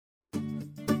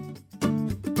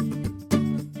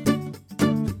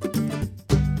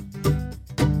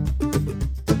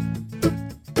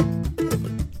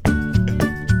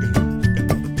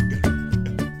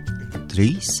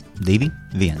3, 2,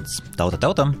 1. Tauta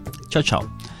tautam, čau čau.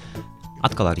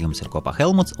 Atkal ar jums ir kopā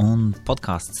Helmuts un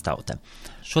podcasts Tauta.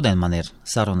 Šodien man ir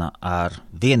saruna ar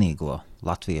vienīgo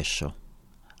latviešu,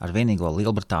 ar vienīgo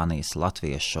Lielbritānijas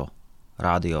latviešu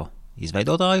radio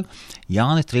izveidotāju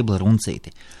Jāni Tribli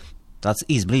Runcīti. Tāds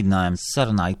īs brīdinājums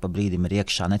sarunā ik pa brīdim ir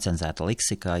iekšā necenzēta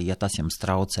leksika. Ja tas jums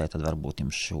traucē, tad varbūt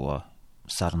jums šo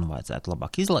sarunu vajadzētu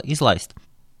labāk izlaist.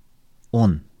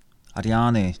 Un ar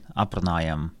Jāni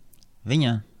aprunājam viņa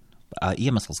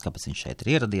iemeslus, kāpēc viņš šeit ir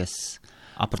ieradies.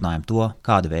 Aprunājam to,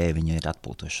 kādu vēju viņu ir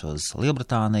atpūtuši uz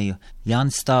Lielbritāniju.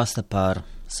 Jānis stāsta par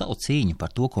savu cīņu, par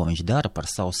to, ko viņš dara, par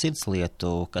savu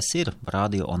sirdslietu, kas ir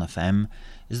Radio on FM.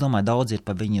 Es domāju, daudz ir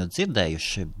par viņu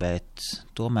dzirdējuši, bet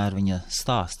tomēr viņa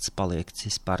stāsts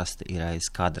paliekcis parasti ir aiz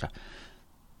kadra.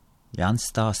 Jānis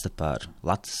stāsta par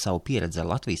savu pieredzi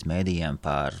ar Latvijas mēdījiem,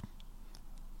 par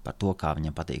to, kā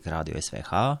viņam patīk Radio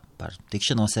SVH, par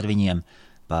tikšanos ar viņiem,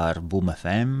 par Boom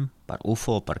FM, par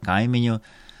UFO, par kaimiņu,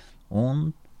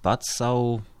 un pats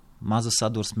savu mazu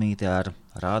sadursmīti ar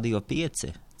Radio 5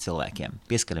 cilvēkiem.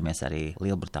 Pieskaramies arī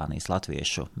Lielbritānijas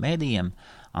latviešu mēdījiem,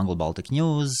 Anglo Baltic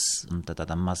News, un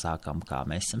tādam mazākam, kā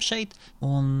mēs esam šeit,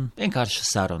 un vienkārši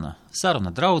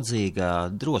saruna draudzīga,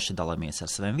 droši dalāmies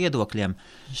ar saviem viedokļiem.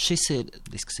 Šis ir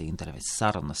diskusija intervijas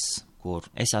sarunas, kur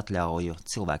es atļauju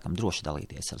cilvēkam droši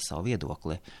dalīties ar savu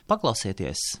viedokli.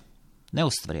 Paklausieties,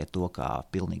 neuztveriet to kā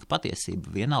pilnīgu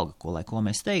patiesību, vienalga, ko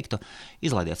mēs teiktu,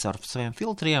 izlaidiet caur saviem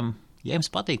filtriem. Ja jums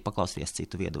patīk paklausīties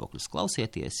citu viedokļus,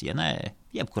 klausieties, ja nē,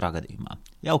 jebkurā gadījumā.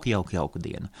 Jauku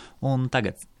dienu. Un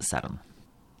tagad saruna.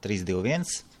 3, 2, 1,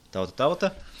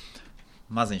 tauta.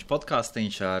 Maziņš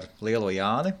podcastiņš ar lielo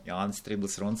Jāni, Jānis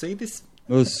Triblis Runcītis.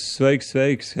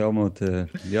 Sveiks, Helmut.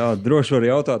 Jā, droši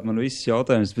var jautāt man visus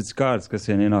jautājumus pēc kārtas, kas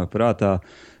vien ienāk prātā.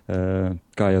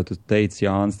 Kā jau tu teici,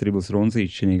 Jānis Triblis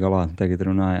Runcītis šī galā tagad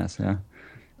runājās. Jā.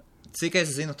 Cik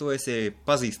es zinu, tu esi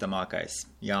pazīstamākais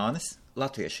Jānis.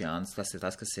 Latviešu Jānis, tas ir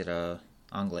tas, kas ir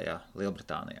Anglijā,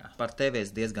 Lielbritānijā. Par tevi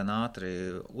es diezgan ātri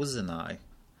uzzināju.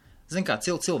 Zini, kā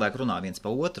cilvēki runā viens pa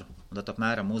otru, un tad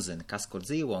apmēram uzzina, kas kur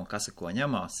dzīvo un kas ar ko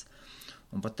ņemās.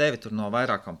 Un par tevi tur no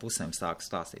vairākām pusēm sāka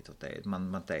stāstīt.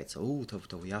 Man teica,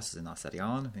 tev jāsazinās ar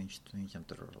Jāni, viņam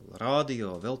tur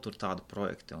radio, vēl tur tādu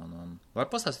projektu. Un var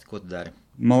pastāstīt, ko tu dari?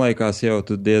 Man liekas, jau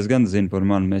tu diezgan zini par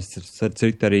mani. Mēs ar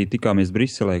citu arī tikāmies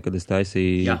Briselē, kad es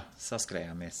taisīju. Jā,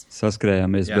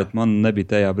 saskrējāmies, jā. Bet man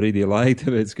nebija tajā brīdī laika,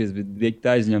 tāpēc, ka es biju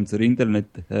aizņemts ar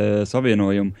internetu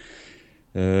savienojumu.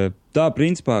 Tā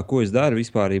principā, ko es daru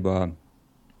vispārībā,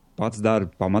 pats daru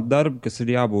pamatdarbu, kas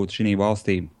ir jābūt šī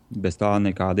valstī. Bez tā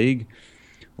nekādīgi.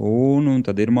 Un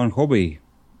tad ir man hobiji.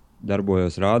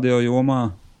 Darbojos radio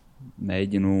jomā,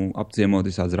 mēģinu apciemot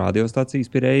visādas radiostacijas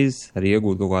pie reizes, arī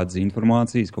iegūt kaut kādas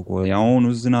informācijas, kaut ko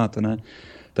jaunu uzzināt. Ne?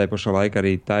 Tā pašā laikā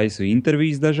arī taisu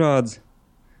intervijas dažādas,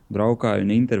 braukāju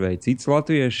un intervēju cits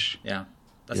latviešus. Jā,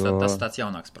 tas tāds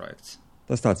jaunāks projekts.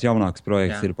 Tas tāds jaunāks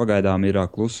projekts ir. Pagaidām ir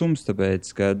klusums,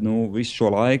 tāpēc, ka visu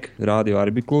šo laiku radio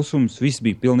arī bija klusums, viss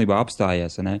bija pilnībā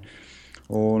apstājies, ne?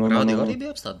 Radio arī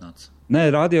bija apstādināts? Nē,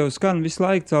 radio skan visu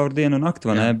laiku caur dienu un nakti,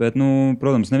 ne? Bet,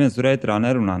 protams, neviens tur ēterā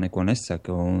nerunā, neko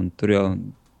nesaka, un tur jau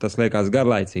tas liekas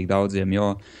garlaicīgi daudziem, jo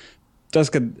tas,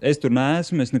 kad es tur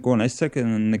neesmu, es neko nesaku,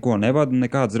 neko nevadu,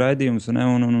 nekādas raidījumus,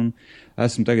 un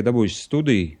esmu tagad dabūjuši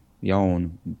studiju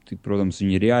jaunu. Protams,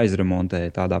 viņi ir jāizremontē,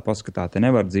 tādā paskatā te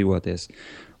nevar dzīvoties.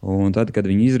 Un tad, kad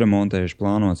viņi izremontējuši,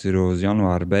 plānots ir uz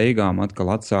janvāra beigām atkal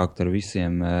atsākt ar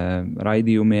visiem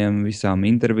raidījumiem, visām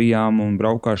intervijām un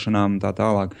braukāšanām un tā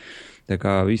tālāk. Tā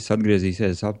kā viss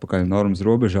atgriezīsies atpakaļ normas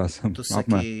robežās. Tu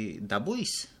saki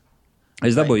dabūjis?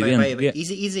 Es dabūju vienu. Vai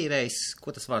izīrējis,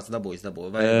 ko tas vārds dabūjis?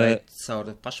 Vai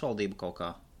caur pašvaldību kaut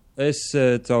kā? Es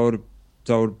caur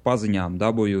paziņām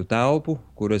dabūju telpu,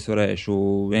 kur es varēšu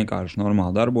vienkārši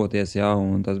normāli darboties, jā,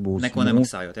 un tas būs... Neko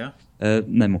nemaksājot, jā?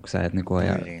 Nemaksājot neko,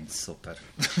 jā. Super.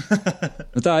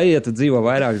 Tā, ja tu dzīvo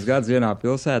vairākus gadus vienā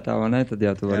pilsētā, vai ne, tad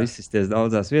jau tu var izsisties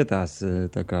daudzās vietās.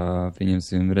 Tā kā,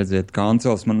 pieņemsim, redziet,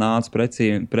 kancels man nāca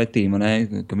pretī, ne,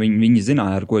 ka viņi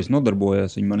zināja, ar ko es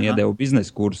nodarbojos. Viņi man iedeva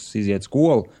biznesa kursus, iziet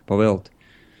skolu pavelti.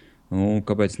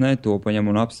 Kāpēc ne, to paņem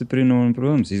un apstiprinu, un,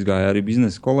 protams, izgāja arī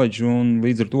biznesa koledžu, un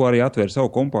līdz ar to arī atvēra savu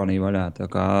kompāniju vaļā. Tā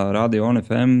kā Radio on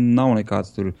FM nav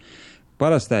nekāds tur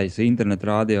parastais internet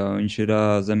radio, viņš ir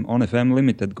zem on FM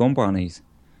Limited kompānijas.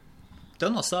 Tev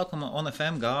no sākuma on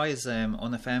FM gāja zem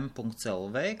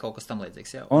onfm.lv, kaut kas tam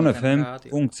līdzīgs, jā?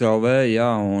 onfm.lv, jā,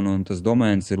 un tas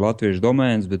domēns ir latviešu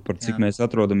domēns, bet par cik mēs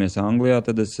atrodamies Anglijā,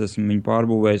 tad es esmu viņu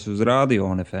pārbūvējis uz radio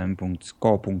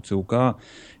onfm.co.uk,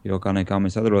 jo kā nekā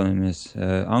mēs atrodamies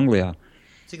Anglijā.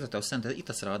 Cik tev sen ir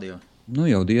tas radio?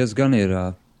 Jau diezgan ir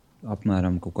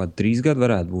apmēram kaut kādi 3 gadi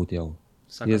varētu būt jau.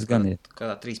 Sākās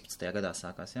kādā 13. gadā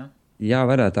sākās, jā? Jā,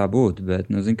 varētu tā būt, bet,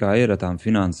 nu, zin kā ir ar tām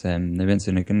finansēm, neviens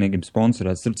ir negrib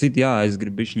sponsorēt. Starp citu, jā, es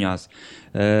gribu bišķiņās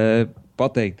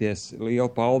pateikties, lielu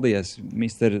paldies,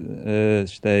 mister,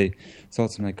 šitei,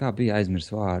 saucamai, kā bija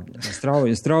aizmirs vārdu,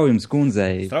 Straujums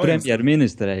kundzei,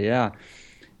 premjerministrei, jā.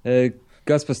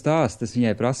 Kas pa stāst, tas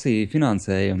viņai prasīja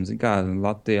finansējumu, zin kā,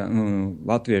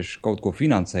 latvieši kaut ko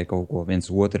finansē, kaut ko viens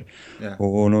otru. Jā.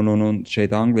 Un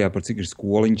šeit Anglijā par cik ir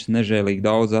skoliņš nežēlīgi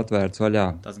daudz atvērts vaļā.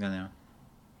 Tas gan jā.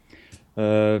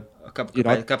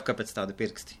 Kāpēc tādi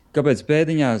pirksti? Kāpēc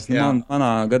pēdiņās?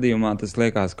 Manā gadījumā tas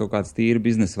liekas kaut kāds tīri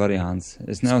biznesa variants.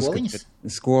 Es neuzskatu,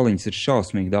 ka skoliņas ir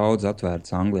šausmīgi daudz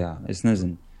atvērts Anglijā. Es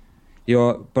nezinu.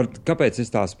 Jo kāpēc es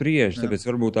tā spriežu? Tāpēc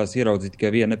varbūt tās ieraudzīja tikai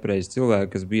viena nepareiza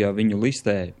cilvēka, kas bija viņu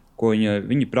listē, ko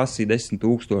viņi prasīja 10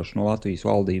 000 no Latvijas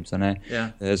valdības, ne?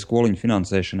 Skoliņu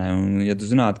finansēšanai. Un, ja tu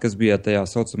zinātu, kas bija tajā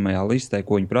saucamajā listē,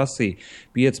 ko viņi prasīja,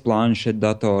 5 planšetu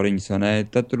datoriņas, ne?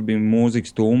 Tad tur bija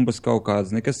mūzikas tumbas kaut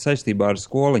kādas, nekas saistībā ar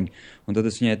skoliņu. Un tad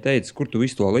es viņai teicu, kur tu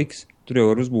visu to liks? Tur jau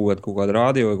var uzbūvēt kaut kādu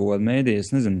radio vai kaut kādu mēdīju,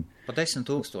 es nezinu. Pa 10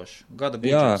 000 gada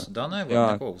budžets, Danai vai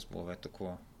neko uzbūvēt, tu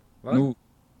ko? Vai?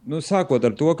 Nu, sākot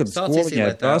ar to, ka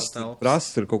skoliņai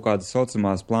prasa ir kaut kādas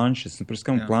saucamās planšetes. Nu, pēc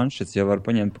kam planšetes jau var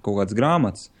paņemt kaut kādas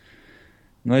grāmatas.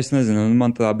 Nu, es nezinu,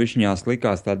 man tā bišķiņās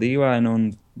likās tā dīvaina,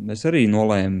 un es arī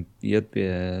nolēmu iet pie,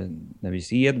 nevis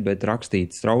iet, bet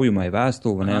rakstīt Straujumai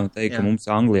vēstuli, un teikt, ka mums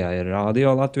Anglijā ir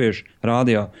latviešu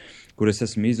radio, kur es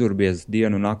esmu izurbies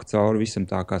dienu un nakti cauri visam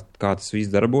tā, kā tas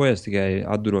viss darbojas, tikai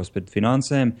atduros pret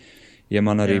finansēm. Ja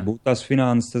man arī būtu tās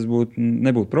finanses, tas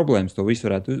nebūtu problēmas, to visu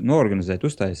varētu norganizēt,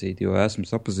 uztaisīt, jo esmu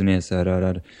sapazinies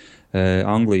ar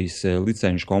Anglijas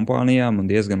licenšu kompānijām un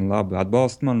diezgan labi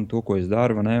atbalsta man to, ko es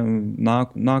daru,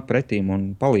 nāk pretīm un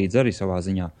palīdz arī savā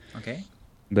ziņā. Okay.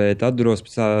 Bet atduros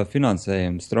pēc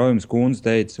finansējuma. Straujums kundze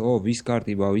teica, viss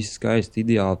kārtībā, viss skaisti,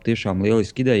 ideāli, tiešām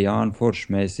lieliski ideja, Jāna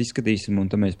Forši, mēs izskatīsim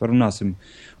un tad mēs parunāsim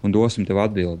un dosim tev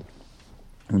atbildi.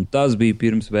 Un tas bija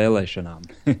pirms vēlēšanām.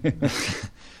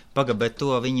 Paga, bet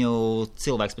to viņu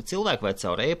cilvēks pret cilvēku vai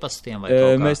caur e-pastiem? Vai kaut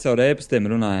kā? Mēs caur e-pastiem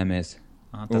runājamies.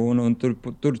 Un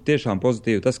tur tiešām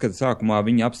pozitīvi tas, kad sākumā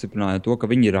viņi apstiprināja to,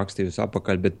 ka viņi ir rakstījusi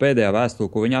apakaļ, bet pēdējā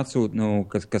vēstule, ko viņi atsūta,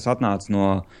 kas atnāca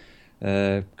no,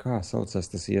 kā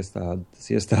saucas tas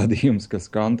iestādījums,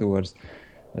 kas kantors,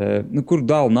 kur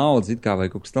dala naudas it kā vai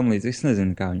kaut kas tam līdz, es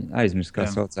nezinu, kā viņi aizmirst, kā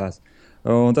saucās.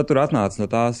 Un tad tur atnāca no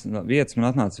tās vietas,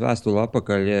 man atnāca vēstule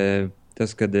apakaļ,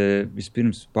 tas, kad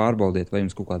vispirms pārbaudiet, vai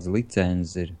jums kaut kādas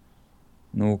licences ir.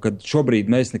 Kad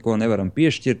šobrīd mēs neko nevaram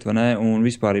piešķirt, vai ne, un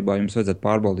vispārībā jums vajadzētu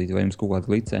pārbaudīt, vai jums kaut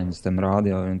kādas licences tam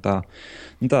radio, un tā.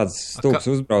 Tāds stulbs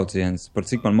uzbrauciens, par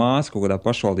cik man māsa kaut kādā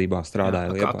pašvaldībā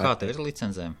strādāja Liepājā. Kā te ir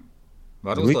licencēm?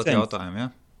 Var uzdot jautājumu, jā?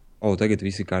 Tagad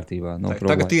viss ir kārtībā.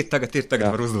 Tagad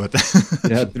var uzdot.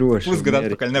 Jā, droši. Pusgadu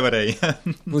atpakaļ nevarēja.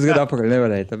 Pusgadu atpakaļ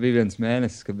nevarēja. Tā bija viens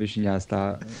mēnesis, kad bišķiņās tā...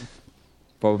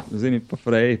 pa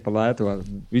freju, pa lēto,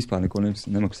 vispār neko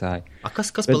nemaksāja.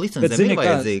 Kas pa licencēm ir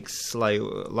vajadzīgs,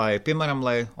 lai, piemēram,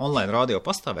 lai online radio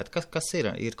pastāvēt? Kas ir?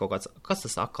 Ir kaut kāds, kas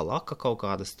tas akalaka kaut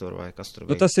kādas tur, vai kas tur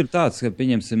vajag? Tas ir tāds, ka,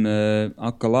 pieņemsim,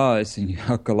 akalaka, es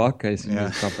viņu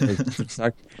kāpēc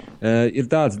saku. Ir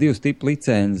tāds 2 tipu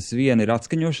licences. Viena ir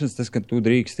atskaņošanas, tas, ka tu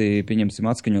drīksti, pieņemsim,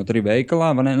 atskaņot arī veikalā,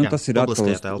 vai ne? Tas ir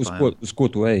atkal, uz ko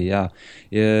tu eji, jā.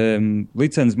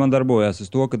 Licences man darbojās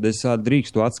uz to, ka es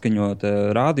drīkstu atskaņot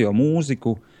radio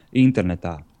mūziku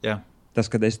internetā. Jā. Tas,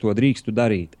 kad es to drīkstu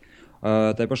darīt.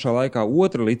 Tā pašā laikā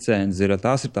otra licence ir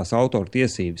tās autora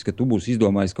tiesības, ka tu būsi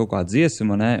izdomājis kaut kādu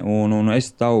dziesmu, un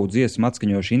es tavu dziesmu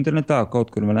atskaņošu internetā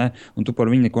kaut kur, un tu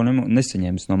par viņu neko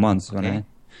nesaņemsi no manis. Okay.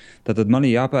 Tad man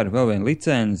ir jāpērk vēl viena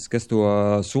licence, kas to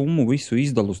summu visu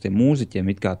izdala uz tiem mūziķiem,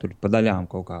 it kā tur pa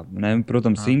daļām kaut kā.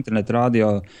 Protams, internet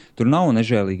radio, tur nav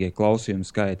nežēlīgie klausījumi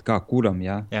skaiti, kā kuram,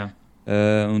 jā.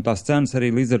 Un tās cenas arī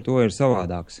līdz ar to ir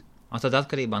savādāks. Tad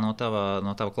atkarībā no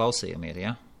tava klausījuma ir,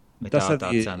 ja? Tas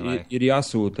arī ir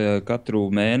jāsūta katru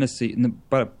mēnesi.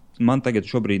 Man tagad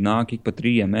šobrīd nāk ik pa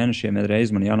 3 mēnešiem,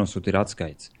 reiz man jānosūta ir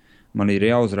atskaits. Man ir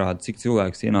jāuzrāda, cik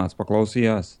cilvēks ienāca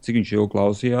paklausījās, cik viņš ilgi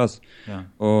klausījās,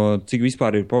 cik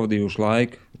vispār ir pavadījuši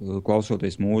laiku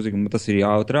klausoties mūziku. Tas ir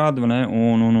jāatrāda, vai ne?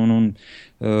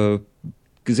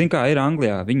 Zin kā ir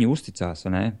Anglijā, viņi uzticās,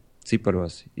 vai ne?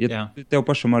 Ciparos. Tev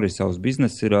pašam arī savs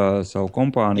biznes ir, savu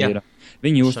kompāniju ir,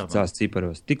 viņi uzticās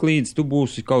ciparos. Tik līdz tu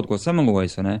būsi kaut ko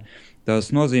samelojis, ne? Tas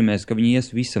nozīmēs, ka viņi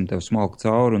ies visam tev smalku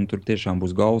cauri un tur tiešām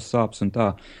būs galvas sāpes un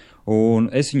tā. Un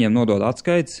es viņiem nododu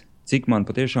atskaits, cik man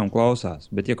patiešām klausās.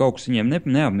 Bet, ja kaut kas viņiem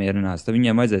neapmierinās, tad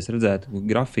viņiem vajadzēs redzēt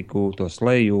grafiku, to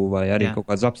sleju vai arī kaut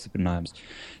kāds apstiprinājums.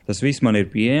 Tas viss man ir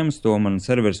pieejams, to man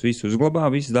servers visu uzglabā,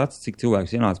 visas datus, cik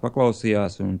cilvēks ienāca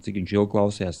paklausījās un cik viņš ilgi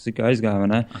klausījās, cik aizgāja, vai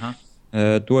ne? Aha.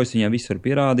 To es viņiem visu varu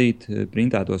pierādīt,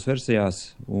 printētos versijās.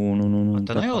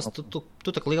 Tad tu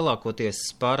tak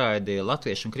lielākoties pārraidi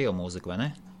latviešu un krievu mūziku, vai ne?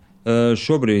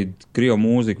 Šobrīd krievu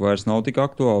mūzika vairs nav tik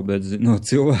aktuāla, bet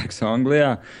cilvēks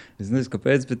Anglijā, es nezinu,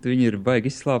 kāpēc, bet viņi ir baigi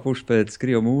izslāpuši pēc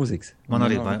krievu mūzikas. Man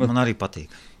arī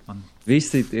patīk.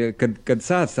 Visi, kad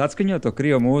sāc atskaņot to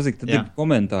krievu mūziku, tad ir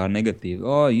komentāri negatīvi.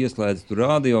 Ieslēdz tu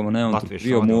radio, un tur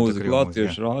krievu mūzika,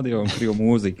 latviešu radio un krievu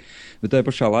mūzika. Bet tajā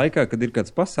pašā laikā, kad ir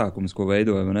kāds pasākums, ko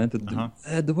veidojam,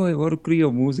 tad varu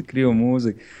krievu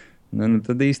mūziku.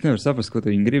 Tad īsti nevar saprast, ko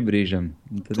viņi grib brīžam.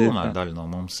 Tomēr daļa no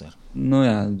mums ir.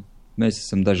 Mēs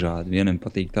esam dažādi. Vienam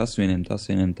patīk tas, vienam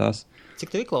tas. Cik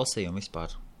tev ir klausījumi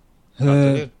vispār?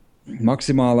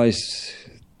 Maksimālais,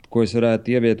 ko es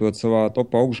varētu ievietot savā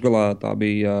topa augšgalā, tā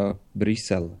bija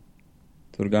Brisele.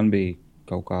 Tur gan bija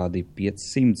kaut kādi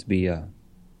 500 bija.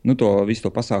 Visu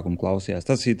to pasākumu klausījās.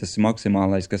 Tas ir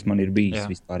maksimālais, kas man ir bijis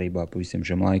vispārībā pa visiem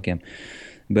šiem laikiem.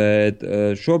 Bet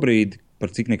šobrīd, par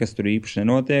cik nekas tur īpaši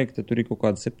nenotiek, tad tur ir kaut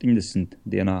kāda 70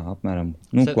 dienā apmēram.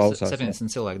 Klausās.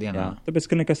 70 cilvēku dienā. Jā, tāpēc,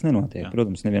 ka nekas nenotiek.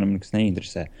 Protams, nevienam nekas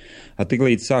neinteresē. Tik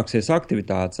līdz sāksies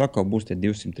aktivitātes, atkal būs tie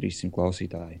 200-300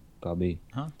 klausītāji, kā bija.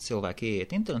 Cilvēki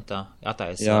ieiet internetā,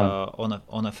 attaisa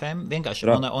ONFM, vienkārši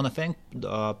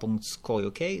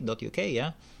onfm.co.uk, jā?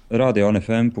 Radio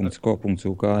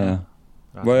onfm.co.uk, jā.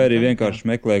 Vai arī vienkārši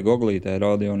meklē Googlītē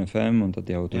Radio FM, un tad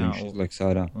jau tur viņš izlieks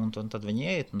ārā. Un tad viņi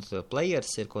ieiet, un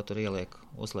players ir, ko tur ieliek,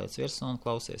 uzliec virsū un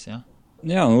klausies, jā?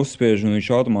 Jā, un uzspiež, un viņš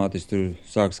automātiski tur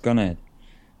sāk skanēt.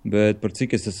 Bet par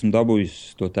cik es esmu dabūjis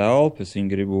to telpu, es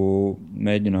viņu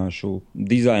mēģināšu,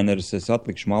 dizainerus es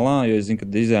atlikšu malā, jo es zinu, ka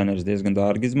dizaineris diezgan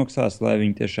dārgi izmaksās, lai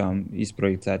viņi tiešām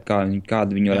izprojicētu,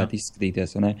 kādi viņi varētu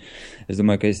izskatīties. Ne? Es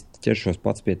domāju, ka es ķeršos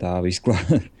pats pie tā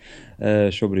visklāt.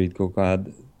 Šobrīd kaut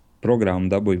kāda programmu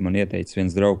dabūju man ieteicis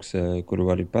viens draugs, kuru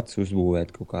var arī pats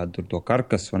uzbūvēt kaut kādu tur to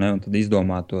karkasu, un tad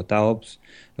izdomāt to telpus,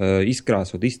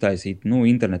 izkrāsot, iztaisīt,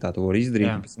 internetā to var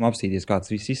izdarīt, pēc tam apsīties, kāds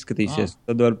viss izskatīsies,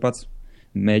 tad var pats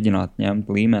mēģināt ņemt,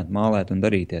 līmēt, mālēt un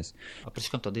darīties.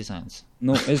 Priekš kam to dizains?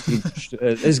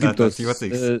 Es gribu to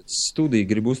studiju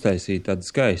gribu uztaisīt tādu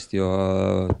skaisti, jo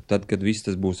tad, kad viss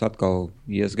tas būs atkal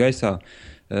ies gaisā,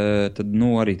 tad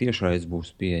arī tiešraiz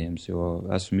būs pieejams, jo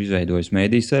esmu izveidojis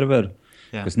mēdī serveru,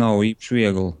 kas nav īpaši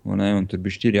viegli, un tur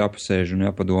bišķi ir jāpasēž un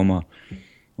jāpadomā.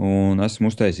 Un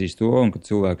esmu uztaisījis to, un kad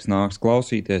cilvēks nāks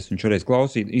klausīties, viņš varēs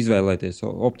izvēlēties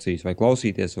opcijas, vai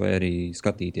klausīties, vai arī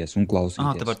skatīties un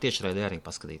klausīties. Tā var tiešraidē arī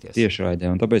paskatīties. Tiešraidē,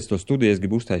 un tāpēc to studiju es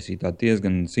gribu uztaisīt tādu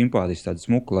diezgan simpātisku, tādu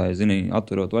smuku, lai,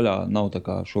 atverot vaļā, nav tā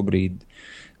kā šobrīd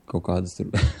kaut kādas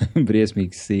tur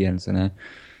briesmīgas sienas, ne?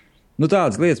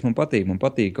 Tādas lietas man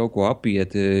patīk kaut ko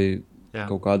apiet,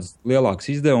 kaut kādas lielākas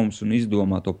izdevumus un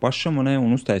izdomāt to pašam,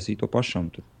 un uztaisīt to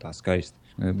pašam, tur tā skaisti.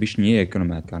 Bišķiņi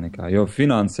ieekonomēt kā nekā, jo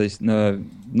finanses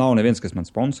nav neviens, kas man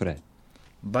sponsorē.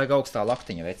 Baigi augstā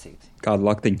laktiņa vecīti. Kāda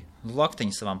laktiņa?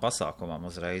 Laktiņa savām pasākumam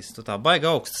uzreiz. Tu tā baigi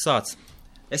augstu sāc.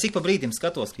 Es ik pa brīdim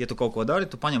skatos, ja tu kaut ko dari,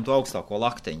 tu paņem to augstāko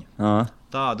laktiņu.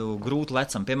 Tādu grūtu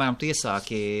lecam. Piemēram, tu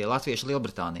iesāki Latviešu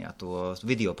Lielbritānijā to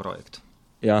video projektu.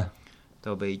 Jā.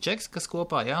 Tev bija čeks, kas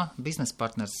kopā, biznesa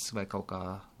partners vai kaut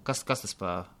kā. Kas tas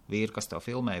pa vīru, kas tev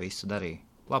filmē, visu darīja?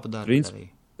 Labu darbu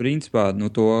darīja. Principā,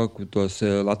 tos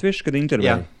latviešus, kad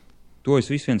intervēju, to es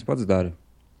viens pats daru.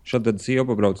 Šad tad sieva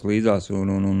pabrauc līdzās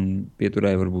un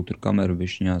pieturēja varbūt tur kameru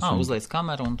bišķiņās. Uzliec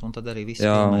kameru un tad arī visu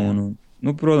filmē.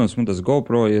 Protams, man tas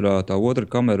GoPro ir tā otra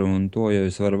kamera, un to jau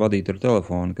es varu vadīt ar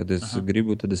telefonu. Kad es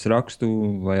gribu, tad es rakstu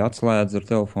vai atslēdzu ar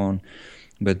telefonu.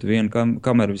 Bet viena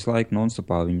kamera visu laiku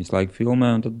non-stopā, viņi visu laiku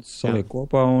filmē, un tad saliek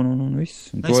kopā un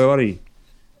viss. Un to jau arī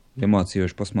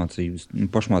iemācījuši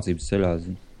pašmācības ceļā.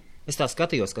 Es tā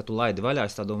skatījos, ka tu laidi vaļā,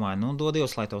 es tā domāju,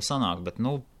 dodies, lai tev sanāk, bet,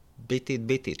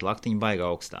 bitīt, laktiņa baiga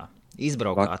augstā.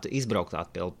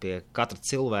 Izbrauktāt pie katra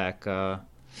cilvēka.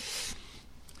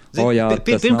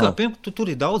 Pirmkārt, tur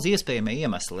ir daudz iespējamie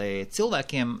iemesli.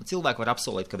 Cilvēki var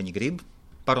apsolīt, ka viņi grib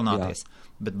parunāties,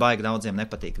 bet baigi daudziem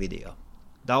nepatīk video.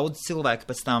 Daudz cilvēki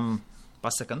pēc tam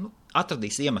pasaka,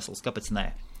 atradīs iemeslus, kāpēc nē.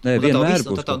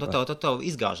 Tad tev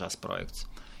izgāžās projekts.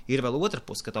 Ir vēl otra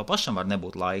puse, ka tev pašam var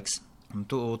nebūt laiks.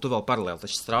 Tu vēl paralēli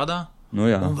taču strādā,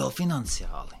 un vēl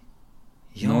finansiāli.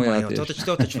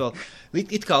 Tev taču vēl,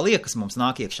 it kā liekas, mums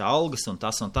nāk iekšā algas un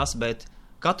tas, bet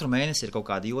katru mēnesi ir kaut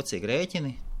kādi jocīgi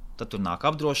rēķini, tad tur nāk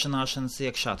apdrošināšanas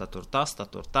iekšā, tad tur tas,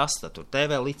 tad tur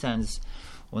TV licences,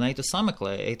 Un ej tu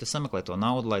sameklē to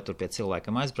naudu, lai tur pie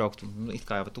cilvēkiem aizbrauktu. It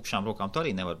kā jau ar tukšām rokām tu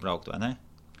arī nevar braukt, vai ne?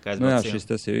 Nu jā,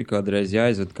 tas jau ir kādreiz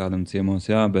jāizved kādam ciemos,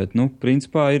 jā, bet,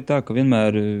 principā ir tā, ka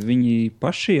vienmēr viņi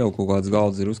paši jau kaut kāds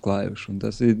galds ir uzklājuši, un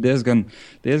tas ir diezgan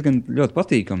ļoti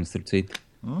patīkams, starp citu.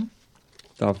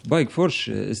 Tā baigi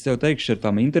forši, es tev teikšu ar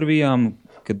tām intervijām,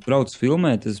 kad brauc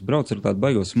filmēt, es braucu ar tādu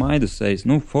baigo smaidu sejas,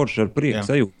 forši ar prieku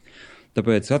sajūtu.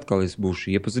 Tāpēc atkal es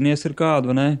būšu iepazinies ar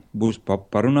kādu, ne? Būšu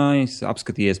parunājis,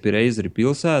 apskatījies pie Reizeri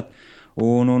pilsētu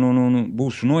un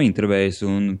būšu nointervējis.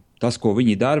 Un tas, ko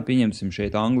viņi dara, pieņemsim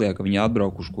šeit Anglijā, ka viņi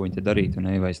atbraukuši, ko viņi te darītu,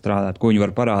 ne? Vai strādāt, ko viņi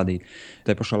var parādīt.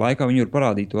 Tā pašā laikā viņi var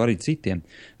parādīt to arī citiem.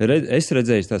 Es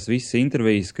redzēju tās visas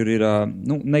intervijas, kur ir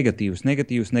negatīvs,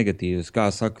 kā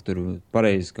saka, tur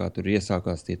pareizi, kā tur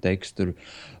iesākās tie teksti, tur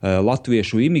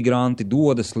latviešu imigranti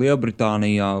dodas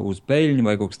Lielbritānijā uz peļņu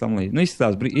vai kaut kas tam līdz.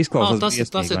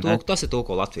 Izklausās tas ir to,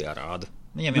 ko Latvijā rāda.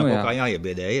 Viņam jau kaut kā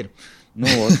jāiebiedē ir.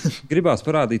 Gribās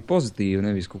parādīt pozitīvu,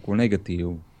 nevis kaut ko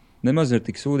negatīvu. Nemaz ir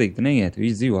tik sūdīgi, ka neiet,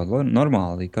 visi dzīvo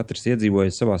normāli, katrs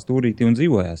iedzīvojas savā stūrītī un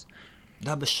dzīvojās.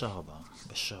 Jā, bez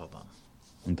šaubām.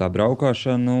 Un tā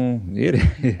braukāšana, ir,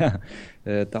 jā,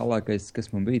 tālākais,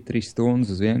 kas man bija 3 stundas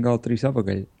uz vienu galu, 3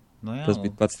 apakaļ. Tas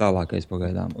bija pats tālākais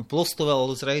pagaidām. Un plus tu vēl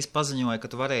uzreiz paziņoji,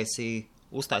 ka tu varēsi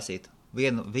uztaisīt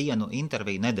vienu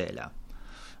interviju nedēļā.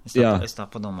 Es tā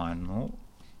padomāju,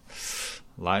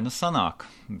 lai sanāk,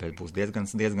 bet būs diezgan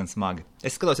smagi.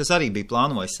 Es skatos, es arī biju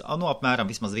plānojis, apmēram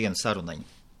vismaz vienu sarunaņu.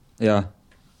 Jā.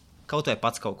 Kaut vai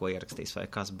pats kaut ko ierakstīs vai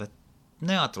kas, bet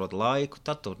neatrod laiku,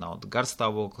 tad tur nav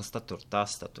garstāvoklis, tad tur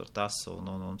tas,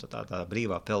 un tā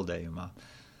brīvā peldējumā.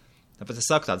 Tāpēc es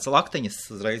saku tādas laktiņas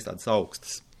uzreiz tādas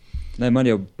augstas. Nē, man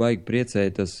jau baigi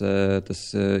priecēja tas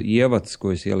ievads,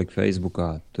 ko es ieliku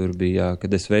Facebookā. Tur bija,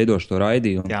 kad es veidošu to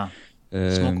raidījumu. Jā,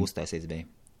 smuku uztaisīts bija.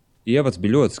 Ievads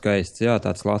bija ļoti skaists, jā,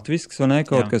 tāds latvisks vai ne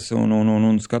kaut kas,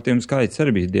 un skatījums skaits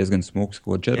arī bija diezgan smuks,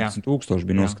 ko 14,000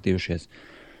 bija noskatījušies.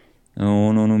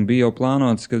 Un bija jau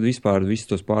plānots, ka vispār visus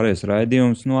tos pārējos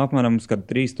raidījumus, apmēram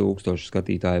 3,000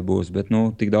 skatītāji būs, bet,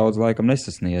 tik daudz laikam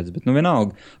nesasniedz. Bet,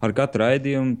 vienalga, ar katru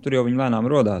raidījumu tur jau viņi lēnām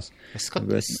rodās. Es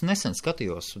nesen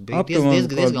skatījos, bija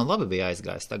diezgan labi bija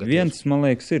aizgājis tagad. Viens, man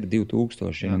liekas, ir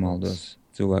 2,000, ja nemaldos,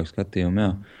 cilvēku skatījumu,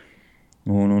 jā.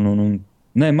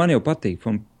 Nē, man jau patīk,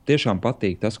 tiešām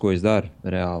patīk tas, ko es daru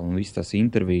reāli, un viss tas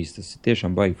intervijas, tas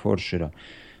tiešām baigi forši ir.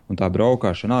 Un tā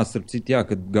braukāšana, starp citu, jā,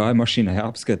 kad gāja mašīnai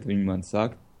apskat, viņi man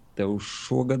saka, tev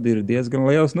šogad ir diezgan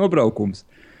liels nobraukums.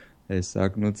 Es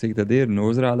saku, cik tad ir?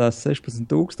 Uzrādās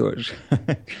 16,000.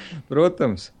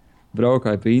 Protams,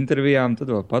 braukāju pie intervijām,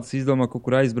 tad vēl pats izdomā kaut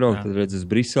kur aizbraukt, tad redz uz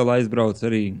Briseli aizbrauc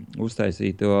arī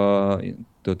uztaisīt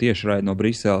to tiešraidi no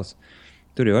Briseles.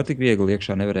 Tur jau ar tik viegli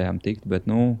iekšā nevarējām tikt, bet,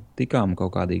 tikām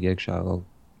kaut kādīgi iekšā vēl.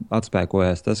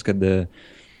 Atspēkojās tas, kad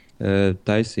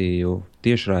taisīju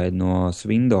tiešraidi no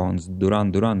Swindones,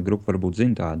 Duran grupa varbūt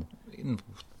zina tādu.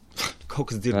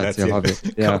 Kaut kas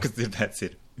dzirdēts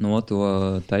ir. No to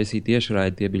taisīju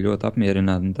tiešraidi, tie bija ļoti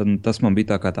apmierināti. Tad, tas man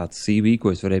bija tā kā tāds CV, ko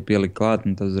es varēju pielikt klāt,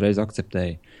 un tad uzreiz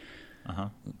akceptēju. Aha.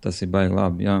 Tas ir baigi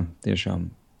labi, jā, tiešām.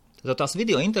 Tad tās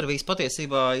video intervijas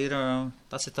patiesībā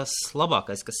tas ir tas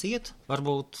labākais, kas iet.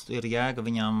 Varbūt ir jēga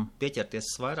viņām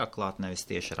pieķerties vairāk klāt, nevis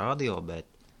tieši radio, bet...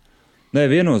 Nē,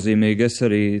 viennozīmīgi es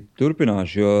arī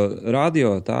turpināšu, jo radio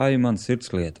tā ir man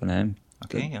sirdslieta, ne?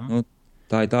 Okay, jā.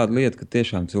 Tā ir tāda lieta, ka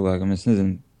tiešām cilvēkam, es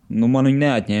nezinu, man viņi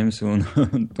neatņems un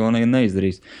to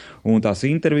neizdarīs. Un tās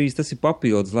intervijas, tas ir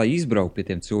papildus, lai izbrauktu pie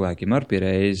tiem cilvēkiem ar pie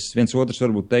reizes. Viens otrs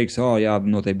varbūt teiks, jā,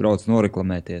 noteikti brauc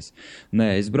noreklamēties. Nē,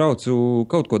 es braucu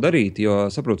kaut ko darīt, jo,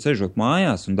 saprotu, sežot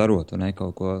mājās un darot, ne,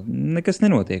 kaut ko, nekas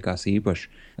nenotiekās īpaši.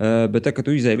 Bet tā,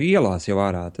 kad tu izēji ielās jau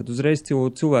ārā, tad uzreiz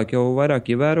cilvēki jau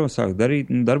vairāk ievēro, sāk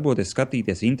darīt, darboties,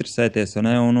 skatīties, interesēties,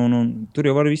 ne, un tur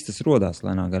jau arī viss tas rodās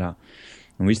lēnā garā.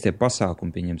 Un visi tie pasākumi,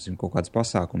 pieņemsim, kaut kāds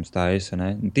pasākums tā es,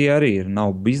 ne? Tie arī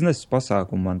nav biznesa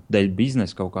pasākumi, man dēļ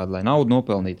biznesa kaut kāda, lai naudu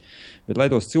nopelnītu, bet lai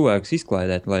tos cilvēkus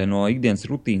izklaidētu, lai no ikdienas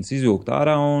rutīnas izvilkt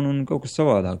ārā un kaut kas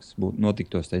savādāks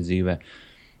notiktos tajā dzīvē.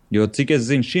 Jo, cik es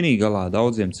zinu, šī galā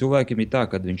daudziem cilvēkiem ir tā,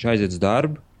 kad viņš aiziet uz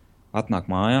darbu, atnāk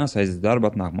mājās,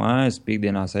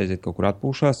 pīkdienās aiziet kaut kur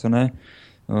atpūšās, ne?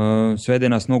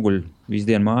 Svētdienās noguļ visu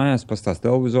dienu mājās, pastās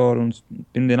televizoru un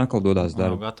pirmdien atkal dodās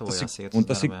darbu.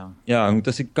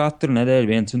 Tas ir katru nedēļu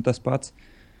viens un tas pats.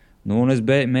 Un es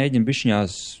mēģinu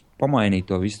bišķiņās pamainīt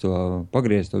to visu,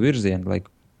 pagriezt to virzienu, lai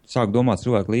sāk domāt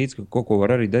cilvēku līdzi, ka kaut ko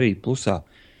var arī darīt plusā.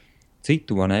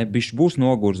 Citu, vai ne? Bišķi būs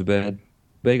nogurs, bet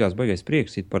beigās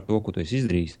prieks ir par to, ko tu esi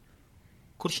izdarījis.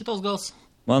 Kurš ir tavs gals?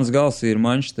 Mans gals ir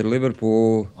Manchester,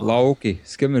 Liverpool, Lauki,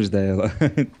 Skemersdēla.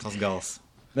 Tas gals.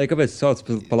 Vai kāpēc sauc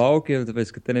pa laukiem?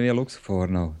 Tāpēc, ka te neviena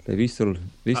luksusfora nav. Te visur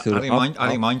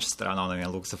Arī Manchesterā nav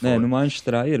neviena luksusfora. Nē,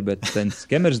 Manchesterā ir, bet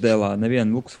Skemersdēlā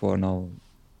neviena luksusfora nav.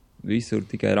 Visur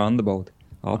tikai randabauti,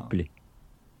 apļi.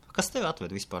 Kas tev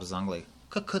atved vispār uz Angliju?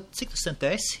 Cik tu sen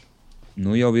te esi?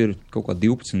 Nu, jau ir kaut kā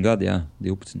 12 gadi, jā,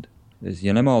 12. Es,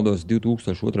 ja nemaldos,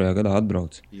 2002. gadā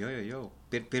atbraucu. Jo.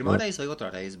 Pirmā reize vai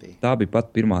otrā reize bija? Tā bija pat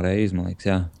pirmā reize, man liekas,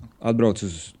 jā. Atbraucu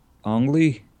uz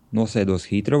Angliju, nosēdos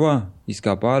Hītrovā,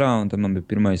 izkāpu ārā, un tad man bija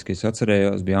pirmais, ka es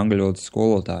atcerējos, bija angļu valodas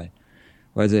skolotāji.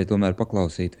 Vajadzēja tomēr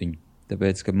paklausīt viņu,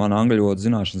 tāpēc, ka mana angļu valodas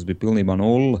zināšanas bija pilnībā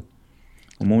nulle.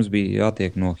 Un mums bija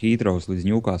jātiek no Hītrovas līdz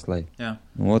Ņūkāslai.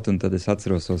 Un tad es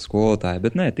atceros savu skolotāju.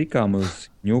 Bet nē, tikām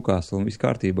uz Ņūkāslu un viss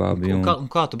kārtībā bija. Un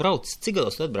kā tu brauc? Cik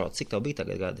gados tu atbrauc? Cik tev bija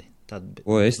tagad gadi?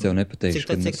 Es tev nepateikšu.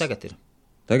 Cik tagad ir?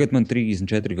 Tagad man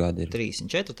 34 gadi ir.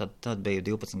 34, tad bija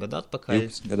 12 gadu atpakaļ.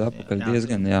 12 gadu atpakaļ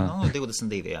diezgan, jā. Nu,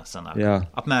 22, jā, sanāk. Jā.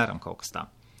 Apmēram kaut kas tā.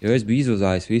 Jo es biju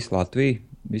izvazājis visu Latviju,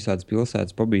 visādas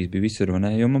pilsētas pabijis, bija visur,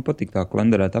 ne? Jo man patīk tā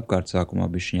klenderēt apkārt sākumā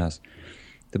bišķiņās.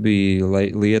 Tad bija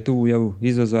Lietuva jau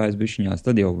izvazājis bišķiņās,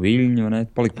 tad jau Viļņa, ne,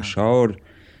 palika pa šauri,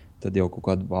 tad jau kaut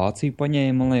kādu Vāciju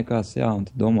paņēma, man liekas, jā, un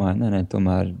tad domāju, nē,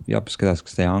 tomēr jāpaskatās,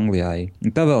 kas tajā Anglijā ir.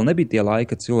 Un tā vēl nebija tie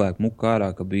laiki, kad cilvēki muka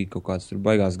ārā, ka bija kaut kāds tur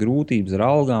baigās grūtības ar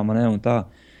algām, ne, un tā.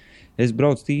 Es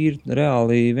braucu tīri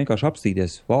reāli vienkārši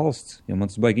apstīties valsts, jo man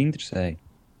tas baigi interesēja.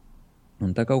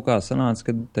 Un tā kaut kā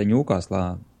sanāca, kad te Ņūkāslā,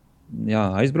 jā,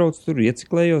 aizbraucu tur,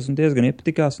 ieciklējos un diezgan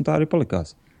iepatikās, un tā arī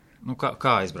palikās. Nu,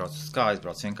 kā aizbrauc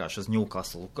vienkārši uz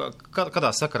Ņūkaslu?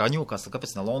 Kādā sakarā Ņūkaslu,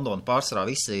 kāpēc ne Londonu? Pārsvarā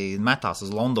visi metās uz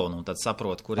Londonu un tad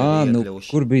saprot, kur ir iekļuvuši.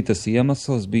 Kur bija tas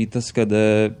iemesls? Bija tas, kad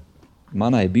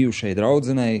manai bijušai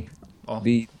draudzenei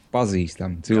bija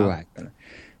pazīstami cilvēki.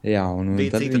 Jā, un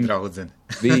bija cita draudzene.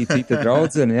 Bija cita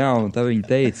draudzene, jā, un tad viņa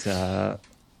teica,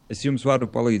 es jums varu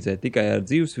palīdzēt tikai ar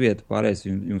dzīvesvietu, pārējais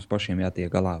jums pašiem jātiek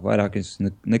galā. Vairāk es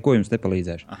neko jums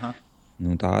nepalīdzēšu. Aha.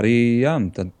 Nu, tā arī, jā,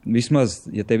 tad vismaz,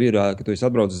 ja tev ir, ka tu esi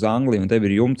atbrauc uz Angliju un tev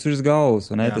ir jumts virs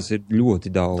galvas, un tas ir ļoti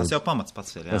daudz. Tas jau pamats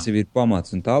pats ir, jā. Tas jau ir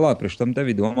pamats, un tālāk, priekš tam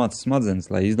tev ir domāts smadzenes,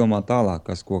 lai izdomā tālāk,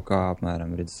 kas ko kā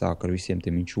apmēram, redz, sāk ar visiem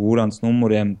tiem insurance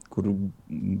numuriem, kur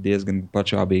diezgan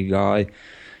pačābīgi gāja,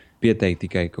 pieteikt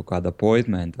tikai kaut kādu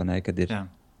appointment, vai ne, kad ir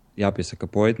jāpiesaka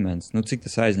appointments. Nu, cik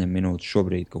tas aizņem minūtes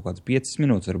šobrīd? Kaut kāds 5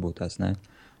 minūtes varbūt tās, ne?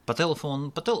 Pa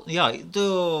telefonu, jā, tu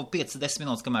 5-10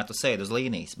 minūtes, kamēr tu sēdi uz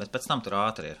līnijas, bet pēc tam tur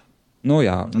ātri ir. Nu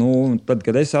jā, tad,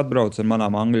 kad es atbraucu ar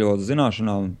manām angļu valodas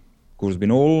zināšanām, kuras bija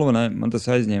 0, ne, man tas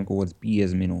aizņēma kaut kāds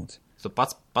 5 minūtes. Tu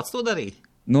pats to darīji?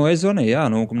 Nu, es zvanīju, jā,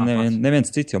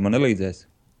 neviens cits jau man nelīdzēs.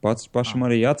 Pašam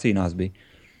arī jācīnās bija.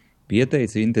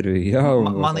 Pieteica interviju, jā.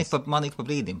 Man ik pa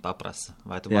brīdim paprasa,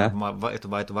 vai tu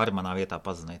vari manā vietā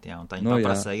pazvanīt, jā, un tā viņi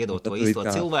paprasa iedot to īsto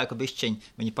cilvēku bišķiņu,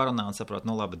 viņi parunā un saprot,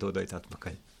 nu labi, dodot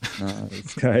atpakaļ.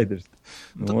 Skaidrs.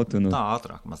 Tā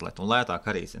ātrāk mazliet, un lētāk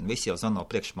arī, visi jau zvan no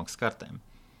priekšmaksas kartēm.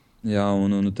 Jā,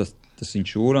 un tas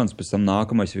insurance, pēc tam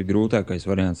nākamais bija grūtākais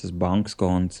variants, tas bankas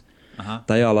konts. Aha.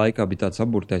 Tajā laikā bija tāds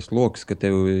aburtais loks, ka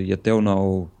ja tev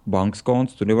nav bankas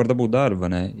konts, tu nevar dabūt darba,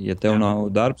 ne? Ja tev nav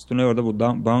darbs, tu nevar dabūt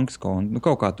bankas kontu. Nu,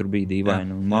 kaut kā tur bija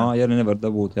dīvaini, un māja arī nevar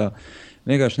dabūt, jā.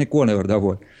 Vienkārši neko nevar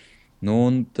dabūt. Nu,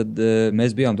 un tad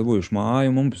mēs bijām dabūjuši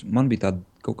māju, un man bija tāda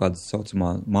kaut kāda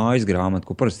saucamā mājas grāmata,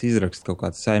 ko parasti izraksta kaut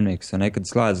kāds saimnieks, ne?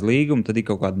 Kad slēdz līgumu, tad ir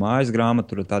kaut kāda mājas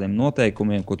grāmata, tur ar tādiem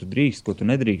noteikumiem, ko tu drīkst, ko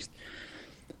tu nedrīkst.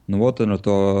 Nu, ar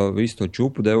to visu to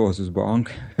čupu devos uz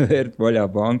banku, vērt vaļā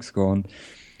bankas kontu.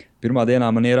 Pirmā dienā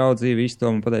man ieraudzīja visu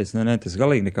to, man pateica, nē, tas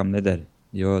galīgi nekam nedara,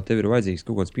 jo tev ir vajadzīgs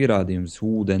kaut kāds pierādījums,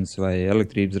 ūdens vai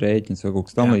elektrības rēķins vai kaut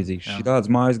kas tam līdzīgs.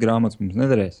 Šitādas mājas grāmatas mums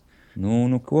nedarēs.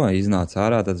 Nu, ko, iznāca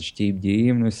ārā tāds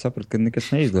šķīpģīm, nu es sapratu, ka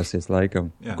nekas neizdosies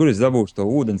laikam. Jā. Kur es dabūšu to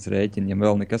ūdens rēķinu, ja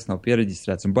vēl nekas nav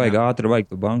piereģistrēts un baigi ātri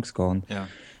vajag to bankas kontu. Jā.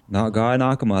 Gāja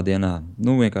nākamā dienā,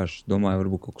 nu vienkārši domāju,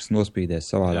 varbūt kaut kas nospīdēs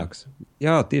savādāks.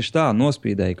 Jā, tieši tā,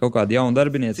 nospīdēja. Kaut kāda jauna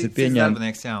darbiniece ir pieņemta.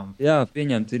 Jā,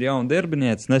 pieņemta ir jauna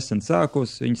darbiniece, nesen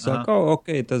sākus. Viņa saka,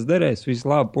 ok, tas derēs, viss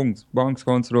labi, punkts, bankas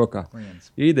konts rokā.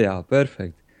 Ideāli,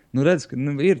 perfekti. Nu redz, ka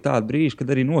ir tāda brīža,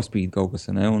 kad arī nospīd kaut kas,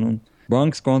 ne? Un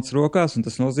bankas konts rokās, un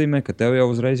tas nozīmē, ka tev jau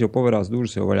uzreiz jau pavarās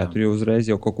durvis jau vaļā, tur jau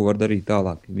uzreiz jau kaut ko var darīt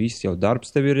tālāk. Viss jau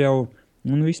darbs tev ir jau,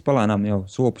 un viss palēnām jau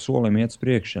sopu solim iet uz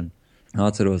priekšanu.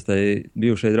 Atceros, tai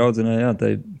bijušai draudzenei, jā,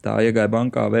 tā iegāja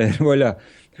bankā, vēra vaļā.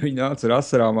 Viņa nāca ar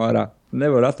asarām ārā,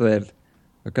 nevar atvērt.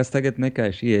 Kas tagad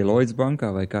nekaiši ieeja Lloyds bankā,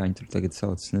 vai kā viņi tur tagad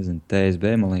sauc, nezinu,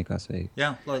 TSB, man liekas, vai.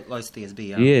 Jā, Lloyds TSB,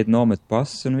 jā. Ieiet, nomet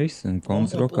pasas un viss, un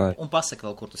konts rokā. Un pasaka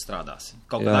vēl, kur tu strādāsi.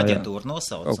 Kaut kāda aģentūra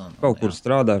nosauc. Kaut kur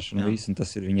strādāšu, un viss, un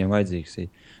tas ir viņiem vajadzīgs.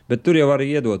 Bet tur jau var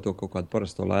iedot to kaut kādu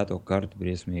parasto lēto kartu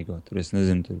briesmīgo. Tur es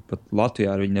nezinu, tur pat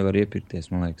Latvijā viņi nevar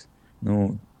iepirkties, man liekas.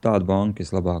 Nu, tādu banku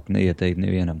es labāk neieteiktu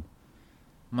nevienam.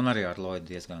 Man arī ar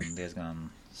Lloydu diezgan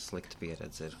slikta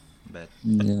pieredze ir. Bet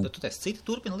tu teici, citi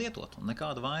turpina lietot un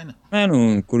nekāda vaina. Nē,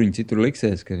 kur viņi citur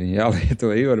liksies, ka viņi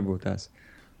jālieto, varbūt tās.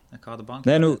 Nekāda banka.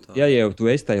 Nē, ja jau tu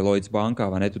esi tajā Lloyds bankā,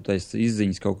 vai ne, tu taisi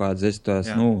izziņas kaut kādas, esi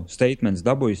tās, statements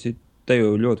dabūjusi, te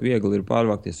jau ļoti viegli ir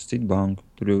pārvākties uz citu banku.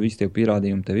 Tur jau visi tie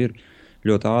pierādījumi tev ir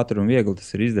ļoti ātri un viegli,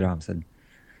 tas ir izdarāms.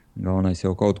 Galvenais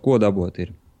jau kaut ko dabot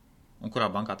ir. Un kurā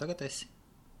bankā tagad esi?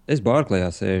 Es Barclayā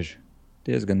sēžu.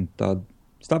 Diezgan tāda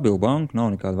stabila banka,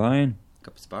 nav nekāda vaina.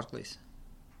 Kāpēc Barclays?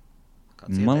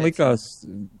 Man likās,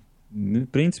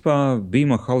 principā,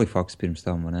 bija Halifax pirms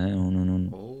tam, ne?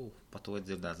 Par to ir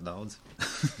dzirdēts daudz.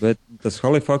 Bet tas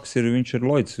Halifax viņš ir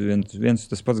Lloyds, viens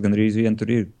tas pats gandrīz vien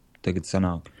tur ir tagad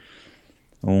sanāk.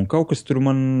 Un kaut kas tur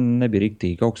man nebija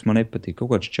riktīgi, kaut kas man nepatīk,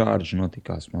 kaut kāds čārģi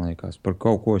notikās, man liekas, par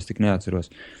kaut ko es tik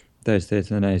neatceros. Tā es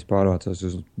teicu, es pārvācos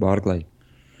uz Barclay.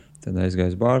 Tad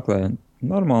aizgāju uz Barclay,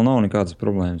 normāli nav nekādas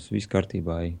problēmas, viss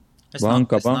kārtībā. Es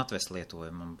Natvests lietoju,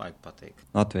 man baigi patīk.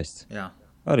 Natvests? Jā.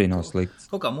 Arī nav slikts.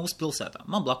 Kaut kā mūsu pilsētā.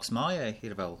 Man blakus mājai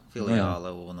ir vēl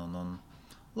filiāle un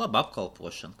laba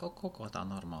apkalpošana. Kaut ko tā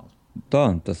normāli. Tā,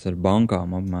 tas ar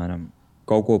bankām apmēram.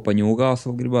 Kaut ko pa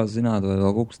Ņūgāslu gribās zināt, vai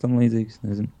vēl kaut kas tam līdzīgs,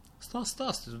 nezinu.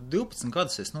 Stāst, 12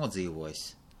 gadus es nodzīvojis.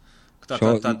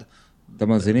 Tā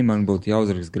man zini, man būtu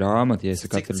jāuzrakst grāmata, ja es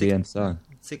katru dienu sāku.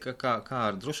 Kā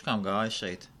ar druškām gāju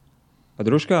šeit? Ar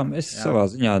druškām? Es savā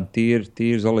ziņā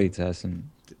tīri zolīts esmu.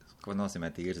 Ko nozīmē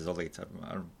tīri zolīts?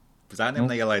 Ar zēniem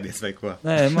neielaidies vai ko?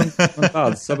 Nē, man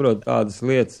tādas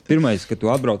lietas. Pirmais, ka tu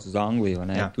atbrauc uz Angliju,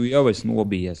 vai ne? Tu jau esi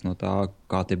nobijies no tā,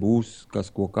 kā te būs, kas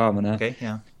ko kā, vai ne? Okay,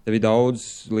 jā. Tev ir daudz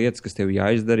lietas, kas tev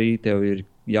jāizdarīja, tev ir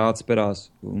jāatspērās,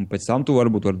 un pēc tam tu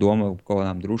varbūt var domāt par kaut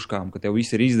kādām druškām, ka tev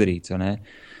viss ir izdarīts, vai ne?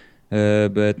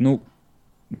 Bet,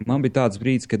 man bija tāds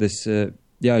brīdis, kad es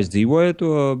dzīvoju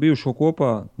to bijušo kopā,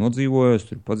 nodzīvojos,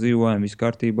 tur padzīvojam, viss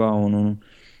kārtībā, un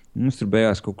mums tur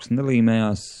beigās kaut kas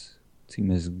nelīmējās, cik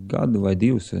mēs gadu vai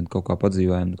divus kaut kā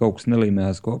padzīvojam, kaut kas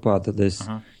nelīmējās kopā, tad es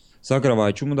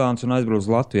sakravāju čumudāns un aizbraucu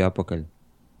uz Latviju apakaļ.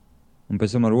 Un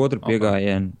pēc tam ar otru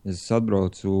piegājienu es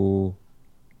atbraucu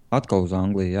atkal uz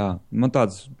Angliju, jā. Man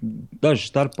tāds dažas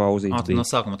starppauzītes bija. No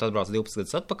sākuma tad atbrauc 12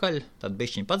 gadus atpakaļ, tad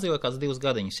bišķiņ padzīvoja kāds 2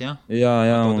 gadiņus, jā?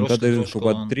 Jā, un tad ir kaut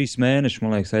kādi 3 mēneši,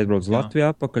 man liekas, aizbrauc uz Latviju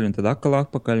atpakaļ, un tad atkal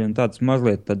atpakaļ, un tāds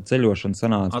mazliet tad ceļošana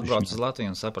sanāca. Atbrauc uz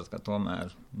Latviju un saprat, ka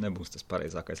tomēr nebūs tas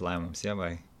pareizākais lēmums, jā,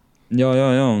 vai? Jā,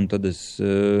 un tad es...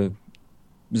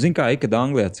 Zin kā, kad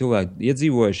Anglijā cilvēki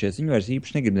iedzīvojušies, viņi vairs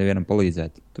īpaši negrib nevienam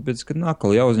palīdzēt. Tāpēc, kad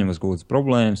atkal jāuzņemas kaut kādas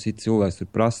problēmas, cilvēks tur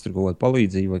prasa tur kaut kādu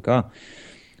palīdzību vai kā.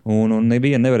 Un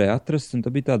nevienu nevarēja atrast, un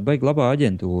tā bija tāda baigi labā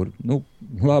aģentūra.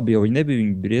 Labi, jo viņi nebija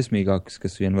briesmīgākas,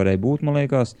 kas vien varēja būt, man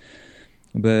liekas,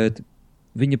 bet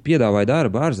viņa piedāvāja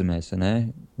darbu ārzemēs,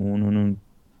 ne? Un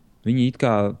viņi it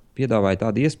kā piedāvāja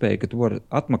tādu iespēju, ka tu vari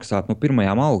atmaksāt no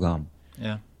pirmajām algām.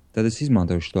 Jā. Tad es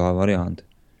izmantoju šo variantu.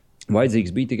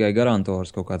 Vajadzīgs bija tikai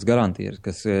garantors, kaut kāds garantieris,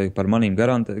 kas par manīm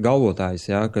galvotājs,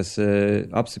 jā, kas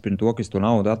apstiprina to, ka es to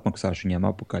naudu atmaksāšu viņiem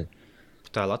apakaļ.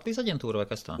 Tā ir Latvijas aģentūra vai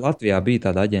kas tā? Latvijā bija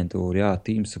tāda aģentūra, jā,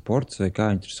 Team Supports vai kā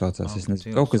viņi tur saucās, es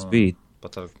nezinu, kaut kas bija.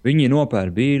 Viņi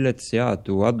nopēr biļetes, jā,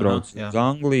 tu atbrauc uz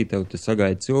Angliju, tev te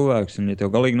sagaida cilvēks, un ja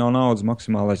tev galīgi nav naudas,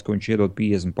 maksimālais, ko viņš iedod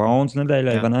 50 pounds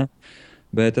nedēļai, vai ne?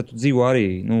 Bet tad tu dzīvo arī,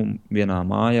 vienā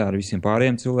mājā ar visiem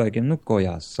pārējiem cilvēkiem,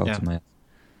 kojās saucamajās.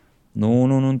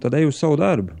 Un tad eju uz savu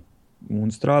darbu un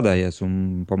strādājies,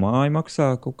 un pa māju maksā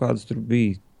kaut kādas tur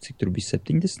bija, cik tur bija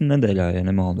 70 nedēļā, ja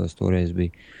nemaldos toreiz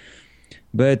bija.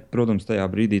 Bet, protams, tajā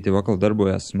brīdī tev atkal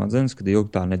darbojās smadzenes, kad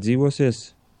ilgi tā nedzīvosies.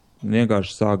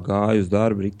 Vienkārši sāk gāju uz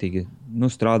darbu, riktīgi,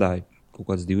 strādāju kaut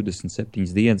kāds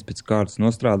 27 dienas pēc kārtas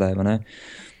nostrādāju, vai ne?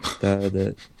 Tad,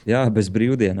 jā, bez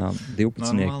brīvdienām,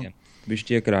 12.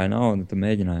 Bišķi iekrāja naudu, tad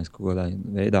mēģinājās kaut kādā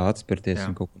veidā atspērties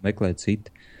un kaut ko meklēt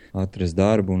citu. Atrast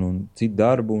darbu un citu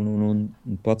darbu un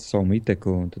pats savu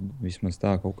miteklu, un tad vismaz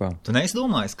tā kaut kā. Tu neesi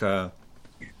domājis, ka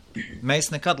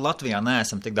mēs nekad Latvijā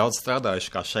neesam tik daudz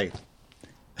strādājuši kā šeit?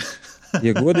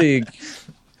 Ja godīgi,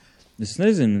 es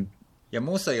nezinu. Ja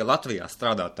mūsēja Latvijā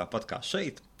strādāt tāpat kā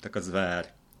šeit, tā kā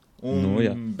zvēri,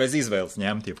 un bez izvēles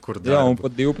ņemt jebkuru darbu. Jā, un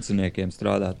pat 12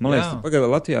 strādāt. Man liekas,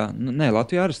 pagaidām Latvijā,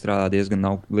 Latvijā arī strādā diezgan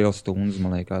nav liels stundas,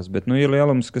 man liekas, bet ir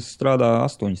lielums, kas strādā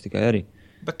 8 tikai arī.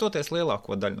 Bet toties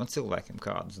lielāko daļu no cilvēkiem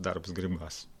kādus darbus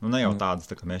gribās. Ne jau tādas,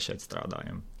 tā kā mēs šeit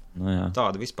strādājam.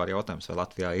 Tāda vispār jautājums, vai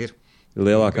Latvijā ir.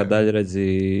 Lielākā daļa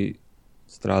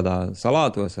strādā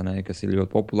salātos, kas ir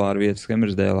ļoti populāra vieta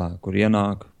Skemersdēlā, kur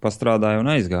ienāk, pastrādāja un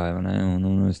aizgāja.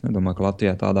 Un es nedomāju, ka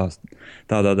Latvijā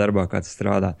tādā darbā kāds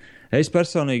strādā. Es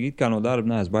personīgi it kā no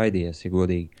darba neesmu baidījies, ja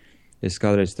godīgi. Es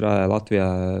kādreiz strādāju Latvijā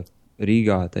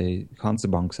Rīgā, tai Hansa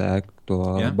Bankas ēku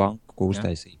to banku, ko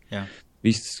uztaisīja. Jā.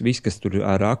 Viss, kas tur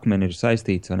ar akmeni ir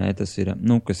saistīts, vai ne, tas ir,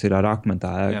 kas ir ar akmeni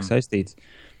tā ēka saistīts,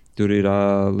 tur ir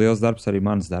liels darbs, arī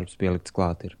mans darbs pielikts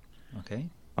klāt ir. Okay.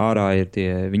 Ārā ir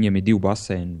viņiem ir 2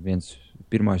 baseini, viens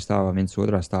pirmā stāvā, viens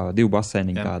otrā stāvā, 2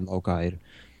 baseiniņi tādi laukā ir.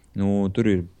 Tur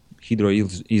ir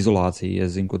hidroizolācija,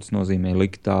 es zinu, ko tas nozīmē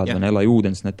likt tādu, ne, lai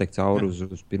ūdens netek cauri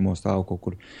uz pirmo stāvu kaut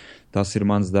kur. Tas ir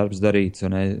mans darbs darīts,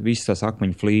 ne, viss tās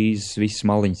akmeņu flīzes, visas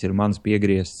maliņas ir mans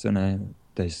piegriezts, ne,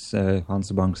 tas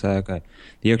Hansa bankas ēkai.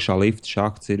 Iekšā lifta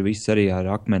šakts ir viss arī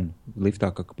ar akmeni liftā,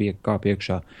 kā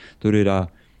piekšā. Tur ir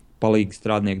palīgi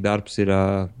strādnieku darbs ir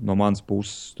no manas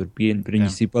puses, tur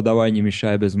priņisi padavaņi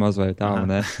mišai bez maz vai tā,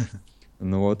 ne.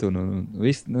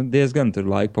 Viss diezgan tur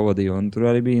laiku pavadīju, un tur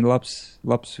arī bija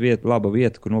laba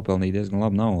vieta, kur nopelnīja diezgan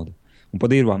labu naudu. Un pa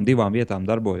divām vietām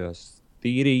darbojos,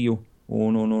 tīrīju,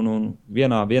 un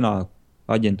vienā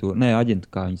aģentūra,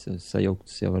 kā viņas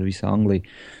sajauktas jau ar visu Angliju.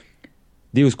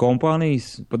 2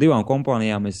 kompānijas, pa 2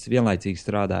 kompānijām es vienlaicīgi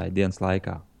strādāju dienas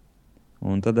laikā.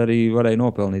 Un tad arī varēja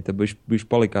nopelnīt, tad bišķi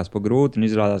palikās pa grūti, un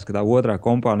izrādās, ka tā otrā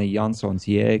kompānija Jansons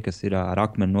J, kas ir ar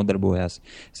akmeni nodarbojās.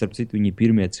 Starp citu, viņi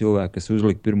pirmie cilvēki, kas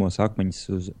uzlika pirmos akmeņus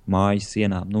uz mājas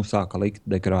sienām, sāka likt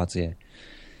dekorācijai.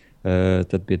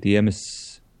 Tad pie tiem es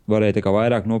varēju tā kā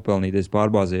vairāk nopelnīt, es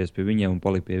pārbāzējos pie viņiem un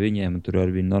paliku pie viņiem, un tur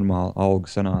arī bija normāla alga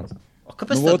sanāca.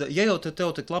 Kāpēc tad, ja jau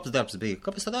tev tik labs darbs bija,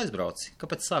 kāpēc tad aizbrauci?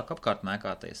 Kāpēc sāk apkārt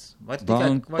mēkāties?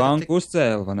 Banku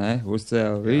uzcēla, vai ne?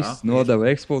 Uzcēla viss, nodeva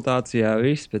eksploatācijā,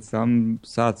 viss, pēc tam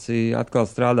sāci atkal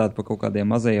strādāt pa kaut kādiem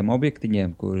mazajiem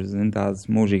objektiņiem, kur, tādas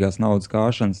mūžīgās naudas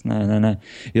kāšanas, nē.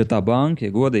 Jo tā banka,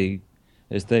 ja godīgi,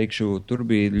 es teikšu, tur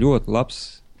bija ļoti labs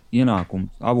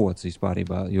ienākums avots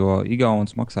vispārībā, jo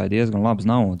Igauns maksāja diezgan labas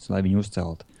naudas, lai viņu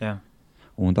uzceltu. Jā.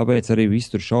 Un tāpēc arī viss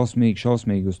tur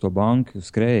šausmīgi uz to banku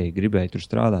skrēja, gribēja tur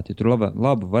strādāt, jo tur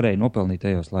labi varēja nopelnīt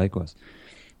tajos laikos.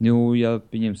 Ja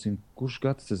pieņemsim, kurš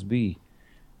gads tas bija?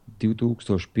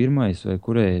 2001. vai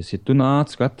kurējais? Ja tu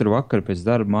nāc katru vakaru pēc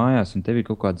darba mājās un tev ir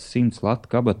kaut kādas 100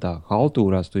 latu kabatā,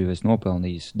 haltūrās tu jau esi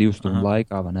nopelnījis 2 stundu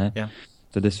laikā, vai ne? Jā.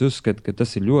 Tad es uzskatu, ka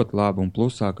tas ir ļoti labi un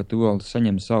plusā, ka tu vēl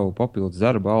saņem savu papildus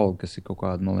darba algu, kas ir kaut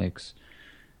kāda, man liekas,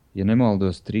 ja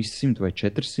nemaldos, 300 vai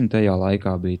 400 tajā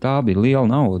laikā bija. Tā bija liela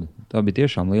nauda. Tā bija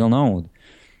tiešām liela nauda.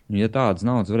 Un ja tādas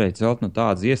naudas varēja celt no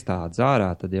tādas iestādes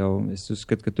ārā, tad jau es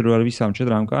uzskatu, ka tur ar visām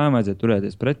 4 kājām vajadzētu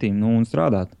turēties pretīm, un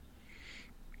strādāt.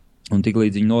 Un tik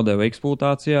līdz viņi nodeva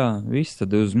eksploatācijā, viss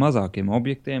tad uz mazākiem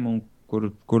objektiem, un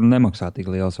kur nemaksā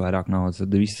tik liels vairāk naudas,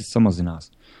 tad viss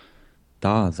samazinās.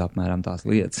 Tādas apmēram tās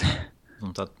lietas.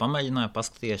 Un tad pamēģināja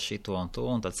paskatīties šito un to,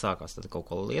 un tad sākās tad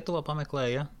kaut ko Lietuvā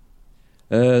pameklēja, ja?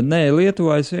 Nē,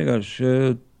 Lietuvā es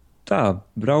vienkārši tā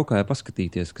braukāju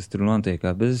paskatīties, kas tur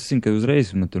notiekā, bet es zinu, ka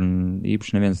uzreiz man tur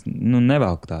īpaši neviens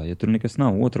nevelk tā, ja tur nekas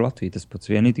nav. Otra Latvija tas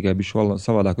pats vien, tikai bija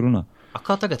savādāk runā.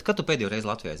 Kā tagad, kad tu pēdējo reizi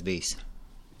Latvijā esi bijis?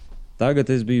 Tagad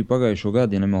es biju pagājušo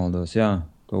gadu, ja nemaldos, jā,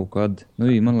 kaut kad,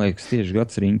 man liekas, tieši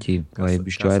gads riņķī, vai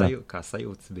bišķi vairāk. Kā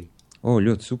sajūtas bija?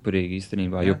 Ļoti superīgi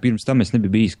īstenībā, jo pirms tam es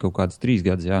nebiju bijis kaut kāds 3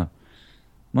 gadus, jā.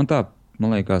 Man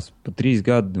liekas, pa 3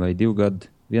 gadu vai 2 gadu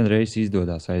vienreiz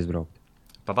izdodās aizbraukt.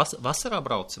 Pa vasarā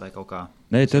brauc vai kaut kā?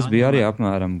 Nē, tas bija arī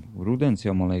apmēram rudens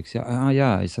jau, man liekas.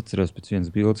 Jā, es atceros pēc vienas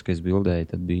bildes, ka es bildēju,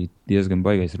 tad bija diezgan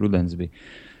baigais rudens bija.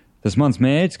 Tas mans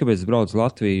mērķis, kāpēc es braucu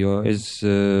Latviju, jo es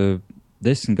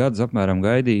 10 gadus apmēram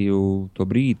gaidīju to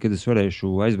brīdi, kad es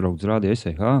varēšu aizbraukt uz Radio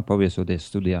SVH, paviesoties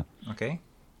studijā. Okay.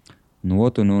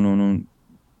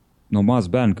 No maz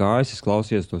bērnu kājas es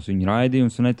klausījos tos viņu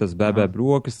raidījumus, un tas bēbē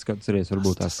brokastis, kad ceries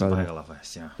varbūt tās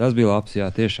kādreiz. Tas bija labs, jā,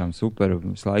 tiešām super.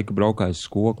 Es laiku braukāju uz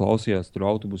skolu, klausījos tur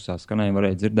autobusā, skanēju,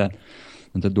 varēja dzirdēt.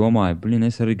 Un tad domāju,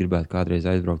 es arī gribētu kādreiz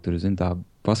aizbraukt tur, tā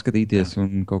paskatīties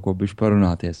un kaut ko bišķi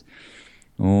parunāties.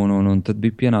 Un tad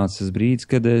bija pienācis tas brīdis,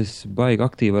 kad es baigi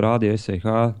aktīvi Radio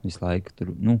SVH visu laiku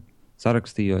tur,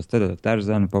 sarakstījos, tad ar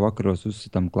Terzenu pa vakaros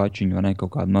uzsitam klačiņu, vai ne,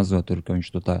 kaut kādu mazo tur, ka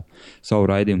viņš to tā savu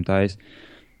raidījumu taisa.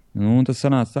 Un tas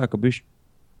sanāca tā, ka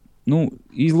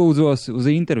izlūdzos uz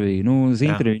interviju,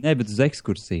 ne, bet uz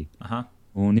ekskursiju. Aha.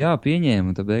 Un jā,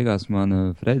 pieņēmu, un tad beigās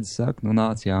man Fredis saka,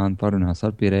 nāc Jāni, parunās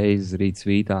ar pie reizes rīt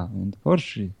svītā. Un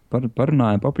forši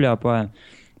parunājam, papļāpājam,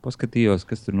 paskatījos,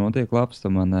 kas tur notiek labs,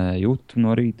 tad man jūtu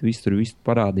no rīta, visu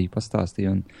parādīja,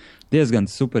 pastāstīja. Un diezgan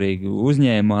superīgi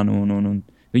uzņēma man, un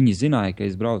viņi zināja, ka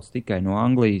es braucu tikai no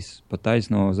Anglijas, pat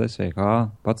taisno uz SVH,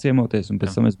 paciemoties, un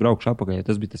pēc tam es braukšu apakaļ, ja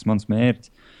tas bija tas mans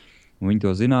mērķis. Un viņi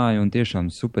to zināja, un tiešām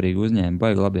superīgi uzņēma,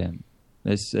 baigi labiem.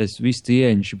 Es visu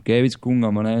cieņu Šipkevics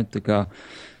kungam, tā kā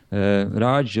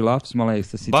Rāģis Žilafs, man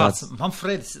liekas, tas ir tāds... Man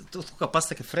Fredis, tu kā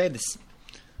pasaki Fredis,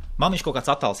 man viņš kaut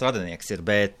kāds attāls radinieks ir,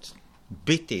 bet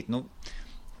bitīt,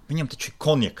 viņam taču ir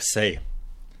konjaka seja.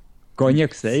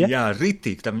 Konjaks, ja? Jā,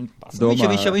 ritīgi.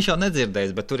 Viņš jau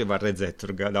nedzirdējis, bet tur var redzēt,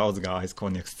 tur daudz gājis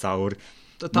konjaks cauri.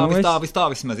 Tā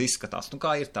vismaz izskatās.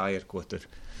 Kā ir, tā ir, ko tur.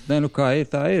 Nē, kā ir,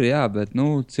 tā ir, jā, bet,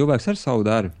 cilvēks ar savu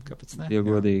darbu. Kāpēc ne? Ja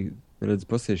godīgi, redz,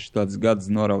 pasieši tāds gads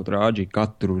noraut rāģi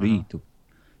katru rītu.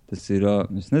 Tas ir,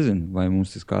 es nezinu, vai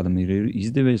mums tas kādam ir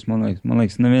izdevies, man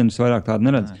liekas, neviens vairāk tādu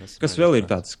neredz. Kas vēl ir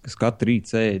tāds, kas katru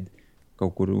rītu sēd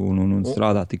kaut kur un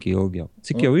strādā tik ilgi jau?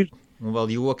 Cik jau ir? Un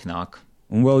vēl joki nāk.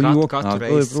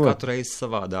 Katru reizi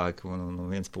savādāk un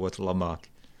viens pa otru labāk.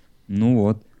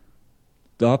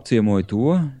 Tā apciemoju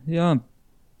to, jā,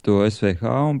 to SVH,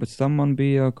 un pēc tam man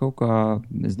bija kaut kā,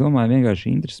 es domāju,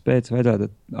 vienkārši interesi pēc vajadzētu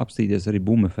apstīties arī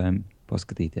Boom FM,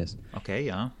 paskatīties. Ok,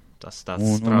 jā. Tas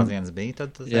sprādziens bija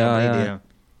tad? Jā.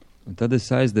 Un tad es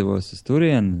aizdevos uz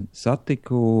turieni,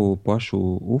 satiku pašu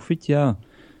Ufiķi, jā.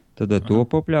 Tad ar to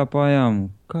popļāpājām.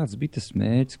 Kāds bija tas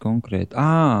mērķis konkrēti?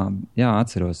 Jā,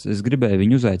 atceros. Es gribēju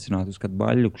viņu uzaicināt uz kādu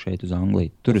baļļuku šeit uz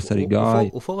Angliju. Tur es arī gāju.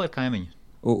 UFO vai kaimiņu?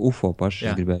 UFO paši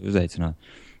es gribēju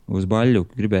uzaicināt. Uz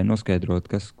baļļuku gribēju noskaidrot,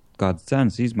 kādas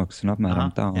cenas izmaksas un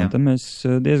apmēram tā. Un tad mēs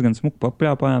diezgan smuku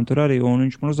papļāpājām tur arī, un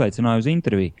viņš man uzaicināja uz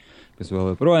interviju, kas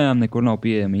vēl joprojām nekur nav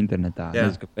pieejama internetā.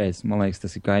 Nezinu, kāpēc. Man liekas,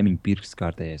 tas ir kaimiņu pirksts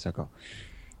kārtējais atkal.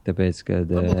 Tāpēc, kad...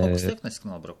 Varbūt kaut kas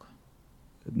tehniski nobruka.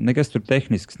 Nekas tur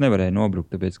tehnisks nevarēja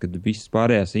nobrukt, tāpēc, kad visas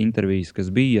pārējās intervijas,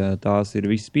 kas bija, tās ir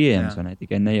visas pieejamas, vai ne?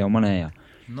 Tikai ne jau manējā.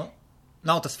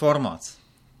 Nav tas formāts.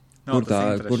 Kur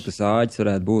tas āķis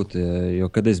varētu būt, jo,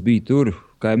 kad es biju tur,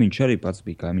 kaimiņš arī pats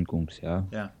bija kaimiņu kungs, jā.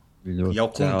 Jau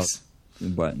kungs.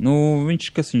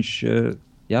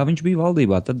 Viņš bija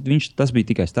valdībā, tad tas bija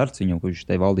tikai starts viņam, kurš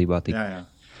tai valdībā tika. Jā.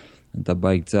 Un tā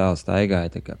baigi cēls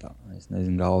staigāja, tā kā tā, es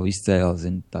nezinu, galvu izcēla,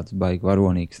 tāds baigi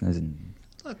varonīgs, nezinu.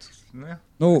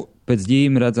 Pēc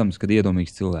ģīmi redzams, kad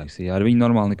iedomīgs cilvēks, jā, ar viņu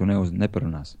normāli neko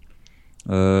neparunās.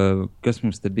 Kas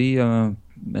mums te bija,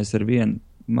 mēs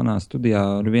manā studijā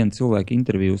ar vienu cilvēku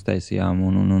interviju uztaisījām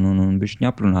un bišķiņ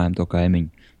aprunājām to kaimiņu.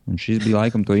 Un šis bija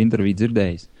laikam to interviju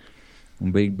dzirdējis.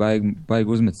 Un bija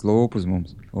baigi uzmets lūpu uz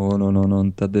mums.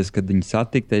 Un tad, kad viņi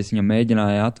satikta, es viņam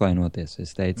mēģināju atvainoties.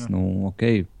 Es teicu,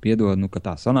 piedod, ka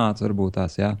tā sanāca, varbūt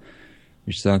tās, jā.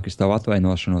 Viņš saka, es tavu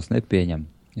atvainošanos nepieņem.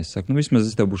 Es saku, vismaz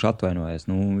es tev būšu atvainojies.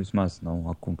 Vismaz,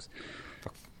 kungs.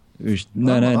 Viņš,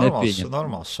 nepieņem.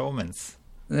 Normāls šaumens.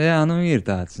 Jā, ir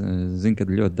tāds. Zinu, ka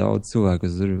ļoti daudz cilvēku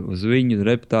uz viņu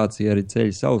reputāciju arī ceļ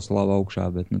savu slavu augšā,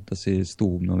 bet tas ir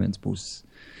stūbi no vienas puses.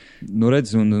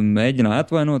 Redz, un mēģināja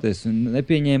atvainoties, un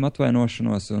nepieņēma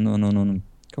atvainošanos, un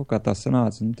kaut kā tā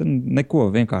sanāca. Un tad neko,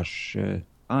 vienkārši,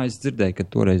 es dzirdēju, ka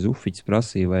toreiz Ufiķis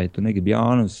prasīja, vai tu negribi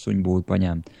Jānus suņu būtu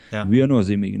paņemt.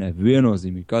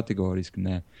 Viennozīmīgi, kategoriski,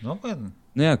 nē.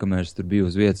 Jā, kamēr es tur biju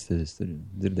uz vietas, tad es tur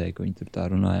dzirdēju, ka viņi tur tā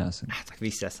runājās. Tā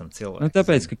visi esam cilvēki.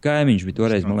 Tāpēc, ka kaimiņš bija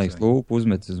toreiz, man liekas, lūpu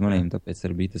uzmetis uz maniem, tāpēc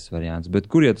arī bija tas variants. Bet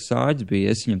kur jau tas āģis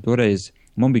bija, es viņam toreiz,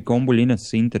 man bija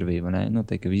Kombuļines intervija, vai ne?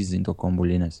 Noteikti, ka visi zina to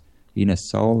Kombuļines. Ines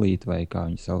Saulīt, vai kā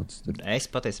viņi sauc tur. Es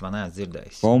patiesībā neesmu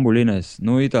dzirdējis. Kombuļines,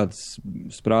 ir tāds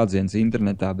sprādziens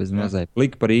internetā bez mazai.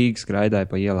 Plika pa Rīgas, skraidāja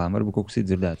pa ielām. Varbūt kaut kas ir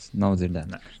dzirdēts, nav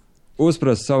dzirdēts.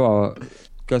 Uzprast savā,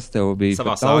 kas tev bija?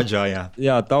 Savā sāģā, jā.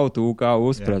 Jā, tautu, kā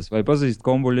uzprast. Vai pazīst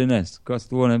Kombuļines? Kas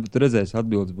to redzēs,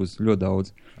 atbildes būs ļoti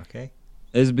daudz. Okay.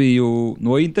 Es biju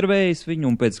nointervējis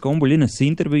viņu, un pēc Kombuļines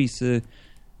intervijas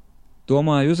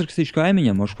domāju, uzrakstīšu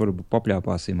kaimiņam, varbūt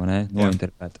papļāpāsim,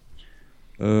 nointervēt.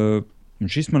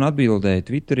 Šis man atbildēja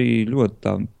Twitterī ļoti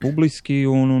tā publiski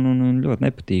un ļoti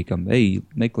nepatīkami.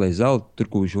 Meklēj zeltu, tur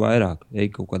kurš vairāk,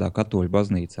 kaut kādā katoļu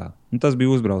baznīcā. Un tas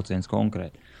bija uzbrauciens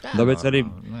konkrēti. Tāpēc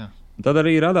tad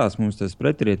arī radās mums tas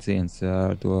pretrieciens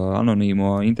ar to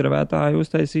anonīmo intervētāju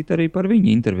uztaisīt arī par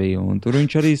viņu interviju. Un tur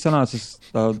viņš arī sanāca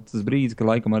tas brīdis, ka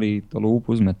laikam arī to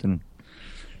lūpu uzmet.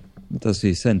 Tas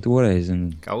bija sen toreiz.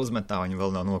 Kā uzmetā viņa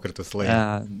vēl nav nokritus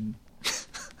lejā.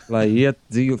 Lai iet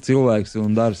cilvēks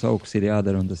un dara savu, kas ir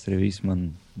jādara, un tas arī viss man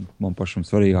pašam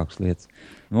svarīgākas lietas.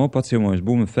 Pats jau mums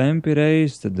Boom FM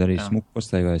reiz, tad arī smuku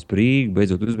pastaigājis par Rīgu,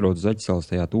 beidzot uzbrauc uz Aķisals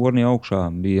tajā tornī augšā,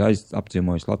 bija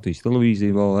apciemojis Latvijas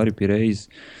televīziju vēl arī pie reizes.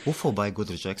 UFO baigi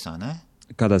gudri džeksā, ne?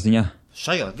 Kādā ziņā?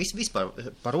 Šajā vispār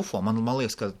par UFO, man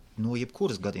liekas, ka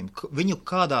jebkuras gadījumi, viņu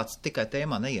kādāds tikai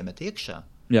tēmā neiemet iekšā.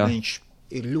 Jā. Viņš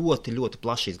ir ļoti, ļoti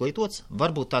plaši izglītots,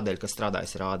 varbūt tādēļ, ka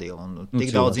strādājas rādio, un tik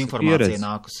daudz informācija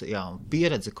nākusi,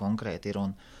 pieredze konkrēti ir,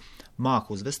 un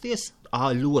māku uzvesties,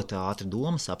 ļoti ātri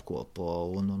domas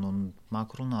apkopo, un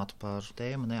māku runāt par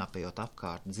tēmu, neapējot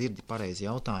apkārt, dzirdi pareizi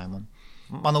jautājumu,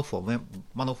 man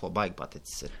UFO baigi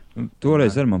paticis ir.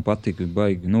 Toreiz arī man patika,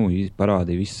 baigi,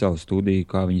 parādīja visu savu studiju,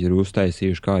 kā viņi ir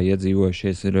uztaisījuši, kā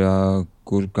iedzīvojušies ir,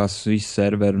 kas viss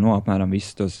serveri, apmēram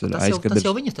viss tos aizkadrs.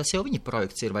 Tas jau viņa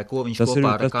projekts ir, vai ko viņš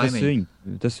kopā ar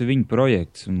kaimiņu? Tas ir viņa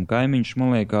projekts, un kaimiņš,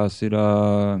 man liekas, ir,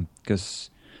 kas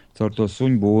caur to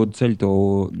suņu būdu ceļ to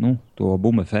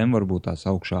Boom FM varbūt tās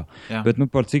augšā. Jā. Bet,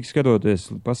 par cik skatoties,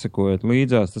 pasakojot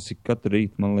līdzās, tas ir katru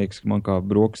rītu, man liekas, man kā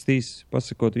brokastīs,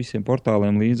 pasakot visiem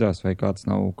portāliem līdzās, vai kāds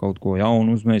nav kaut ko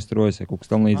jaunu uzmeistarojis, vai kaut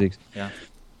kas tam līdzīgs. Jā.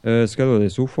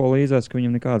 Skatoties UFO līdzās, ka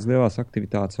viņam nekādas lielās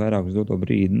aktivitātes vairāk uz doto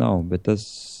brīdi nav, bet tas,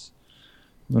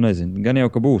 nezinu, gan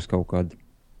jau, ka būs kaut kāda.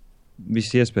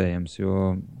 Viss iespējams,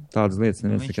 jo tādas lietas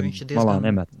neviens nekad malā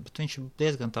nemet. Bet viņš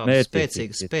diezgan tādu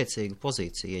spēcīgu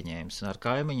pozīciju ieņēmis. Ar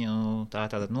kaimiņu tā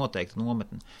ir tāda noteikta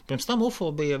nometne. Pirms tam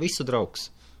UFO bija visu draugs.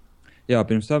 Jā,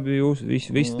 pirms tam bija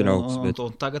visu draugs.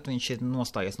 Un tagad viņš ir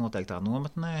nostājies noteiktā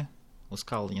nometnē, uz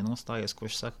kalniņa nostājies,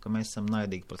 kurš saka, ka mēs esam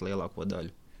naidīgi pret lielāko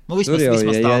daļu. Tur jau,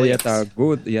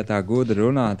 ja tā gudri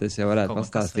runāt, es jau varētu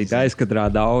pastāstīt aizkadrā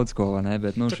daudz ko, vai ne?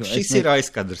 Bet, šis ir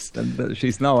aizkadrs.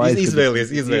 Šis nav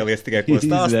aizkadrs. Izvēlies tikai ko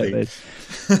stāstīt.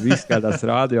 Viss kādās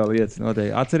radio lietas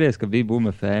noteikti. Atceries, ka bija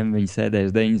Boom FM, viņi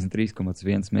sēdēja uz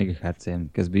 93,1 MHz,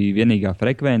 kas bija vienīgā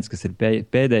frekvence, kas ir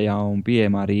pēdējā un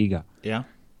pieejamā Rīgā. Jā.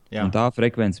 Un tā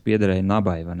frekvence piederēja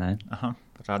Nabai, vai ne? Aha,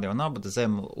 Radio Naba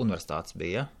zem universitātes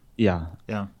bija, ja?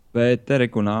 Jā. Bet te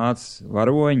nāca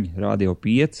varoņi, Radio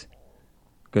 5,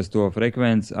 kas to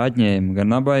frekvenci atņēma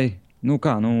gan Nabai.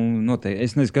 Noteikti.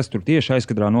 Es nezinu, kas tur tieši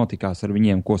aizkadrā notikās ar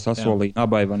viņiem, ko sasolīja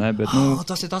Nabai, vai ne? Bet,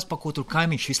 tas ir tas, pa ko tur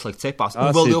kaimiņš visu laiku cepās.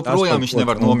 Un vēl joprojām viņš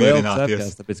nevar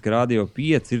nomierināties. Tāpēc, ka Radio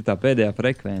 5 ir tā pēdējā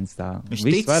frekvence.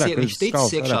 Viņš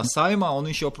ticis iekšā saimā, un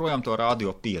viņš joprojām to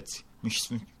Radio 5. Viņš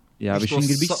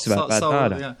grib izsvētēt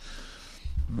ārā.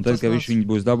 Un tad, kad viņš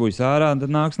būs dabūjis ārā, tad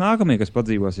nāks nākamie, kas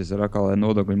padzīvosies ar atkal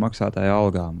nodokļu maksātāju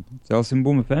algām. Celsim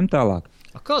Boom FM tālāk.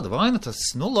 Kāda vaina tas?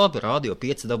 Labi, Radio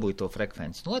 5 dabūja to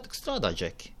frekvenci. Lai tak strādā,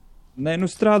 Džeki. Nē,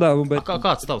 strādā, bet...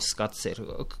 Kāds tavs skats ir?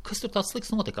 Kas tur tāds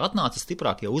slikts notika? Atnāca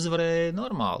stiprāk, jau uzvarēja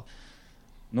normāli.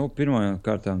 Pirmajām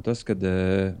kārtām tas, kad...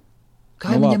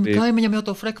 Kaimiņam jau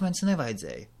to frekvenci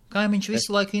nevajadzēja. Kaimiņš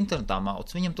visu laiku internetā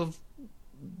mauc. Viņam to...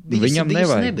 Viņam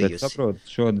nevajag, bet saprot,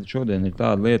 šodien ir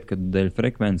tāda lieta, ka dēļ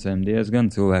frekvencēm diezgan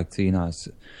cilvēki cīnās.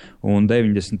 Un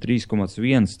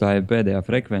 93,1 tā ir pēdējā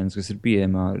frekvence, kas ir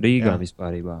pieejamā Rīgā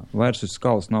vispārībā. Vairs uz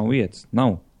skalas nav vietas,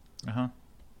 nav. Aha.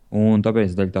 Un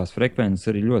tāpēc dēļ tās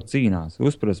frekvences arī ļoti cīnās.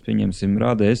 Uzprast, pieņemsim,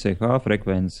 rāda SEH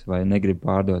frekvenci vai negrib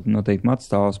pārdot. Noteikti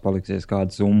matstāvs paliksies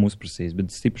kādu summu uzprasīs, bet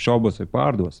stipri šaubos vai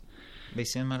pārdos.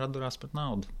 Visi vienmēr atdurās pret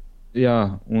naudu.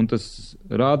 Jā, un tas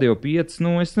Radio 5,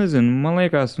 es nezinu, man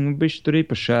liekas, bišķi tur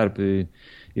īpaši šērpi,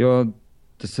 jo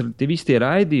visi tie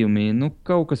raidījumi,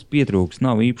 kaut kas pietrūks,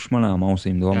 nav īpaši manām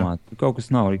ausīm domāt, kaut kas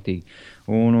nav riktīgi.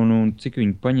 Un cik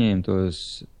viņi paņēma tos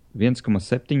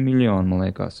 1,7 miljonu, man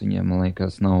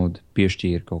liekas, naudu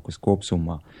piešķīra kaut kas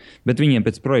kopsumā. Bet viņiem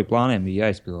pēc projekta plāniem bija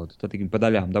jāizpilda, tad tikai pa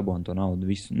daļām dabūna to naudu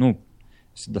visu,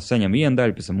 saņem vienu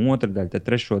daļu, pēc tam otru daļu, tad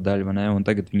trešo daļu, vai ne, un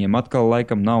tagad viņiem atkal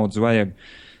laikam naudas vajag.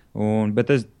 Bet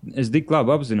es tik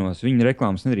labi apzinos, viņa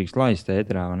reklāmas nedrīkst laist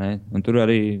ēterā, vai ne? Un tur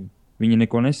arī viņi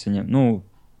neko nesaņem.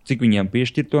 Cik viņiem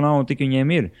piešķir to naudu, tik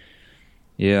viņiem ir.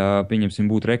 Ja, pieņemsim,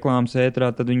 būtu reklāmas ēterā,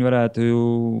 tad viņi varētu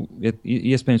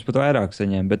iespējams pat vairāk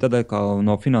saņemt, bet tad atkal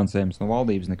no finansējums, no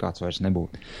valdības nekāds vairs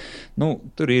nebūtu.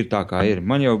 Tur ir tā, kā ir.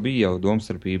 Man jau bija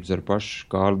domstarpības ar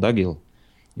pašu Kārlu Dagilu,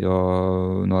 jo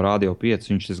no Radio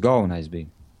 5 viņš tas galvenais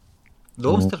bija.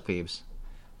 Domstarpības?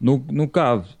 Kā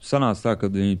sanāca tā,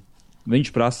 kad viņš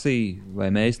prasīja, vai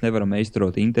mēs nevaram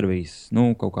meistarot intervijas,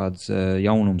 kaut kādas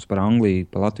jaunums par Angliju,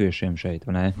 par latviešiem šeit,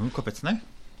 vai ne? Kāpēc ne?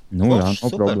 Jā,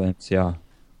 nav problēmas, jā.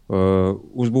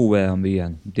 Uzbūvējām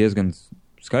vienu, diezgan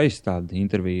skaisti tādu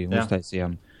interviju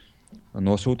uztaisījām.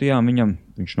 Nosūtījām viņam,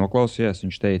 viņš noklausījās,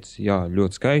 viņš teica, jā,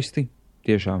 ļoti skaisti,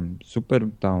 tiešām super,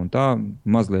 tā un tā,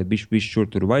 mazliet bišķi šur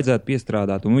tur vajadzētu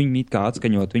piestrādāt, un viņi it kā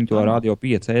atskaņot viņu to Radio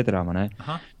 5 ēterā, vai ne?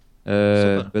 Aha.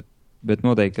 Bet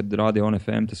noteikti, kad Radio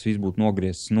FM tas viss būtu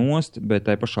nogriezts nost, bet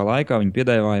tai pašā laikā viņi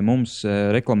piedāvāja mums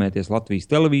reklamēties Latvijas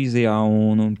televīzijā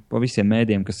un pa visiem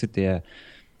mēdiem, kas ir tie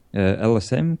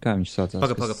LSM, kā viņš saucās.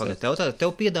 Paga.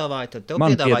 Tev piedāvāja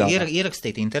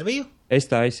ierakstīt interviju? Es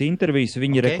taisu intervijas,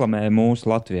 viņi reklamē mūsu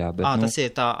Latvijā. Bet, tas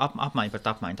ir tā apmaiņa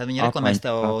pret apmaiņu. Tad viņi reklamēs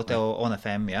tev on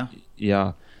FM, jā? Jā,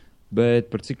 bet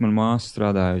par cik man māsa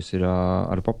strādājusi ir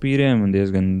ar papīriem un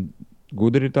diezgan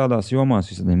gudri ir tādās jomās,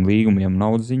 visādiem līgumiem,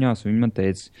 naudas ziņās, un viņi man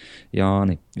teica,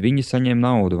 Jāni, viņi saņem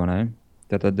naudu, vai ne?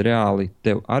 tad reāli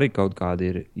tev arī kaut kādi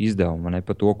ir izdevumi, vai ne,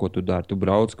 par to, ko tu dari. Tu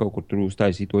brauc kaut kur, tur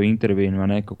uztaisī to interviju, vai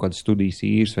ne, kaut kādas studijas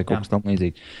īres vai kaut kas tam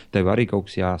līdzīgi. Tev arī kaut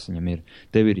kas jāsaņem ir.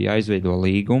 Tev ir jāizveido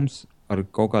līgums ar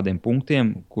kaut kādiem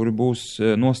punktiem, kuri būs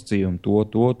nosacījumi to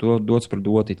dots par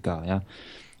dot it kā, ja?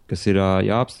 Kas ir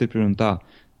jāapstiprina un tā.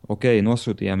 Ok,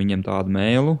 nosūtījām viņam tādu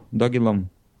mailu Dagilam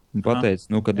un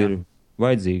pateicu, kad ir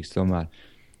vajadzīgs tomēr.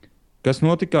 Kas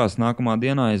notikās? Nākamā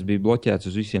dienā es biju bloķēts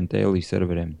uz visiem TLI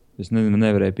serveriem. Es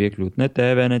nevarēju piekļūt ne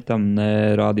TV, ne tam,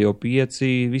 ne Radio 5,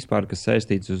 vispār, kas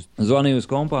saistīts uz zvanīju uz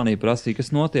kompāniju, prasīja,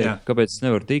 kas notiek, kāpēc es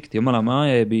nevaru tikt, jo manā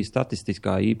mājā bija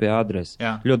statistiskā IP adrese.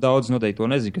 Ļoti daudz noteikti to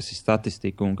nezinu, kas ir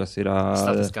statistika un kas ir...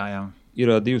 Statiskā, jā. Ir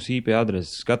 2 IP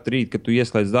adreses. Katru rīt, kad tu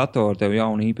ieslēdz datoru, tev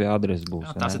jauna IP adrese būs.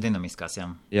 Jā, tās ir dinamiskās, jā.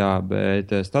 Jā,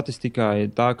 bet statistikā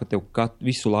ir tā, ka tev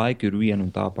visu laiku ir viena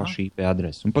un tā paša IP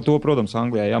adrese. Un par to, protams,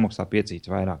 Anglijā jāmaksā 5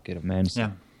 vairāk ir mēnesī.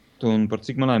 Jā. Un par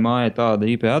cik manai mājai tāda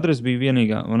IP adrese bija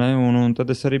vienīgā, un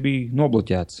tad es arī biju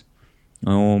nobloķēts.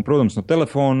 Un, protams, no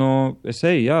telefona es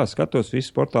skatos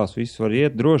visus portālus, visus var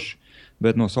iet droši,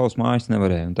 bet no savas mājas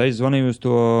nevarēju. Un tā es zvanīju uz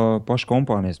to pašu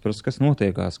kompānijas, prasu, kas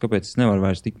notiekās, kāpēc es nevaru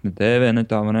vairs tikt ne TV, ne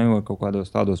tā, vai kaut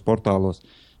kādos tādos portālos.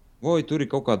 Vai tur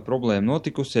ir kaut kāda problēma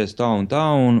notikusies tā,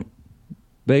 un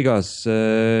beigās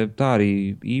tā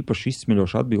arī īpaši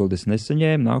izsmeļoša atbildes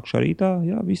nesaņēma, nākušā rītā,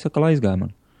 viss atkal aizgāja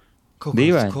man. Kaut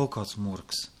kāds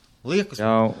murgs. Liekas.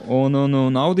 Jā,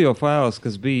 un audio fails,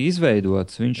 kas bija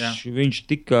izveidots, viņš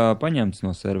tika paņemts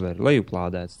no servera,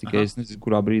 lejuplādēts, tikai es nezinu,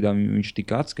 kurā brīdā viņš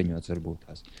tika atskaņots varbūt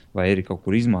tās, vai ir kaut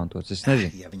kur izmantots, es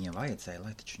nezinu. Ja viņiem vajadzēja,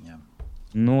 lai taču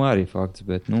viņiem. Arī fakts,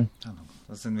 bet,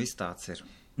 Tas viss tāds ir.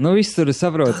 Viss tur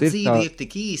saprot, tā dzīve ir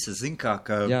tik īsa,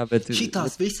 ka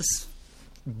šitās visas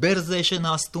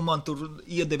berzēšanās, tu man tur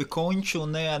iedevi konču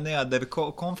un neatdevi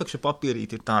konfekšu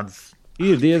papīrīt, ir tādas.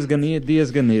 Ir diezgan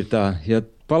ir tā, ja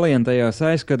palientajās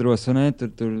aizkadros,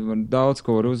 tur daudz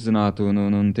ko var uzzināt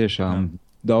un tiešām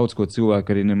daudz ko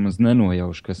cilvēki arī nemaz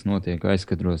nenojauš, kas notiek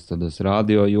aizkadros tādos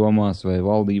radio jomās vai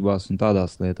valdībās un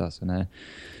tādās lietās.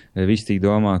 Viss tik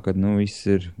domā, ka viss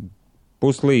ir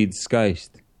puslīdz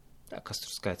skaisti. Kas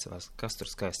tur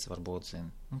skaists var būt,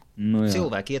 zina?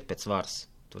 Cilvēki iet pēc varas.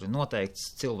 Tur ir noteikts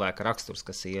cilvēka raksturs,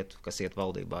 kas iet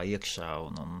valdībā iekšā,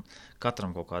 un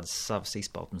katram kaut kādas savas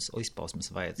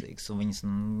izpausmes vajadzīgas, un viņas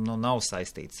nav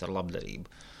saistītas ar labdarību,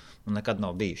 un nekad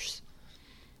nav bijušas.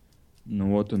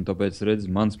 Un tāpēc, redz,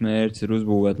 mans mērķis ir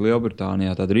uzbūvēt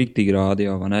Lielbritānijā tādu rīktīgu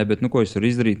radio, vai ne, bet ko es varu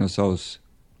izdarīt no savas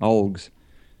algas?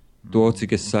 To,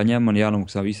 cik es saņemu, man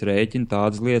jānomaksā visi rēķini,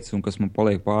 tādas lietas, un kas man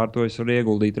paliek pār to, es varu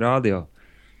ieguldīt radio.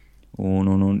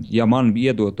 Un ja man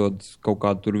iedot kaut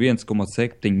kādu tur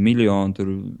 1,7 miljonu tur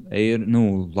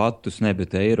latus, ne,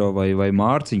 bet eiro vai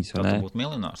mārciņas, vai ne? Tad tu būtu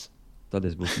miljonārs. Tad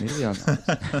es būtu miljonārs.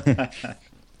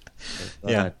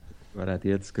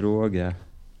 Varētu iet skrogi, jā.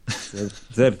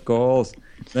 Dzert kolas.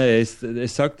 Nē,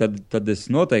 es saku, tad es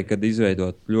noteikti, kad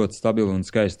izveidot ļoti stabilu un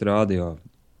skaistu radio.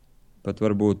 Pat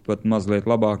varbūt pat mazliet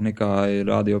labāk nekā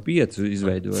Radio 5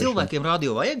 izveidojuši. Cilvēkiem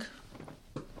radio vajag?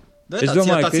 Es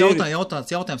domāju,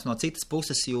 tāds jautājums no citas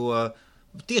puses, jo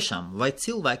tiešām, vai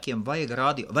cilvēkiem vajag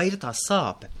radio, vai ir tā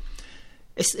sāpe?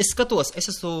 Es skatos, es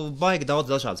esmu baigi daudz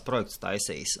dažādas projektus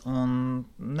taisījis, un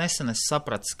nesen es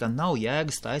sapratu, ka nav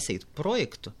jēgas taisīt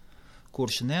projektu,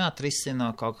 kurš neatrisina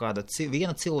kaut kāda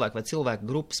viena cilvēka vai cilvēka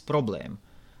grupas problēmu.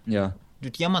 Jā.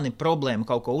 Ja man ir problēma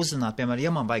kaut ko uzzināt, piemēram,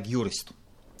 ja man vajag juristu,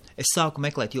 es sāku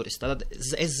meklēt juristu, tad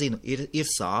es zinu,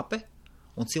 ir sāpe,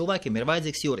 un cilvēkiem ir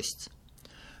vajadzīgs jurists.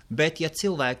 Bet ja es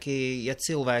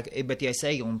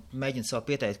eju un mēģinu sev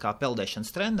pieteikt kā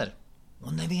peldēšanas treneri,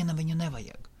 un nevienam viņu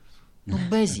nevajag.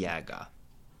 Bezjēgā.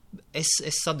 Es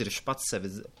sadiršu pats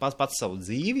savu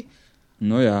dzīvi,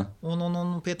 jā.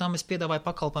 Un pie tām es piedāvāju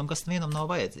pakalpojumu, kas vienam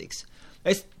nav vajadzīgs.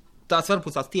 Tāds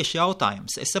varbūt tāds tieši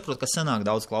jautājums. Es saprotu, ka senāk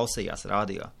daudz klausījās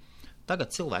radio.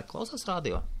 Tagad cilvēki klausās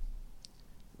radio.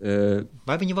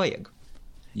 Vai viņi vajag?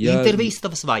 Intervijas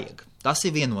tavas vajag. Tas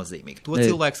ir viennozīmīgi. To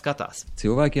cilvēki skatās.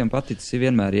 Cilvēkiem paticis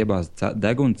vienmēr iebāzt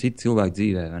degunu citu cilvēku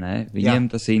dzīvē, vai ne? Viņiem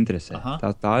tas interesē.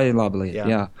 Tā ir laba lieta.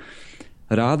 Jā.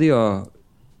 Radio,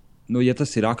 ja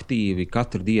tas ir aktīvi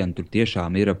katru dienu, tur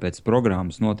tiešām ir pēc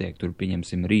programmas notiek, tur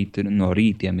pieņemsim no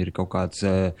rītiem ir kaut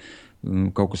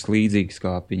kas līdzīgs,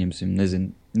 kā pieņemsim,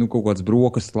 nezinu, kaut kāds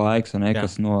brokastu laiks, vai ne,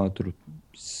 kas no tur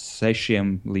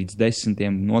 6 līdz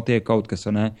 10 notiek kaut kas,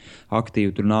 vai ne,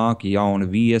 aktīvi tur nāk, jauni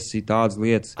viesi, tādas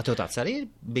lietas. Tev tāds arī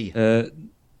bija?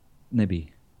 Nebija.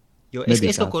 Jo es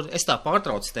tā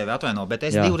pārtraucu tevi, atvaino, bet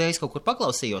es 2 reizes kaut kur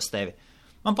paklausījos tevi.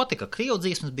 Man patika, ka krievu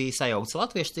dziesmas bija sajauktas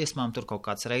latviešu dziesmām, tur kaut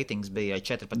kāds reitings bija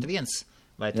 4-1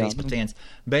 vai 3-1,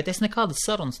 bet es nekādas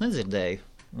sarunas nedzirdēju.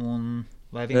 Un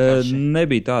Vai vienkārši?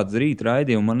 Nebija tāds rīta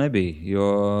raidījuma, man nebija, jo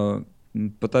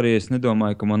pat arī es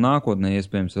nedomāju, ka man nākotnē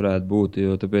iespējams varētu būt,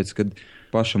 jo tāpēc, kad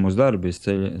pašam uz darbu es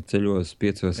ceļos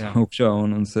 5 augšā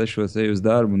un 6 eju uz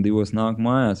darbu un 2 nāk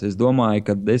mājās. Es domāju,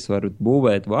 ka es varu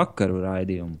būvēt vakaru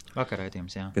raidījumu.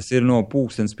 Vakarraidījums, jā. Kas ir no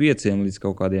 5:00 līdz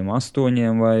kaut kādiem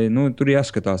 8:00 vai, tur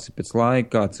jāskatās pēc laika,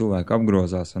 kā cilvēki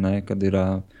apgrozās, vai ne, kad ir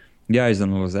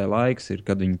jāizanalizē laiks, ir,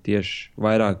 kad viņi tieši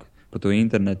vairāk pa to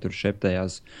internetu tur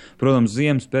šeptējās. Protams,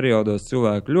 ziemas periodos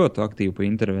cilvēki ļoti aktīvi pa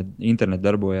internetu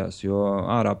darbojās, jo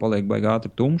ārā paliek baigi ātri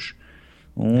tumšs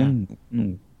un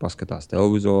paskatās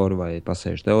televizoru vai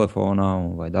pasēž telefonā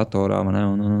vai datorā.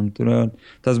 Un tur,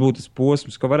 tas būtu tas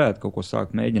posms, ka varētu kaut ko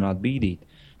sākt mēģināt bīdīt.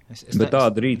 Bet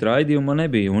tāda rīta raidījuma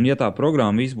nebija. Un ja tā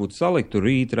programma viss būtu salikt, tur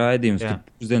rīta raidījums, tur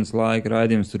pusdienas laika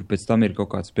raidījums, tur pēc tam ir kaut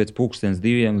kāds pēc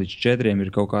 2:00 līdz 4:00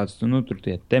 ir kaut kāds, tur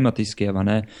tie tematiskie, vai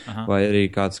ne? Aha. Vai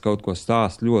arī kāds kaut ko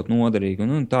stāst ļoti noderīgi,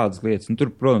 un tādas lietas. Un tur,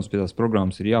 protams, pie tās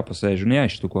programmas ir jāpasēž un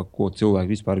jāizšķir, ko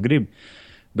cilvēki vispār grib.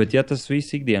 Bet ja tas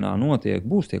viss ikdienā notiek,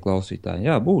 būs tie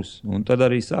klausītāji, jā, būs. Un tad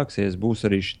arī sāksies, būs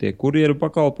arī šitie kurjeru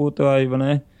pakalpotāji, vai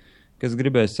ne? Kas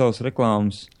gribēs savas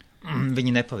reklāmas.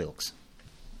 Viņi nepavilks.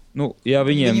 Ja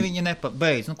viņiem... Viņi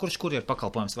nepabeidz. Kurš kurjeru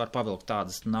pakalpojums var pavilkt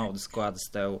tādas naudas, kādas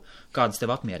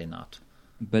tev apmierinātu?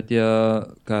 Bet ja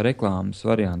kā reklāmas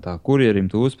variantā,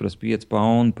 kurjerim tu uzpras 5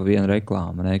 poundu pa vienu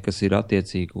reklāmu, ne, kas ir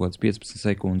attiecīgi kaut kāds 15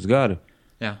 sekundes gari,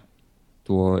 jā.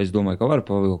 To es domāju, ka var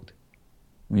pavilkt.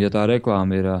 Un ja tā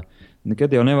reklāma ir,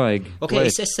 nekad jau nevajag... Okay,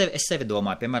 es sevi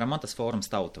domāju, piemēram, man tas fórums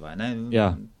Tauta, vai ne?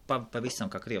 Jā. Pavisam,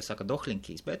 kā Krievi saka,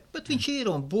 dohlinkīs, bet viņš ir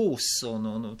un būs,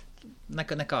 un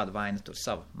nekāda vaina tur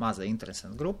sava maza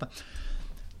interesanta grupa.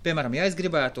 Piemēram, ja es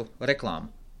gribētu reklāmu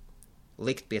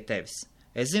likt pie tevis,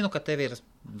 es zinu, ka tev ir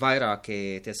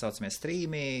vairāki tie saucamie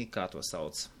strīmi, kā to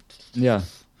sauc. Jā.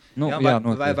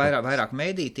 Vai vairāk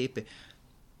mēdī tipi.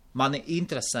 Mani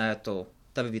interesētu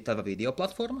tava video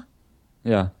platforma.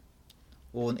 Jā.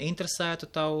 Un interesētu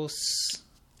tavs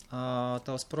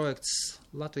projekts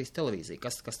Latvijas televīzija.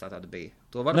 Kas tā tāda bija?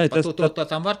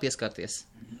 Tam var pieskarties?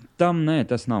 Tam nē,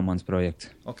 tas nav mans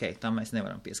projekts. Ok, tam mēs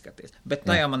nevaram pieskarties. Bet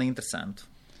tajā man interesantu.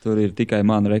 Tur ir tikai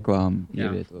mana reklāma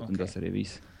ievietot, un tas arī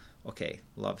viss. Ok,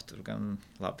 labi, tur gan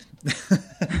labi.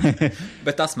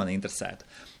 Bet tas man interesētu.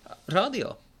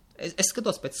 Radio. Es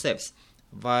skatos pēc sevis.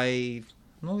 Vai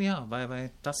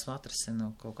tas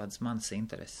atrisina kaut kādas manas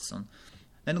intereses.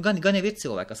 Gan jau ir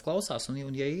cilvēki, kas klausās, un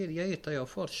ja ir, tā jau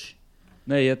forši.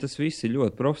 Nē, ja tas viss ir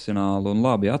ļoti profesionāli un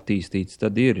labi attīstīts,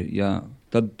 tad ir,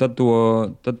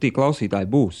 tad tie klausītāji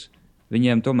būs.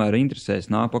 Viņiem tomēr interesēs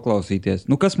nāk paklausīties.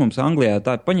 Kas mums Anglijā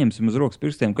tā, paņemsim uz rokas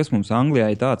pirkstiem, kas mums Anglijā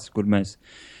ir tāds, kur mēs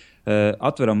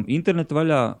atveram internetu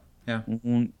vaļā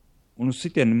un uz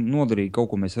sitienu noderīgi kaut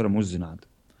ko mēs varam uzzināt.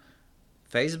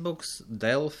 Facebook,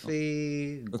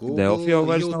 Delfi, Google, Delfi jau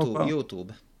vairs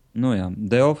YouTube.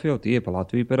 Delfi jau tie pa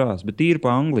Latviju parās, bet tīri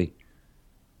pa Angliju.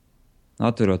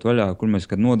 Atverot vaļā, kur mēs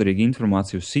kad noderīgi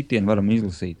informāciju uz sitienu varam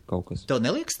izlasīt kaut kas. Tev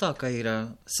neliekas tā, ka ir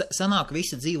sanāk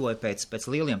visi dzīvoja pēc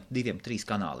lieliem 2-3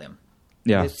 kanāliem?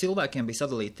 Jā. Cilvēkiem bija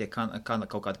sadalīti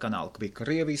kaut kādi kanāli, ka bija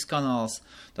Krievijas kanāls,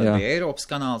 tad bija Eiropas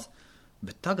kanāls,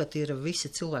 bet tagad ir visi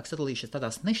cilvēki sadalījušies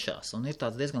tādās nišās, un ir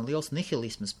tāds diezgan liels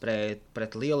nihilisms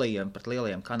pret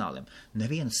lielajiem kanāliem.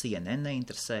 Nevienu CNN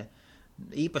neinteresē.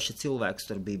 Īpaši cilvēks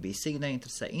tur BBC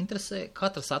neinteresē.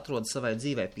 Katrs atrod savai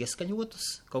dzīvē pieskaņotus,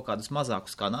 kaut kādus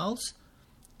mazākus kanālus,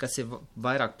 kas ir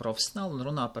vairāk profesionāli un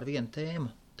runā par vienu tēmu.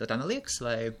 Tev tā neliekas?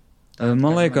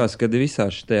 Man liekas, ka visā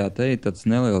šitajā te ir tāds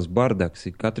neliels bardaks.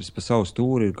 Katrs pa savu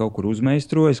stūri ir kaut kur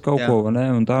uzmeistrojis kaut ko, vai ne?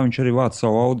 Un tā viņš arī vāc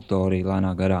savu auditoriju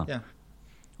lēnā garā. Jā.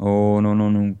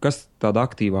 Un kas tāda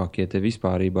aktīvākie te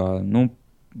vispārībā,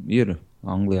 ir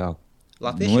Anglijā?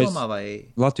 Latviešu jomā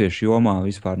vai? Latviešu jomā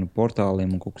vispār,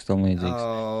 portāliem un kaut kas tam līdzīgs.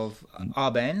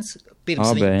 ABNs,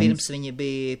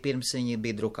 pirms viņi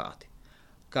bija drukāti.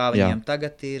 Kā viņiem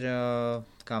tagad ir,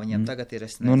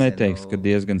 es nezinu. Neteiks, ka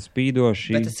diezgan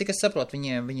spīdoši. Bet cik es saprotu,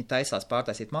 viņi taisās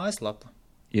pārtaisīt mājaslapu?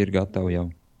 Ir gatavi jau.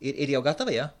 Ir jau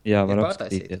gatavi, jā? Jā, var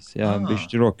apskatīties. Jā,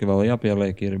 bišķi roki vēl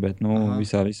jāpieliek ir, bet,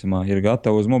 visā visumā ir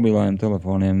gatavi uz mobilājiem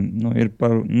telefoniem.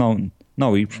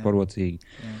 Nav īpaši parocīgi.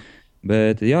 Jā.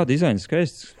 Bet, dizains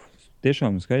skaists,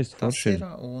 tiešām skaists. Tas ir,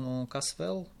 un kas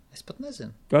vēl? Es pat nezinu.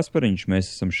 Kaspariņš, mēs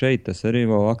esam šeit, tas arī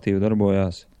vēl aktīvi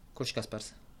darbojās. Kurš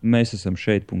Kaspars? Mēs esam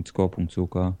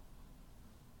šeit.co.uk.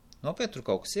 Nopiet, tur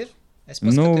kaut kas ir? Es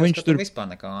paskatījos, ka tur vispār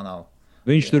nekā nav.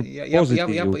 Viņš tur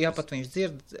pozitīvi. Ja pat viņš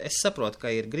dzird, es saprotu, ka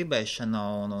ir gribēšana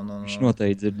un... Viņš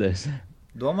noteikti dzirdēs.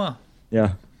 Domā?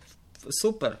 Jā.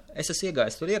 Super. Es esmu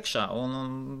iegājis tur iekšā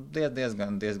un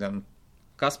diezgan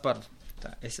Kaspar...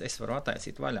 Es varu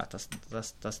attaisīt vaļā,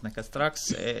 tas nekas traks.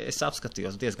 Es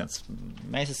apskatījos diezgan,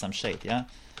 mēs esam šeit, jā.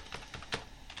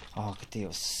 Ka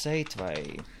Dievs, šeit vai...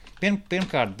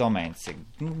 Pirmkārt, domēns ir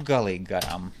galīgi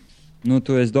garām. Nu,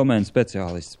 tu esi domēna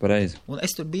speciālists, pareizi. Un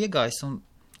es tur biju iegājis un,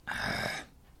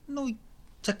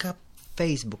 tā kā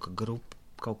Facebooka grupa,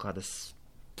 kaut kādas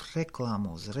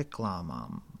reklāmu uz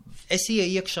reklāmām. Es ieju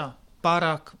iekšā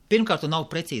pārāk, pirmkārt, un nav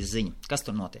precīzi ziņa, kas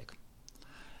tur notiek.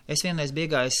 Es vienreiz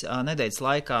biju iegājis nedēļas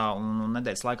laikā, un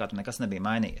nedēļas laikā tur nekas nebija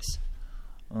mainījies.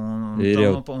 Un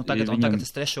tagad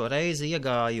es 3. reizi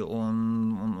iegāju,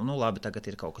 un labi, tagad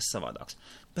ir kaut kas savādāks.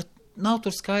 Bet nav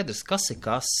tur skaidrs, kas ir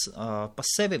kas. Pa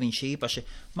sevi viņš īpaši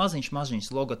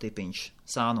maziņš logotipiņš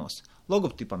sānos.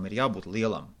 Logotipam ir jābūt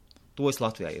lielam. To es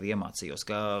Latvijā ir iemācījos,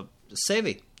 ka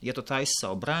sevi, ja tu taisi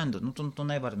savu brendu, tu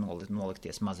nevari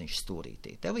nolikties maziņš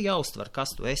stūrītī. Tev jāuztver,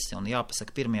 kas tu esi, un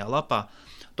jāpasaka pirmajā lapā.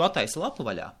 Tu attaisi lapu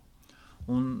vaļā,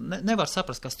 un nevar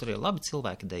saprast, kas tur ir. Labi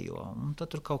cilvēki dejo, un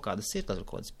tad tur kaut kādas ir, tad tur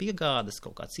kaut kādas piegādes,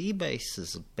 kaut kāds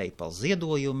eBays, PayPal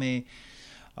ziedojumi,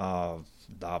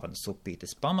 dāvanas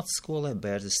upītes pamatskolē,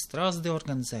 Bērzes Strāzdi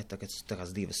organizē, tagad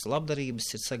tās 2 labdarības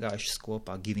ir sagājušas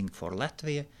kopā, Giving for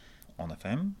Latvia, on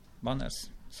FM, banners,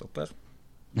 super.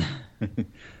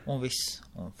 Un viss,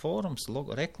 un fórums,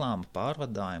 logo, reklāma,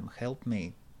 pārvadājuma, help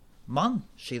me. Man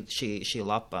šī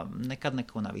lapa nekad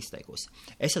neko nav izteikusi.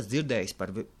 Es esmu dzirdējis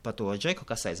par to džeku,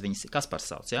 kas aiz viņas, Kaspars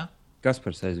sauc, jā?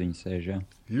 Kaspars aiz viņas sēž, jā.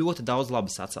 Ļoti daudz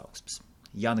labas atsauksmes.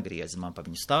 Jana grieza man par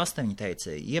viņu stāstē, viņa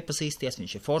teica, iepazīsties,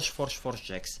 viņš ir foršs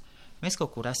džeks. Mēs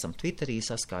kaut kur esam Twitterī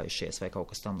saskājušies vai kaut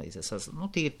kas tam līdzīgs.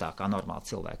 Tīri tā, kā normāli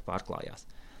cilvēki pārklājās.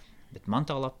 Bet man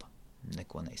tā lapa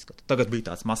neko neizskata. Tagad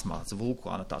bija tāds masmāts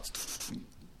vulkāna tāds.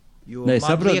 Jo man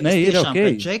liekas tiešām, ka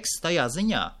džeks tajā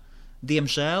ziņā,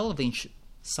 diemžēl viņš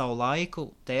savu laiku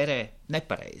tērē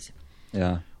nepareizi.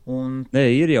 Jā.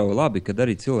 Ir jau labi, kad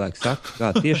arī cilvēks saka, kā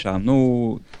tiešām,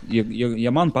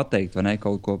 ja man pateikt, vai ne,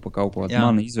 kaut ko pa kaut ko,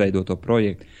 man izveidoto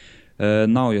projektu,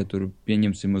 nav, ja tur,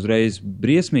 pieņemsim, uzreiz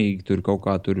briesmīgi, tur kaut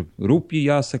kā tur rupji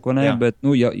jāsaka, vai ne, bet,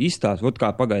 ja izstāst,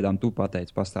 kā pagaidām tu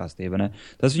pateici, pastāstīja, vai ne,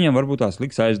 tas viņam varbūt tās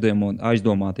liks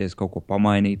aizdomāties, kaut ko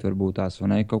pamainīt, varbūt tās,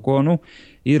 vai ne, kaut ko,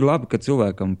 ir labi, ka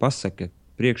cilvēkam pasaka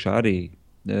priekšā arī,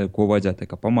 ko vajadzētu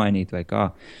kā pamainīt vai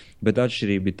kā, bet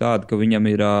atšķirība ir tāda, ka viņam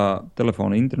ir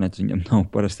telefona internets, viņam nav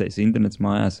parastais internets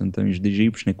mājās, un tad viņš diži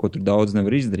īpaši neko tur daudz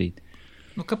nevar izdarīt.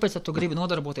 Kāpēc tu gribi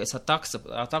nodarboties ar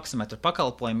taksometru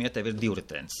pakalpojumu, ja tev ir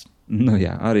divritens?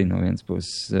 Jā, arī no vienas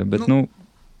puses, bet,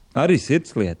 arī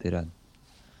sirdslieta ir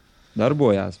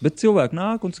darbojās, bet cilvēki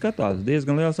nāk un skatās,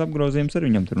 diezgan liels apgrozījums arī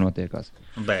viņam tur notiekās.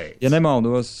 Beidz. Ja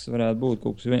nemaldos, varētu būt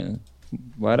kaut kas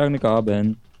vairāk nekā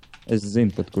ABN. Es zinu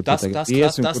pat, kur tu tagad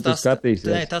ies un kur tu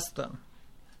skatīsies.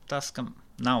 Tas, ka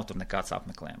nav tur nekāds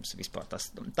apmeklējums vispār.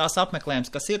 Tās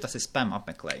apmeklējums, kas ir, tas ir spam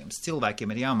apmeklējums.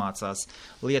 Cilvēkiem ir jāmācās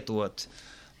lietot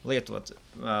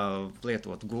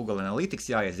Google Analytics,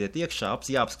 jāaiziet iekšā,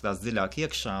 jāapskatās dziļāk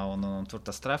iekšā, un tur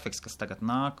tas trafiks, kas tagad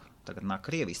nāk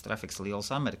Krievijas trafiks, liels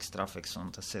Amerikas trafiks,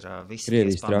 un tas ir viss.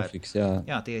 Krievijas trafiks, jā.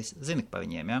 Jā, tie zini pa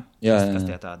viņiem, jā? Kas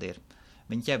tie tādi ir.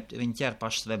 Viņi ķer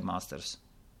pašas webmasterus.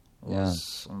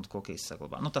 Un kokīs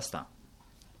saglabā. Tas tā.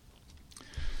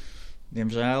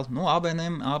 Diemžēl,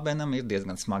 ABN ir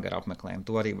diezgan smagi ar apmeklējumu.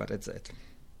 To arī var redzēt.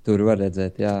 Tur var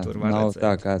redzēt, jā. Nav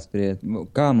tā kā spriet.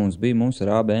 Kā mums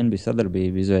ar ABN bija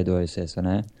sadarbība izveidojusies, vai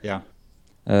ne? Jā.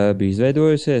 Bija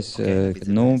izveidojusies,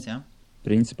 jā.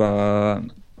 Principā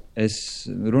es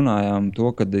runājām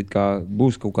to, ka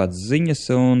būs kaut kādas ziņas,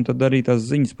 un tad arī tās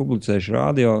ziņas publicēšu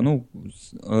radio,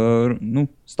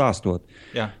 stāstot.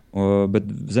 Jā. Bet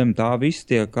zem tā viss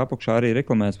tiek apakšā arī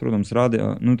reklamēts, protams,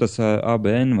 radio, tas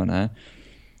ABN, vai ne?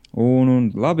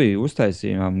 Un labi,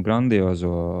 uztaisījām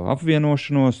grandiozo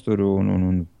apvienošanos tur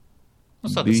un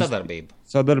sadarbību.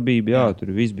 Sadarbība, jā,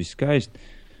 tur viss bija skaisti.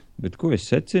 Bet ko es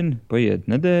secinu, paiet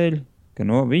nedēļa, ka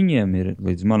no viņiem ir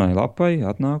līdz manai lapai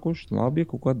atnākuši labi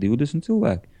kaut kā 20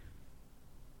 cilvēki.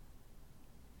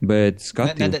 Bet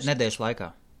skatījums... Nedēļas laikā.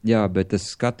 Jā, bet tas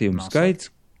skatījums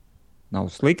skaits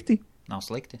nav slikti. Nav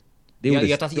slikti.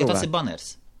 Ja tas ir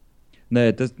banners.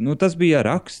 Nē, tas bija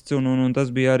raksts, un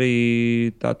tas bija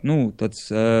arī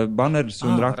tāds banners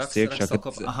un raksts iekšā.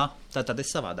 Tad ir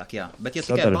savādāk, jā. Bet ja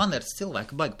tikai banners,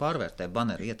 cilvēki baigi pārvērtē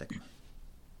banneru ietekmi.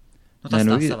 Tas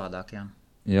savādāk, jā.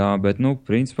 Jā, bet,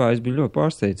 principā es biju ļoti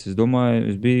pārsteigts. Es domāju,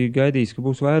 es biju gaidījis, ka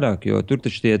būs vairāk, jo tur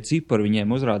taču tie cipari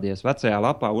viņiem uzrādījās, vecajā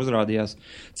lapā uzrādījās,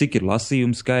 cik ir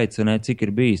lasījumu skaits, un cik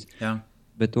ir bijis. Jā.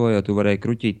 Bet to jau tu varēji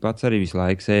kruķīt pats arī visu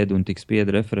laiku sēdi un tik spied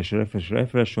refresh,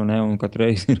 un katru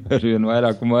reizi ir arvien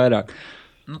vairāk un vairāk.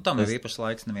 Tam ir īpašs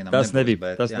laiks nevienam nebūs.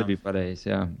 Tas nebija pareizi,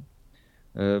 jā.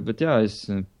 Bet jā, es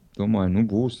domāju,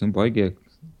 būs, baigie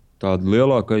tāda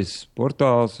lielākais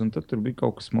portāls, un tad tur bija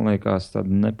kaut kas, man liekas, tāda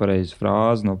nepareiza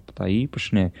frāze no tā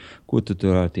īpašnieka, ko tu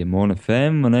tur ar tiem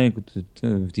monofēm,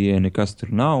 tie nekas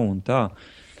tur nav un tā.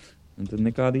 Un tad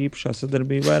nekāda īpašā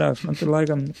sadarbība vairāk. Man tur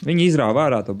laikam, viņi izrāva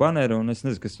ārā to baneru, un es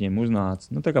nezinu, kas viņiem uznāca.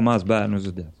 Nu, tā kā maz bērnu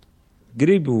uzvedās.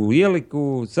 Gribu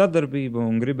ieliku sadarbību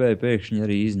un gribēju pēkšņi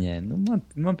arī izņēmu. Nu,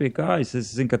 man pie kājas,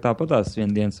 es zinu, ka tāpatās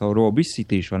vienu dienu savu robu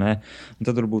izsitīšu, vai ne? Un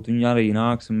tad varbūt viņi arī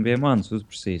nāks un pie manis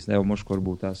uzprasīs, jau mošku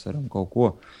varbūt tās varam kaut ko.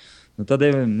 Nu, tad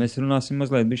mēs runāsim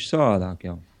mazliet bišķi savādāk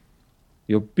jau.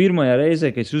 Jo pirmajā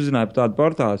reizē, kad es uzzināju par tādu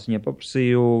portālu, viņai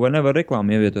paprasīju, vai nevar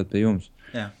reklāmu ievietot pie jums.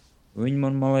 Jā. Viņi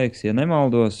man liekas, ja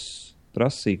nemaldos,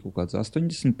 prasīja kaut kāds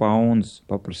 80 poundus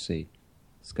paprasīja.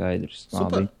 Skaidrs.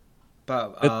 Super.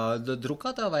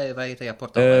 Drukātā vai tajā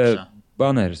portālā?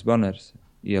 Baneris.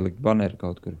 Ielikt baneru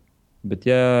kaut kur. Bet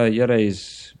ja reiz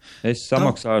es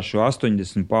samaksāšu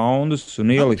 80 poundus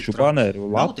un ielikšu baneru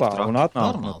lapā un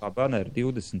atnāk no tā banera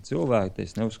 20 cilvēki, tad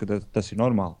es neuzskatu, tas ir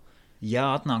normāli. Jā,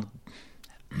 atnāk...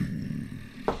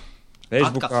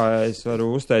 Facebookā es varu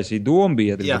uztaisīt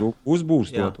dombiedri,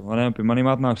 uzbūstot, un pie maniem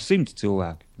atnāks 100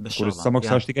 cilvēki, kurus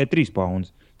samaksāšu tikai 3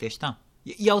 poundus. Tieši tā.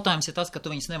 Jautājums ir tas, ka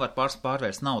tu viņus nevar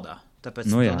pārvērst naudā,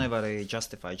 tāpēc tu nevari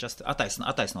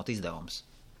attaisnot izdevumus.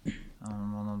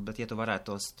 Bet ja tu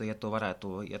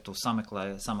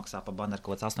samaksā pa baneru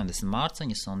kaut kāds 80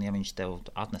 mārciņas, un ja viņš tev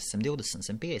atnes 120,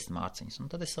 150 mārciņas,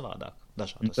 tad ir savādāk.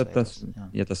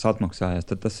 Ja tas atmaksājas,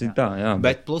 tad tas ir tā, jā.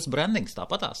 Bet plus brandings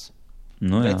tāpatās.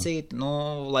 Vecīt,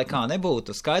 lai kā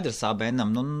nebūtu, skaidrs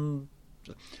ABN-am,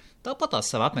 tāpat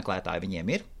tās savu apmeklētāju viņiem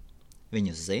ir,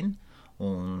 viņus zina,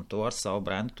 un to ar savu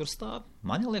brendu tur stāv.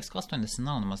 Man liekas, ka 80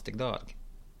 nav nemaz tik dārgi.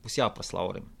 Būs jāprasa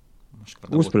Laurim.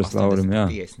 Uzprast Laurim, jā.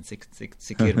 50,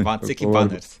 cik ir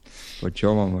baners. Pa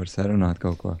čomam var sarunāt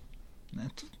kaut ko.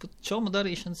 Čomu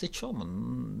darīšanas ir čomu.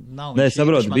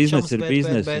 Saprotu, biznes ir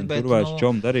biznes, un tur vairs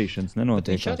čomu darīšanas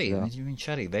nenotiek. Viņš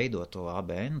arī veido to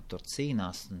ABN, tur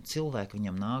cīnās, cilvēki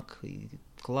viņam nāk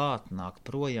klāt, nāk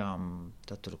projām,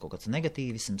 tad tur kaut kāds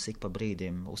negatīvisms ik pa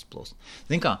brīdiem uzplūst.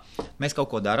 Zin kā, mēs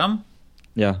kaut ko daram,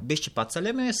 bišķi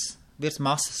paceļamies virs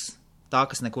masas, tā,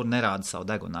 kas nekur nerāda savu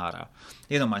degunu ārā.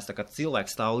 Iedomājies, tā kā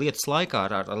cilvēks stāv lietus laikā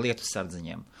ar lietu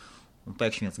sardziņiem. Un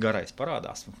pēkšņi viens garais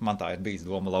parādās. Man tā ir bijis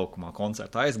Doma laukumā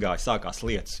koncertā. Aizgāja, sākās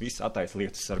lietus, viss atais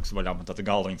lietus sargs vaļā, man tāda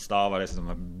galviņa stāv, es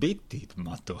domāju, bitīt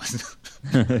matos.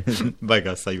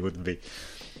 Baigās sajūta bija.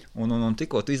 Un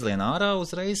tikko tu izlien ārā,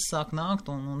 uzreiz sāk nākt,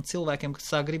 un cilvēkiem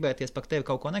sāk gribēties par tevi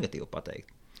kaut ko negatīvu pateikt.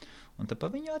 Un tad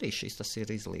pa viņu arī tas ir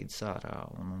izlīdis ārā.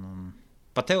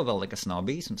 Pa tev vēl nekas nav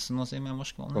bijis, un tas nozīmē,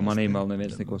 ka pa manīm vēl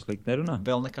neviens neko slikti nerunā.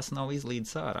 Vēl nekas nav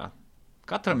izlīdis ārā.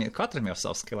 Katram jau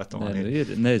savs skeletoni ir.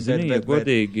 Nezinu,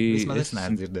 godīgi. Vismaz es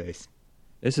neesmu dzirdējis.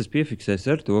 Es esmu piefiksējis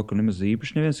ar to, ka nemaz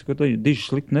īpaši neviens, ko diži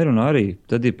slikti nerunā arī.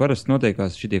 Tad ir parasti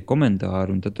notiekās šitie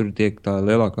komentāri, un tad tur tiek tā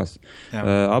lielākās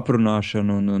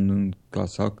aprunāšana un kā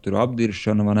saka, tur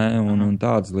apdiršana, vai ne, un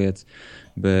tādas lietas.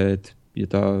 Bet, ja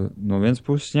tā no vienas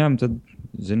puses ņem, tad,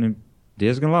 zini,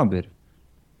 diezgan labi ir.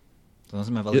 Tas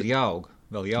nozīmē, vēl ir jāaug,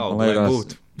 lai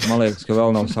būtu. Man liekas, ka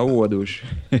vēl nav saoduši,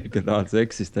 ka tāds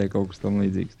eksistē kaut kas tam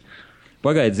līdzīgs.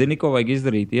 Pagaid, zini, ko vajag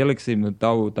izdarīt? Ieliksim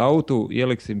tavu tautu,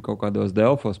 ieliksim kaut kādos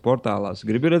Delfos portālās.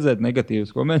 Gribi redzēt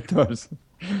negatīvus komentārus?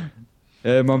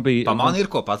 Man ir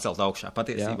ko pacelt augšā,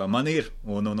 patiesībā. Man ir,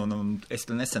 un es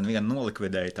nesen vienu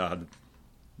nolikvidēju tādu.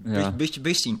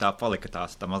 Bišķiņ tā palika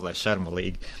tā mazliet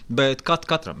šermulīgi. Bet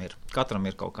katram ir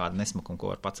kaut kāda nesmakuma, ko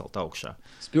var pacelt augšā.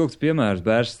 Spilgts piemērs,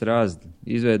 Bērs Strāzdi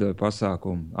izveidoja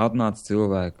pasākumu. Atnāca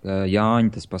cilvēki,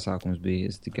 Jāņa tas pasākums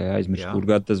bija, es tikai aizmiršu, kur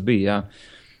gadu tas bija,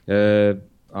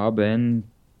 ABN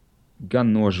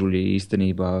gan nožuļīja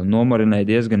īstenībā, nomarinēja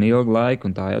diezgan ilgu laiku,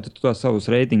 un tā jau tu tā savus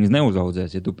reitingus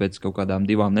neuzaudzēs, ja tu pēc kaut kādām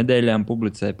 2 nedēļām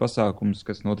publicēji pasākums,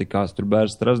 kas notikās tur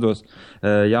Bērs Strasdos,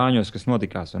 Jāņos, kas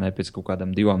notikās, vai ne, pēc kaut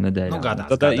kādām 2 nedēļām.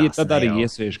 Tad arī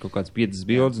iesviež kaut kāds 5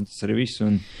 bildes, un tas arī viss,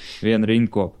 un viena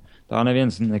rindkopa. Tā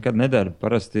neviens nekad nedara.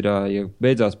 Parasti ir, ja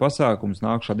beidzās pasākums,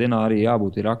 nākšā dienā arī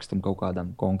jābūt ir rakstam kaut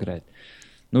kādam konkrēti.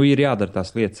 Ir jādara tās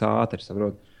lietas ātri,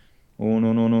 saprot. Un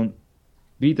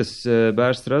bija tas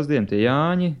Bērs Strasdiem, tie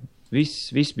Jāņi,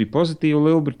 viss bija pozitīvi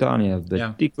Lielbritānijā,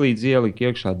 bet tik līdz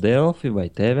ielika iekšā Delfi vai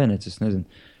TVNets, es nezinu,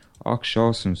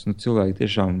 šausums, cilvēki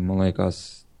tiešām, man liekas,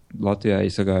 Latvijā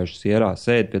izsagājuši sierā,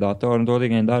 sēd pie datora un to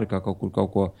tikai dara, kā kaut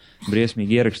ko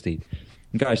briesmīgi ierakstīt.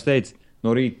 Un kā es teicu,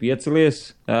 no rīta piecelies,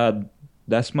 ēd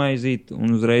desmaizīt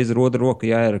un uzreiz ar otru roku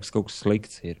jāieraksta kaut kas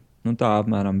slikts ir. Tā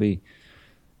apmēram bija.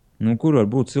 Kur var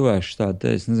būt cilvēks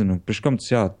tādi, es nezinu, priekš kam tas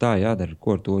tā jādara,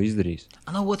 ko ar to izdarīs?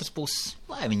 No otras puses,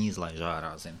 lai viņi izlaiž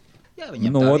ārā, zina. Jā,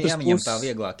 viņam tā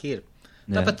vieglāk ir.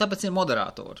 Tāpēc ir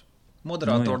moderatori.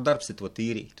 Moderatoru darbs ir to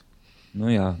tīrīt. Nu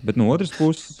jā, bet no otras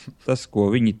puses, tas, ko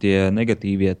viņi tie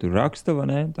negatīvie tur raksta, vai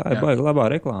ne, tā ir baigi labā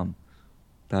reklāma.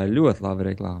 Tā ir ļoti laba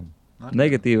reklāma.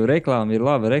 Negatīva reklāma ir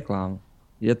laba reklāma.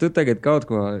 Ja tu tagad kaut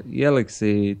ko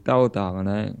ieliksi tautā, vai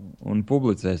ne, un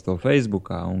publicēs to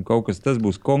Facebookā, un kaut kas tas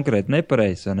būs konkrēti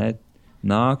nepareizs, vai ne,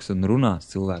 nāks un runās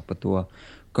cilvēki par to,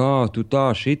 kā tu tā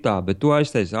šitā, bet tu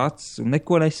aiztais acis un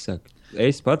neko nesaki.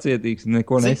 Es pacietīgs un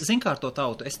neko nesaku. Zin kā ar to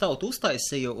tautu? Es tautu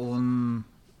uztaisīju un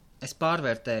es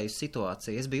pārvērtēju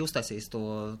situāciju. Es biju uztaisījis to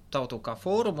tautu kā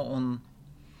fórumu un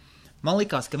man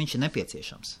likās, ka viņš ir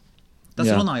nepieciešams. Tas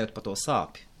runājot par to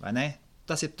sāpi, vai ne?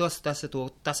 Tas ir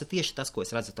tieši tas, ko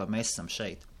es redzu, to mēs esam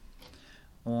šeit.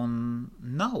 Un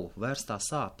nav vairs tā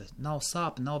sāpe, nav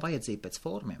vajadzība pēc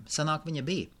fórumiem. Sanāk viņa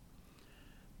bija.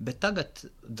 Bet tagad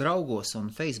draugos un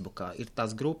Facebookā ir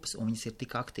tās grupas un viņas ir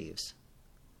tik aktīvas.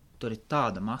 Tur ir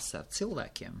tāda masa ar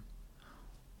cilvēkiem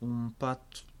un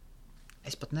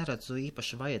es pat neredzu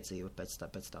īpaši vajadzību pēc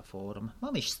tā fóruma.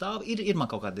 Man viņš stāv, ir man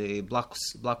kaut kādi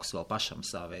blakus vēl pašam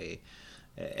savi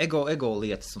ego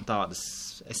lietas un tādas.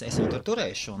 Es viņu tur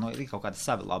turēšu un ir kaut kādi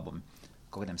savi labumi.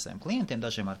 Kaut kādiem saviem klientiem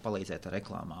dažiem var palīdzēt ar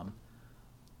reklāmām.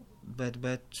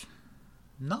 Bet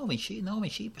nav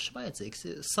viņš īpaši vajadzīgs.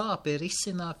 Sāpi ir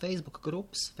izcinā Facebooka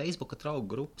grupas, Facebooka draugu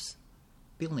grupas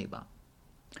pilnībā.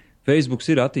 Facebooks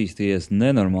ir attīstījies,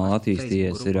 nenormāli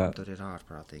attīstījies. Tur ir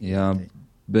ārprātīgi. Jā,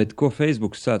 bet ko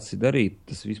Facebooks sācis darīt,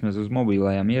 tas vismaz uz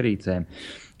mobilajām ierīcēm,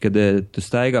 kad tu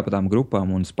staigā pa tām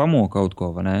grupām un spamo kaut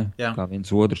ko, vai ne? Jā. Kā viens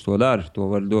otrs to dara, to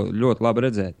var ļoti labi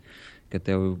redzēt. Kad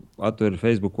tev atver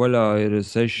Facebook vaļā ir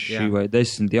 6 vai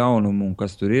 10 jaunumu, un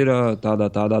kas tur ir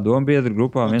tādā dombiedru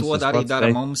grupā. Un to arī dara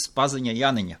mums paziņa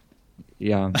Janiņa.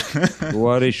 Jā, to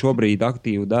arī šobrīd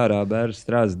aktīvi dara Bērs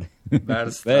Strazdi. Vēra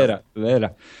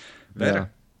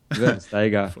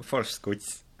staigā. Foršs kuķis.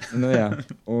 Nu jā,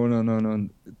 un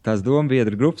tās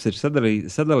dombiedru grupas ir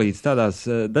sadalītas tādās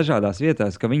dažādās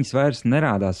vietās, ka viņas vairs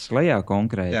nerādās slejā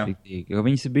konkrēti. Ka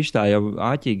viņas ir bišķi tā jau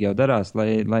āķīgi jau darās,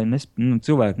 lai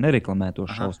cilvēki nereklamē to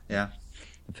šausmu. Jā.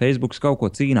 Facebooks kaut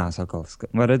ko cīnās atkal.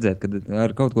 Var redzēt, ka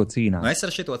ar kaut ko cīnās. Nu, es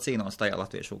ar šito cīnos tajā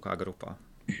latviešu kā grupā.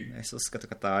 Es uzskatu,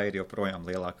 ka tā ir joprojām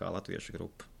lielākā latviešu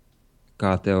grupa.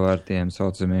 Kā tev ar tiem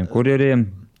saucamiem kurjeriem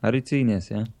arī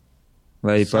cīnies, jā?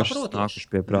 Vai paši nākuši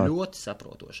pie prāta? Ļoti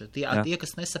saprotoši. Tie,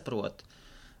 kas nesaprot,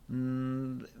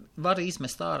 var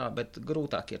izmest ārā, bet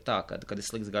grūtāk ir tā, kad ir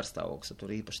slikts garstāvoklis,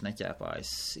 tur īpaši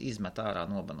neķēpājas, izmet ārā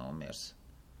nobanomiers.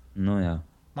 Nu jā.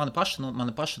 Mani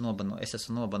paši es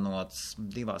esmu nobanots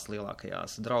 2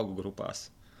 lielākajās draugu grupās.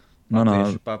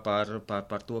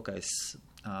 Par to, ka es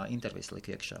intervijas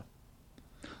liku iekšā.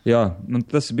 Jā,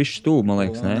 tas ir bišķi stūl, man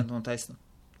liekas, ne?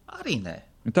 Arī nē.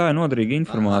 Tā ir noderīga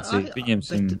informācija.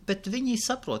 Bet viņi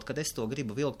saprot, ka es to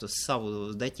gribu vilkt uz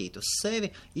savu deķītu uz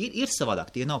sevi. Ir savādāk,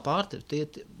 tie nav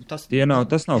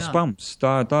tas nav spams.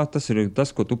 Tas ir tas,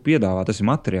 ko tu piedāvā, tas ir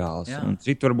materiāls. Un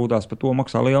citi varbūt tās par to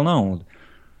maksā lielu naudu.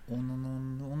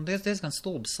 Un diezgan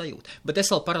stulbas sajūta. Bet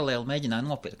es vēl paralēli mēģināju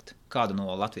nopirkt kādu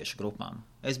no latviešu grupām.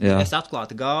 Es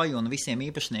atklāti gāju un visiem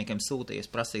īpašniekiem sūtīju,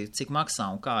 prasīju, cik maksā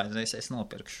un kā es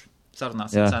nopirkšu.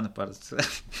 Sarunāsim cenu par...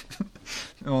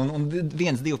 un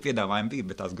 1-2 piedāvājumi bija,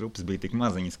 bet tās grupas bija tik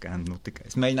maziņas, ka tikai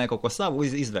es mēģināju kaut ko savu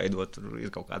izveidot, tur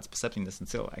ir kaut kāds pa 70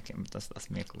 cilvēkiem, tas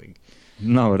smieklīgi.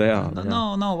 Nav reāli.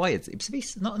 Nav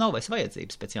vajadzības, nav vairs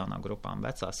vajadzības pēc jaunām grupām,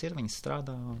 vecās ir, viņas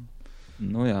strādā.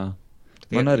 Nu jā.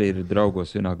 Man arī ir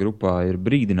draugos vienā grupā ir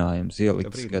brīdinājums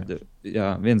ielikts, kad,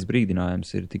 viens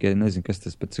brīdinājums ir, tikai nezinu, kas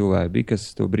tas par cilvēku bija,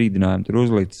 kas to brīdinājumu tur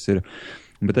uzlicis ir.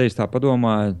 Bet es tā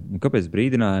padomāju, kāpēc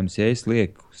brīdinājums, ja es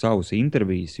lieku savus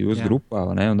intervijas jūsu grupā,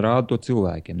 vai ne, un rādu to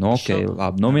cilvēkiem.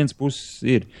 Labi, no vienas puses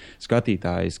ir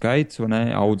skatītāji skaits, vai ne,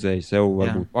 audzēji sev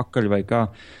varbūt pakaļ vai kā,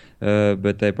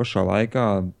 bet te pašā laikā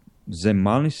zem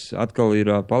manis atkal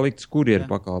ir palikts kurjeru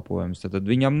pakalpojums, tad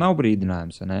viņam nav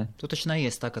brīdinājums, vai ne? Tu taču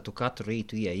neies tā, ka tu katru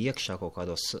rītu ieej iekšā kaut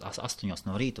kādos 8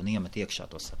 no rīta un iemet iekšā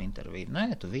to savu interviju.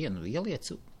 Nē, tu vienu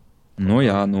ielieci.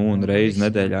 Un reizi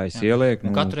nedēļā es ielieku.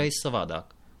 Un katru reizi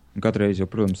savādāk. Katru reizi jau,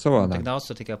 protams, savādāk. Tik daudz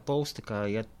tur tikai posti, ka,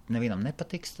 ja nevienam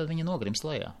nepatiks, tad viņa nogrims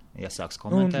lejā. Ja sāks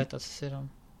komentēt, tas ir...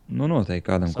 noteikti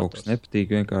kādam kaut kas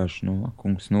nepatīk, vienkārši,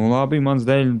 kungs, labi, mans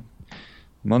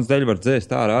dēļ var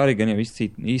dzēst ārā arī, gan jau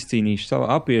izcīnīšu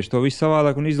apiešu to visu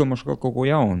savādāk un izdomāšu kaut ko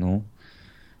jaunu.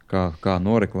 Kā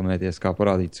noreklamēties, kā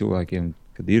parādīt cilvēkiem,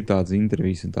 kad ir tādas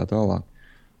intervijas un tā tālāk.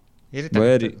 Ir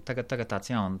tagad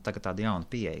tāda jauna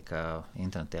pieeja, ka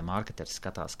internetē marketeri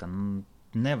skatās, ka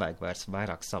nevajag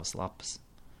vairāk savas lapas.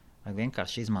 Vajag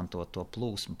vienkārši izmantot to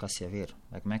plūsmu, kas jau ir.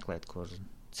 Vajag meklēt, kur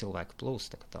cilvēku plūs,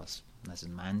 tā kā tās,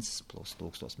 nezinu, mēnesis plūs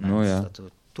 1000 mēnesis,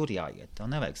 tad tur jāiet. Tev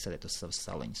nevajag sēdēt uz savas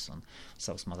saliņas un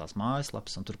savas mazās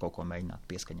mājaslapas un tur kaut ko mēģināt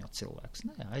pieskaņot cilvēkus.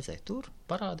 Nē, aiziet tur,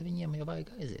 parādi viņiem, ja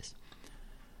vajag aizies.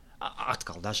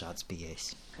 Atkal dažādas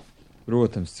pieejas.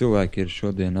 Protams, cilvēki ir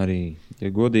šodien arī, ja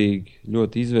godīgi,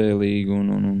 ļoti izvēlīgi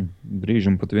un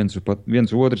brīžam pat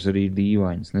viens otrs arī ir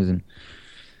dīvains, nezinu.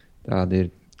 Tādi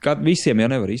ir. Visiem jau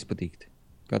nevar izpatikt.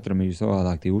 Katram ir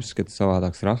savādāk tie uzskati,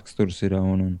 savādāks raksturs ir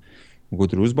un ko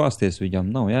tur uzbāsties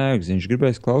viņam nav jēgas. Viņš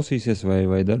gribēs klausīsies vai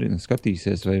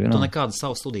skatīsies vai vienā. Tu nekādu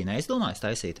savu studiju neizdomājies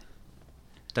taisīt?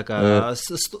 Tā kā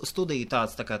studija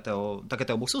tāds, tā kā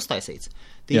tev būs uztaisīts.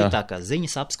 Tie ir tā kā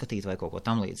ziņas apskatīt vai kaut ko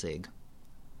tam līdzīgu.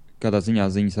 Kādā ziņā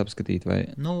ziņas apskatīt vai?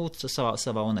 Nu,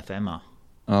 savā UNFM-ā.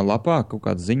 Lapā kaut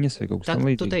kādas ziņas vai kaut kas tam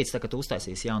līdzīgs? Tu teici, ka tu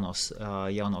uztaisīsi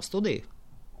jauno studiju.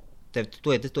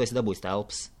 Tu esi dabūjis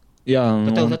telpas. Jā.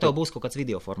 Tad tev būs kaut kāds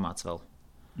video formāts vēl.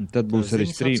 Tad būs arī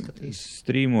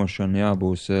strīmošana,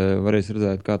 būs, varēs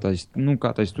redzēt, kā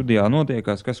tai studijā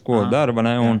notiekās, kas ko dara, vai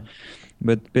ne,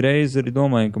 bet piereiz arī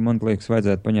domāju, ka man liekas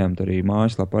vajadzētu paņemt arī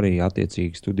mājaslapu arī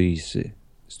attiecīgi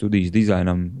studijas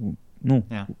dizainam,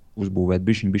 uzbūvēt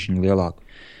bišķiņ lielāku.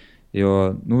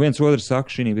 Jo, viens otrs saka,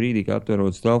 šī brīdī, kad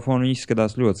atverot telefonu, viņi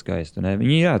izskatās ļoti skaisti. Ne?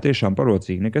 Viņi, tiešām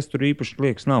parocīgi, nekas tur īpaši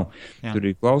liekas nav. Jā. Tur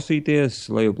ir klausīties,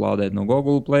 lejuplādēt no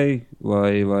Google Play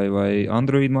vai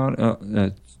Android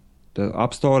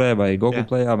App Store vai Google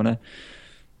Playā, vai ne?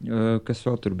 Kas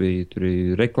vēl tur bija? Tur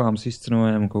ir reklāmas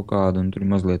izcenojumi kaut kādu, un tur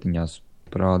ir mazlietiņās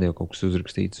parādīja kaut kas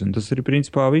uzrakstīts. Un tas ir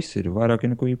principā viss, ir vairāk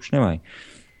neko īpaši nevajag.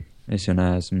 Es jau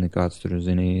neesmu nekāds tur,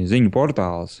 ziņu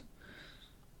portāls.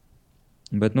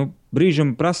 Bet,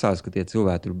 brīžam prasās, ka tie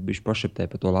cilvēki tur bišķi pašaptē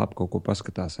pa to lapu kaut ko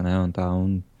paskatās, ne,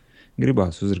 un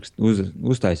gribās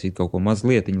uztaisīt kaut ko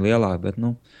mazlietiņu lielāk, bet,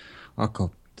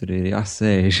 atkal tur ir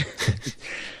jāsēž.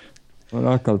 Un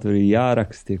atkal tur ir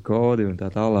jāraksta tie kodi un tā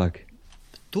tālāk.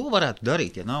 To varētu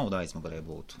darīt, ja nauda aizmugurē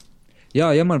būtu.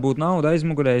 Jā, ja man būtu nauda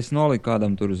aizmugurē, es noliku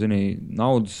kādam tur,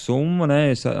 naudas summa,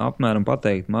 es apmēram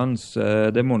pateikt, mans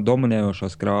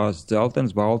dominējošās krāsas,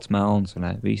 dzeltens, balts, melns,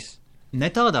 viss. Ne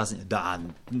tādā ziņā,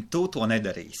 tu to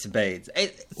nedarīsi, beidz.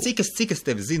 Cik es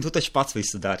tevi zinu, tu taču pats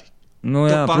visu dari.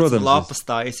 Jā, tu pats protams, lapas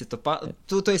taisi,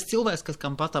 tu esi cilvēks,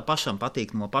 kam pašam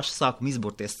patīk no paša sākuma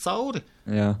izburties cauri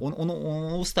un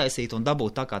uztaisīt un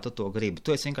dabūt tā, kā tu to gribi.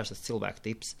 Tu esi vienkārši tas cilvēku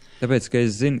tips. Tāpēc, ka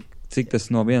es zinu, cik tas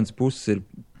no vienas puses ir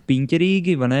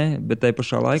piņķerīgi, vai ne, bet tai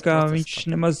pašā laikā viņš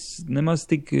nemaz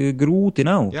tik grūti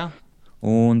nav. Jā.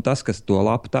 Un tas, kas to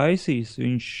lapu taisīs,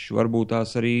 viņš varbūt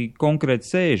tās arī konkrēti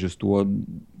sēž uz to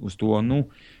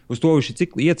viņš ir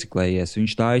cik ieciklējies.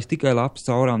 Viņš taisa tikai lapas,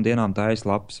 caurām dienām taisa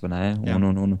lapas, vai ne?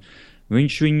 Un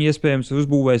viņš viņu iespējams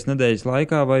uzbūvēs nedēļas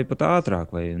laikā vai pat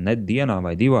ātrāk, vai dienā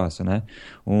vai divās, vai ne?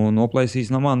 Un noplaisīs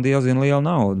no man diezgan liela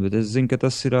nauda, bet es zinu, ka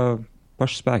tas ir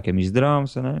pašu spēkiem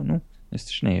izdarāms, vai ne? Es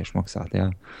taču neiešu maksāt,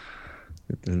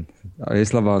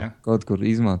 Es labāk kaut kur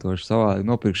izmantošu savādāk,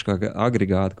 nopirkšu kā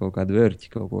agregātu kaut kādu vērķi,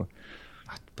 kaut ko.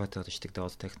 Pat tev taču tik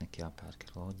daudz tehnika jāpērk,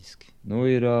 ir loģiski.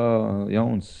 Ir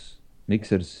jauns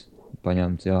miksers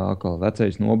paņemts, atkal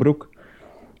vecais nobruk,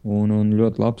 un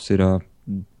ļoti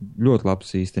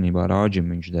labs īstenībā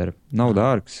rāģim viņš dara. Nav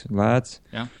dārgs, lēts.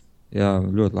 Jā,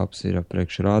 ļoti labs ir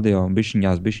priekš radio, un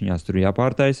bišķiņās tur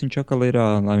jāpārtais viņš atkal ir,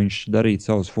 lai viņš darītu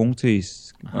savas funkcijas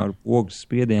ar ogas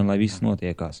spiedienu, lai viss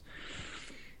notiekās.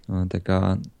 Tā kā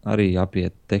arī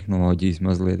apiet tehnoloģijas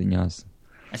mazlietiņās.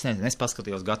 Es nezinu, es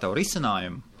paskatījos gatavu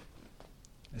risinājumu.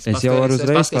 Es jau varu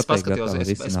uzreiz pateikt gatavu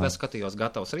risinājumu. Es paskatījos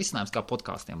gatavus risinājumus, kā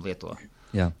podkāstiem lieto.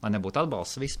 Jā. Lai nebūtu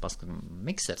atbalsts, viss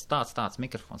miksers, tāds,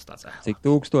 mikrofons tāds. Cik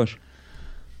 1000?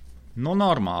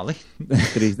 Normāli.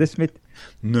 30?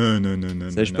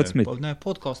 Nē. 16? Nē,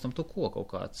 podkāstam tu ko kaut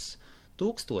kāds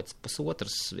 1000,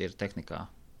 1,5 ir tehnikā.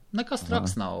 Nekas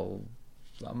traks nav.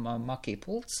 Makī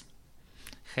pults.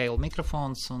 Heil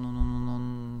mikrofons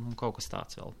un kaut kas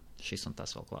tāds vēl. Šis un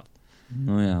tas vēl klāt.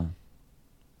 Jā.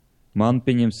 Man,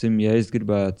 pieņemsim, ja es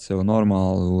gribētu sev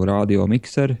normālu radio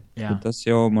mikseri, tad tas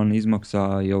jau man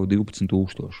izmaksā jau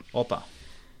 12,000. Opā.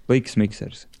 Pliks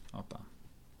miksers. Opā.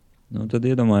 Tad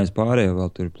iedomājies pārējo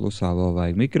vēl tur plusā vēl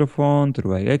vajag mikrofonu,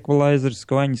 tur vajag equalizers,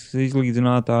 skaņas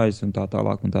izlīdzinātājs un tā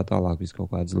tālāk visu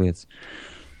kaut kādas lietas.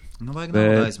 Vajag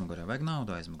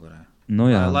naudu aizmugurē.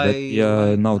 Bet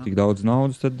ja nav tik daudz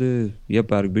naudas, tad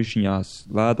iepērk bišķiņās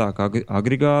lētāk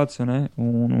agregāts,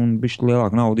 un bišķi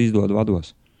lielāk naudu izdod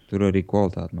vados. Tur arī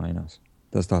kvalitāte mainās.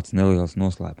 Tas tāds neliels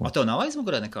noslēpums. Tev nav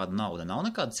aizmugurē nekāda nauda? Nav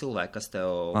nekāda cilvēka, kas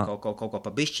tev kaut ko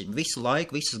pa bišķiņu visu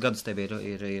laiku, visus gadus tev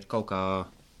ir kaut kā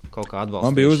atbalstījis?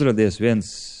 Man bija uzradies viens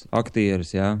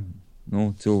aktieris,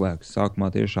 cilvēks.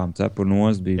 Sākumā tiešām cepur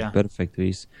nost, bija perfekti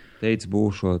viss. Teica,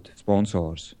 būšot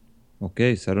sponsors.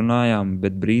 Ok, sarunājām,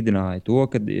 bet brīdināja to,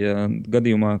 kad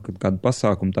gadījumā, kad kādu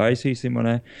pasākumu taisīsim,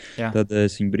 tad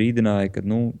es viņu brīdināju, ka,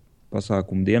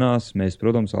 pasākumu dienās mēs,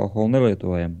 protams, alkoholu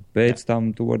nelietojam. Pēc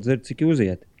tam tu vari dzert, cik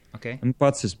uziet. Okay.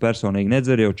 Pats es personīgi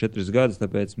nedzeru jau 4 gadus,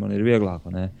 tāpēc man ir vieglāk,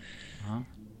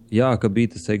 Jā, ka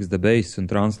bija tas Sex the Base un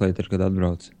Translator, kad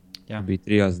atbrauc. Bija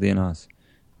 3 dienās.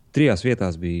 3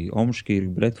 vietās bija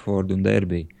Omškirka, Bredford un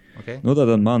Derby. Okay.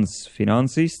 Tad mans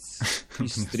finansists,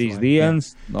 visas 3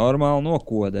 dienas, normāli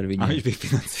nokoda ar viņu. Viņš bija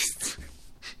finansists.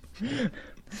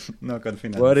 Kad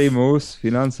finansists. Arī mūsu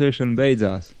finansēšana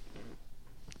beidzās.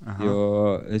 Aha. Jo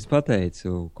es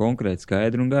pateicu konkrēti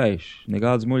skaidru un gaišu,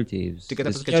 nekādas muļķības. Tikai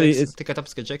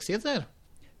tāpēc, ka Džeks iedzēra?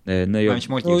 Ne jau.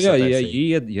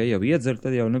 Ja jau iedzer,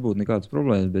 tad jau nebūtu nekādas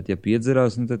problēmas, bet ja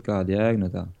piedzerās, tad kāda jēga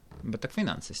no tā. Bet tā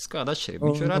finansists, kāda atšķirība?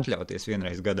 Viņš var atļauties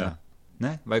vienreiz gadā,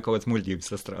 ne? Vai kaut kāds muļķības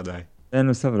sastrādāja?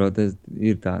 Saprotu,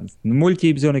 ir tāds.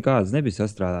 Muļķības jau nekādas nebija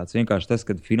sastrādāts. Vienkārši tas,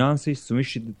 kad finansists, un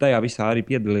viņš tajā visā arī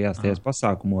piedalījās tajās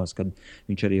pasākumos, kad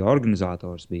viņš arī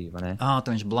organizators bija, vai ne? Tad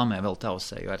viņš blamē vēl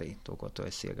tausēju arī to, ko tu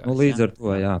esi iegājis. Līdz ar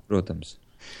to, protams.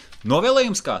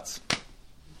 Novēlējums kāds?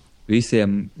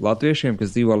 Visiem latviešiem,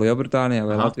 kas dzīvo Lielbritānijā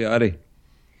vai Latvijā arī.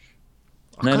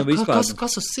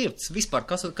 Kas uz sirds? Vispār,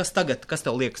 kas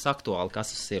tev liekas aktuāli,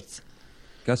 kas uz sirds?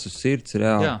 Kas uz sirds,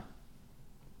 reāli?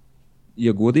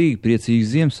 Ja godīgi, priecīgs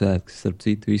Ziemassvētkus, starp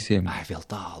citu visiem. Vēl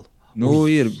tālu.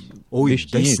 Ir.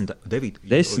 10.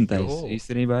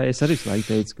 Īstenībā es arī laiku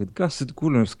teicu, ka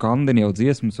kur no skandini jau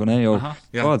dziesmas un jau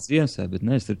kāds Ziemassvētkus, bet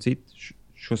ne, starp citu,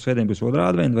 šo svētdienu būs 2.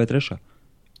 adventa vai 3.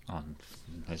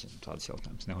 Nezinu, tādas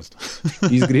jautājumas neuzstāv.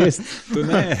 Izgriezt? Tu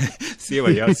nē,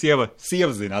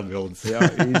 sieva zina atbildes.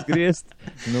 Izgriezt.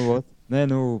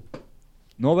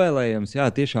 Novēlējams,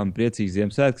 tiešām priecīgs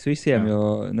Ziemassvētkus visiem, jo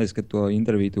nezinu, ka to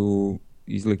interviju tu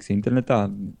izliks internetā,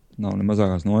 nav ne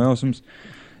mazākās nojausmas.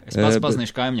 Es pats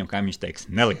paziniešu kaimiņam, kaimiņš teiks,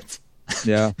 neliec.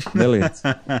 Neliec.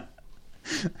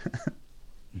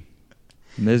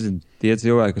 Nezinu, tie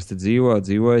cilvēki, kas te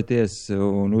dzīvojaties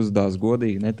un uzdās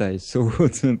godīgi, netais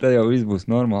sūdz, un tad jau viss būs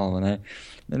normāli, vai ne?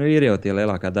 Ir jau tie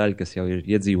lielākā daļa, kas jau ir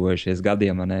iedzīvojušies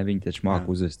gadiem, vai ne? Viņi taču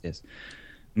māku uzvesties.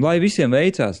 Lai visiem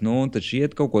veicās, taču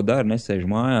iet kaut ko dara, nesēž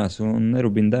mājās un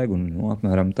nerubina degunu,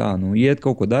 apmēram tā. Iet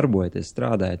kaut ko darbojaties,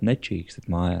 strādājat, nečīkstat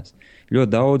mājās.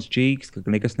 Ļoti daudz čīkst, ka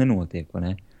nekas nenotiek, vai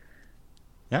ne?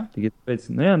 Jā?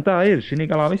 Tāpēc, tā ir, šī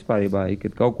galā vispārībā,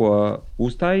 kad kaut ko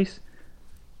uztais,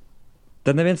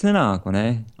 tad neviens nenāk, vai ne?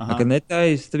 Kad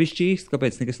netais, tad viss čīkst,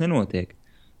 kāpēc nekas nenotiek.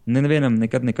 Nevienam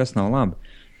nekad nekas nav labi.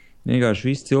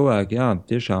 Vienkārši visi cilvēki,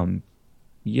 tiešām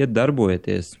iet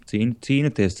darbojieties,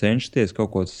 cīnaties, cenšaties kaut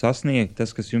ko sasniegt,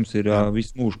 tas, kas jums ir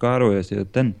visu mūžu kārojies, jo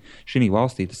šī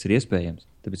valstī tas ir iespējams.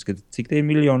 Tāpēc, ka cik tie ir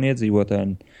miljoni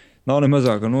iedzīvotāji, nav ne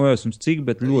mazākā nojausums, cik,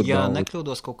 bet ļoti daudz. Jā,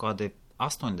 nekļūdos kaut kādi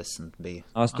 80 bija.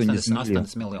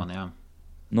 80 miljoni, jā.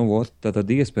 Tad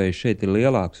iespējas šeit ir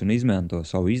lielāks un izmanto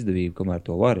savu izdevību, kamēr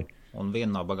to vari. Un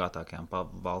viena no bagātākajām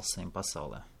valstīm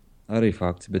pasaulē. Arī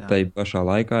fakts, bet tai pašā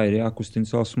laikā ir jākustina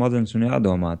savas smadzenes un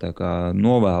jādomā, tā kā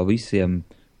novēl visiem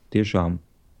tiešām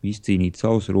izcīnīt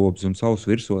savus robus un savus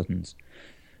virsotnes.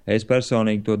 Es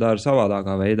personīgi to daru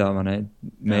savādākā veidā, vai ne?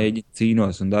 Mēģinu,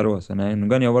 cīnos un daros, vai ne?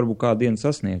 Gan jau varbūt kādu dienu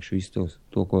sasniegšu visu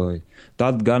to, ko...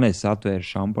 Tad gan es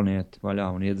atvēršu šampanieti vaļā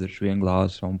un iedzeršu 1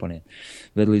 glāzi šampanieti.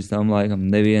 Bet līdz tam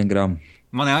laikam nevienu gramu.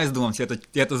 Man ir aizdoms,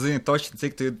 ja tu zini toši,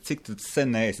 cik tu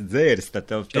sen neesi dzēris, tad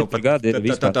tev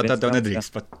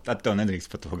nedrīkst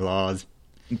pat to glāzi.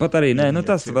 Pat arī,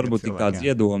 tas varbūt tik tāds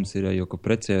iedoms ir, jo, ka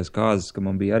precējos kāzas, ka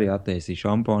man bija arī attaisīja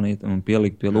šamponīti un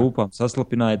pielikt pie lūpām,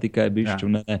 saslapināja tikai bišķi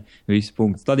un viss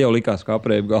punkts. Tad jau likās kā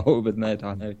aprēp galvu, bet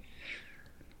tā nebija.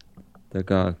 Tā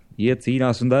kā iet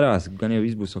cīnās un darās, gan jau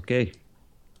viss būs ok.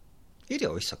 Ir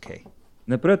jau viss ok.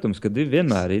 Protams, ka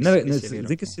vienmēr ir.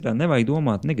 Zini, kas ir, nevajag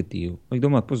domāt negatīvu, vajag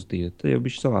domāt pozitīvu. Tad jau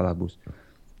bišķi savādāk būs.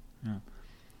 Jā.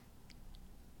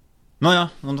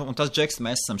 Un tas Džeks,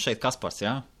 mēs esam šeit Kaspars,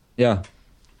 jā? Jā.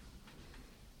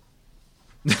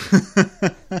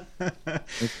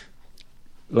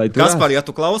 Kaspar, ja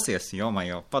tu klausies, jau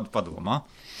padomā.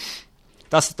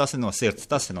 Tas ir no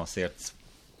sirds,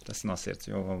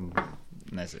 jo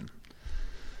nezinu.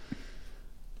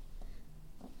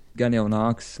 Gan jau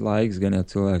nāks laiks, gan jau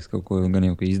cilvēks kaut ko, gan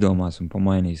jau izdomās un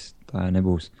pamainīs. Tā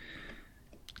nebūs.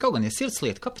 Kaut gan ir sirds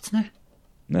lieta, kāpēc ne?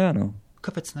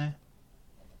 Kāpēc ne?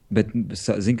 Bet,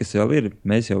 zini, kas vēl ir?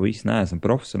 Mēs jau visi neesam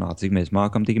profesionāli, cik mēs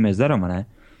mākam, tik mēs daram, ne?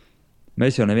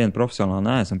 Mēs jau nevienu profesionāli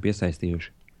neesam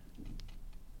piesaistījuši.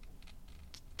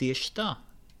 Tieši tā.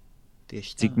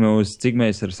 Cik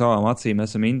mēs ar savām acīm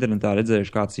esam internetā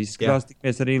redzējuši, kāds izskatās, tik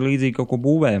mēs arī līdzīgi kaut ko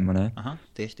būvējam, ne? Aha,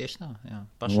 tieši tā, jā.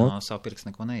 Paši no savu pirks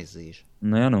neko neizzīž.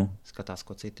 Nu, jā, nu. Skatās,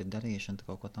 ko citi ir darījuši, un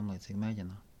kaut ko tam līdzīgi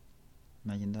mēģina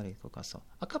darīt kaut kā savu.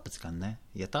 Kāpēc gan ne?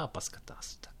 Ja tā paskatās,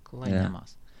 tā lai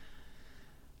ņemās.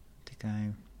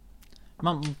 Tikai...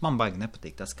 Man baigi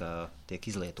nepatīk tas, ka tiek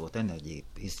izlietot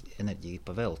enerģija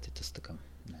pa velti. Tas tā kā,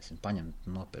 nezinu, paņemt,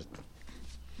 nopirkt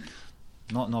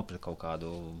kaut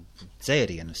kādu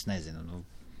dzērienu, es nezinu,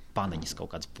 paniņas, kaut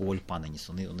kādas poļu paniņas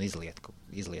un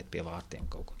izliet pie vārtiem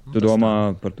kaut ko. Tu domā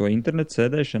par to internetu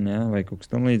sēdēšanu, jā, vai kaut kas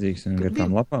tam līdzīgs ar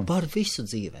tām lapām? Par visu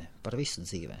dzīvē.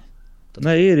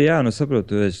 Nē, ir, jā, saprotu,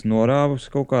 tu esi norāvus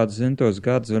kaut kādus tos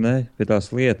gadus, vai ne, pie tās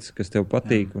lietas, kas tev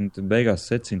patīk, un tu beigās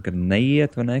secini, ka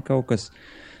neiet, vai ne, kaut kas.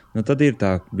 Nu, tad ir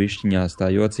tā bišķiņās tā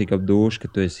jocīga apdūša, ka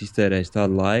tu esi iztērējis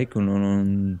tādu laiku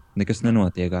un nekas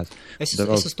nenotiekās. Es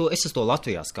uz to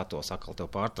Latvijā skatos, atkal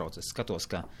tev pārtrauc, es skatos,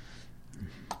 ka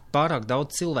pārāk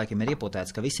daudz cilvēkiem ir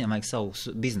iepotēts, ka visiem vajag savus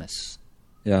biznesus.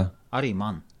 Jā. Arī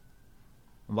man.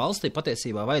 Valstī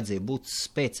patiesībā vajadzēja būt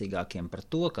spēcīgākiem par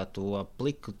to, ka to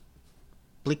pliku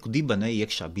dibenu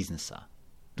iekšā biznesā.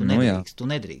 Tu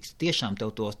nedrīkst. Tiešām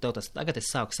tev tas tagad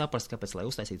es sāku saprast, kāpēc, lai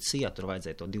uztaisītu SIA, tur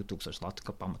vajadzēja to 2000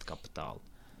 latu pamatkapitālu.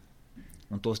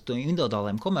 Un to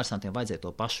individuālajiem komersantiem vajadzēja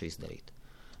to pašu izdarīt.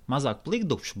 Mazāk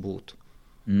plikdupšu būtu.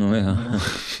 Nu, jā.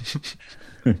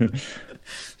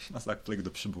 Mazāk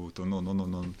plikdupšu būtu un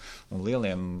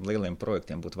lieliem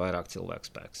projektiem būtu vairāk cilvēku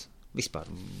spēks. Vispār.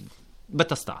 Bet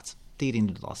tas tāds. Tīri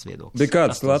individuāls viedoklis. Bet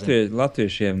kāds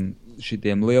latviešiem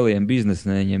šitiem lieliem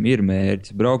biznesnēņiem ir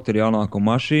mērķis? Braukt ar jaunāko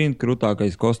mašīnu,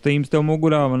 krūtākais kostīms tev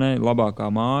mugurā, vai ne? Labākā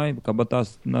māja,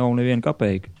 kabatās nav neviena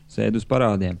kapeika. Sēd uz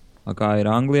parādiem. Kā ir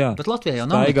Anglijā? Bet Latvijā jau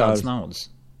nav nekādas naudas.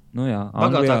 Nu jā,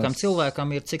 bagātākam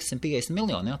cilvēkam ir cik 150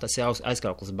 miljoni, jā? Tas jau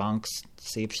aizkrauklis bankas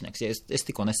īpašnieks. Es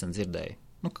tikko nesen dzirdēju.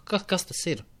 Kas tas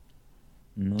ir?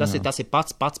 Nu, tas ir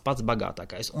pats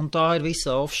bagātākais. Un tā ir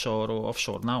visa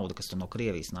offshore nauda, kas tur no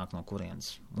Krievijas nāk, no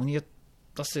kurienes. Un ja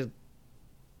tas ir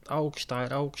tā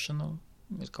ir augša,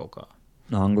 ir kaut kā.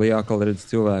 Anglijā, kā redz,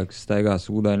 cilvēks staigās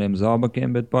ūdainiem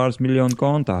zābakiem, bet pāris miljonu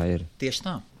kontā ir. Tieši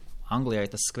tā. Anglijā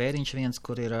ir tas skvēriņš viens,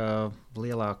 kur ir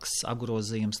lielāks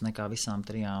apgrozījums nekā visām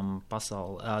trijām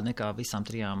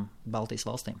Baltijas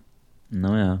valstīm.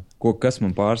 Nu jā. Kas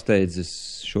man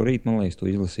pārsteidzis šorīt, man liekas,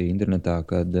 to izlasīju internetā,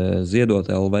 kad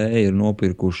Ziedot LV ir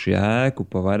nopirkuši ēku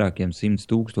pa vairākiem 100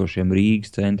 000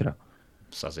 Rīgas centrā.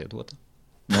 Saziedota.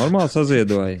 Normāli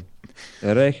saziedoja.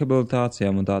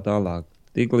 Rehabilitācijām un tā tālāk.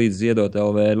 Tik līdz Ziedot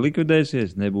LV ir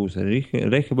likvidēsies, nebūs arī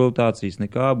rehabilitācijas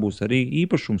nekā, būs arī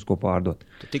īpašums, ko pārdot.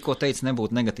 Tu tikko teici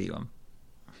nebūt negatīvam.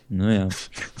 Nu jā.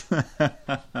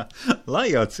 Lai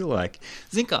jau cilvēki.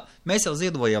 Zin kā, mēs jau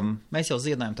ziedojam,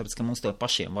 tāpēc, ka mums tev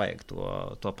pašiem vajag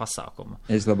to pasākumu.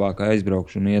 Es labāk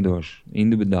aizbraukšu un iedošu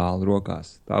individuāli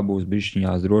rokās. Tā būs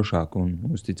bišķiņās drošāk un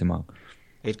uzticamāk.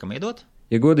 Ir kam iedot?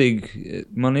 Ja godīgi,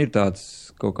 man ir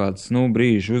tāds kaut kāds,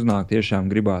 brīži uznāk,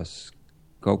 tiešām gribās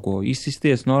kaut ko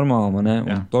izsisties normāli, man ne?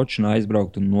 Un točinā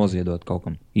aizbraukt un noziedot kaut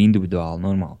kam individuāli,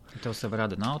 normāli. Tev sev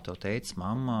rada nav, tev teica,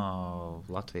 mamma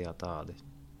Latvijā tādi.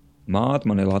 Māte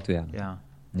man ir Latvijā.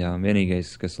 Jā,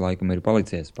 vienīgais, kas laikam ir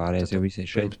palicies, pārējais jau visi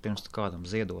šeit. Pirms tu kādam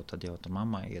ziedot, tad jau tu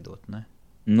mammai iedot, ne?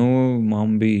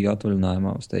 Mamma bija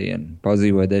atvaļinājumā uz tejienu.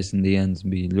 Pazīvoja 10 dienas,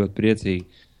 bija ļoti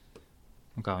priecīgi.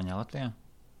 Un kā viņā Latvijā?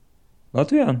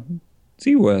 Latvijā?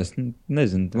 Dzīvojas,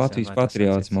 nezinu, Latvijas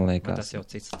patriots, man liekas. Tas jau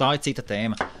cits. Tā ir cita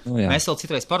tēma. Mēs vēl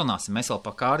citreiz parunāsim, mēs vēl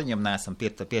pa kāriņam neesam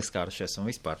pieskārušies un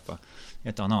vispār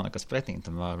ja tev nav nekas pretī,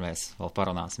 tad mēs vēl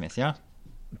parunāsimies, jā?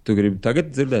 Tu gribi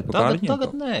tagad dzirdēt pa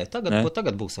kāriņiem?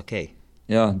 Tagad būs ok.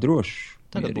 Jā, droši.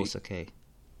 Tagad būs ok.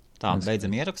 Tā,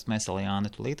 beidzam ierakstu, mēs vēl Jāni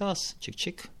tulītās,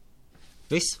 čik.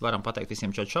 Viss, varam pateikt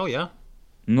visiem čau, jā?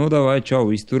 Davai,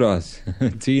 čau, viss turās,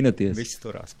 cīnaties. Viss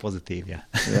turās, pozitīvi, jā.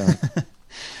 Jā.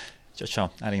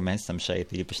 Arī mēs esam šeit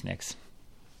īpašnieks.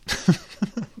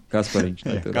 Kaspariņš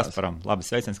neturās. Kasparam, labi,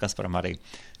 sveiciens Kasparam arī.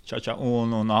 Čau,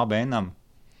 un ABN-am.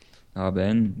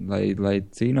 ABN, lai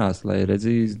cīnās, lai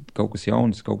redzīs kaut kas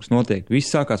jauns, kaut kas notiek.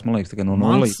 Viss sākās, man liekas, no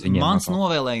nulles. Mans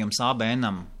novēlējums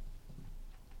ABN-am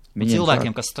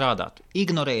cilvēkiem, kas strādātu,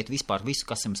 ignorējiet vispār visu,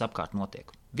 kas jums apkārt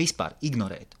notiek. Vispār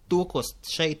ignorēt. To, ko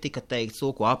šeit tika teikts,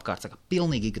 to, ko apkārt saka,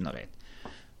 pilnīgi ignorēt.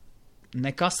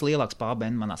 Nekas lielāks par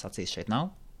ABN manās acīs šeit nav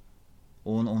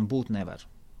un būt nevar.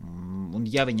 Un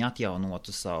ja viņi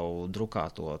atjaunotu savu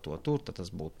drukāto tur, tad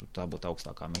tā būtu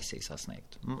augstākā misija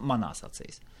sasniegt. Manās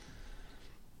acīs.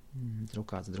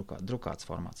 Drukāts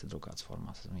formāts ir drukāts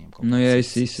formāts. Ja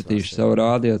es izsatīšu savu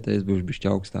rādio, tad es būšu bišķi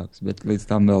augstāks, bet līdz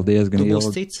tam vēl diezgan ilgi. Tu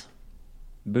būs cits?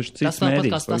 Tas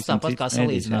tāpat kā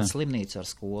salīdzināt slimnīcu ar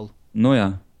skolu. Jā.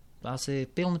 tās ir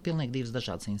pilnīgi divas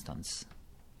dažādas instances.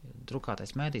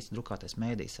 Drukātais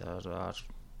mēdījis ar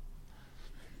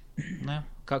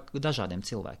dažādiem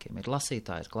cilvēkiem. Ir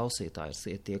lasītāji, ir klausītāji,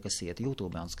 ir tie, kas iet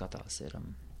YouTube un skatās.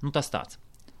 Tas tāds.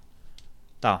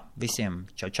 Tā, visiem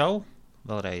čau,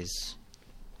 vēlreiz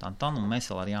tan, un mēs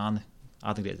vēl ar Jāni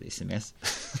atgriezīsimies.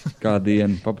 Kā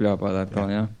dienu papļāpāt ar to,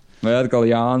 jā. Vai atkal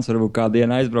Jānis varbūt kā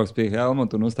dienu aizbrauks pie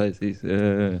Helmuta un uztaisīs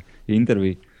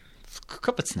interviju.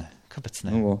 Kāpēc ne?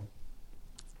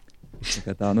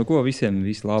 Tā, ko visiem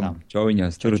visu labu.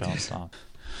 Čauviņās, čuruties.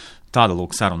 Tāda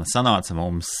lūk saruna sanāca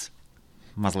mums,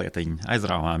 mazliet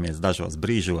aizrāvāmies dažos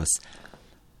brīžos,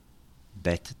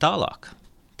 bet tālāk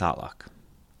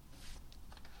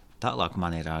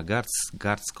man ir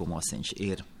gards kumosiņš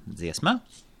ir dziesma,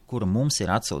 kuru mums ir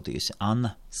atsūtījusi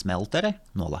Anna Smeltere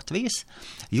no Latvijas.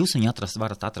 Jūs viņu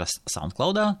varat atrast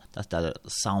SoundCloudā, tātad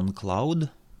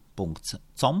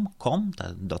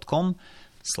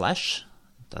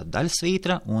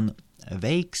soundcloud.com/daļsvītra un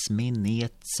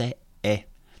veiksminiece.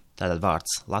 Tātad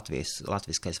vārds,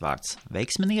 latviskais vārds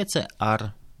veiksminiece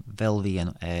ar vēl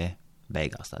vienu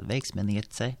beigās. Tātad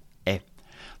veiksminiece.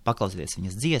 Paklausieties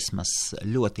viņas dziesmas,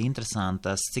 ļoti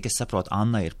interesantas. Cik es saprotu,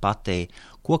 Anna ir pati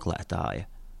koklētāja.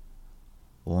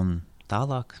 Un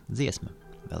tālāk dziesma.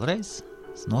 Vēlreiz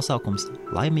nosaukums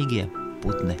Laimīgie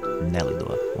putni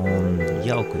nelido. Un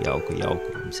jauku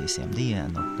jums visiem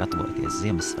dienu, gatavojieties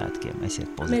Ziemassvētkiem, esiet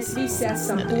pozitīvi. Mēs visi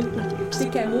esam putni,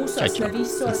 tikai mūsos ne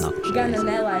visos, gana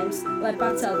nelaimes, lai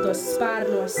paceltos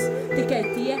spārnos. Tikai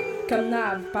tie, kam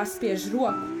nāve paspiež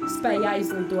roku, spēj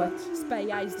aizlidot.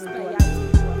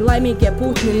 Laimīgie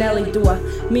putni nelido,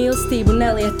 mīlestību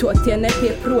nelietot, tie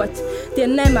nepieprot, tie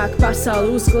nemāk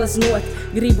pasauli uzgleznot,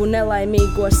 gribu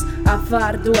nelaimīgos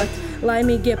apvārdot.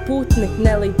 Laimīgie putni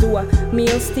nelido,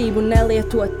 mīlestību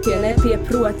nelietot, tie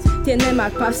nepieprot, tie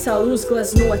nemāk pasauli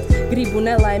uzgleznot, gribu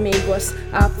nelaimīgos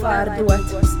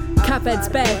apvārdot. Kāpēc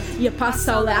ja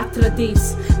pasaulē atradīs,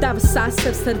 tavas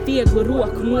sastars ar vieglu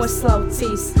roku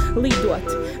noslaucīs, lidot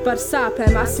par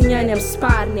sāpēm asiņainiem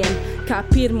spārniem, kā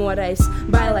pirmoreiz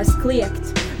bailēs kliegt.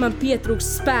 Man pietrūks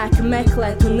spēka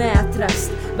meklēt un neatrast,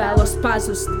 vēlos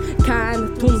pazust, kā ēna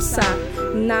tumsā.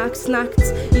 Nāks nakts,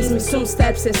 izmisums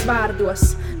tērpsies vārdos.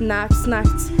 Nāks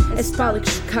nakts, es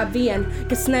palikšu kā vien,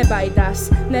 kas nebaidās,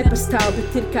 nepastāv,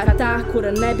 bet ir kā tā,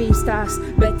 kura nebīstās,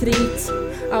 bet rīts.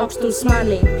 Augstums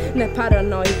manī, ne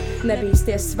paranoju,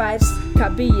 nebīsties vairs, kā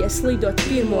bijies lidot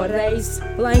pirmo reizi.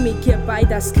 Laimīgie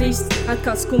baidās krist,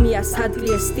 atkal skumjās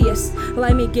atgriezties.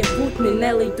 Laimīgie putni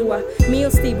nelido,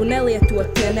 mīlestību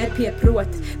nelietot, tie nepieprot,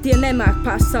 tie nemāk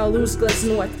pasauli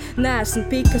uzgleznot. Neesmu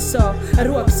Picasso, ar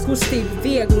rokas kustību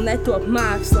viegli netop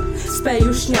māksla.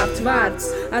 Spēju uzšņāpt vārdus,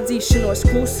 atzīšanos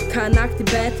klusu kā nakti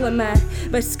Bētlemē,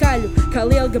 vai skaļu kā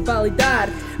lielgabali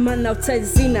dārgi. Man nav ceļi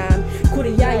zinām,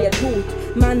 kuri jāiet būt.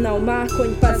 Man nav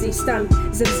mākoņi pazīstami,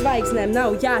 zem zvaigznēm nav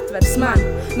jāatvers man.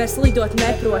 Mēs lidot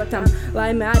neprotam,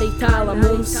 laime arī tāla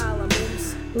mums.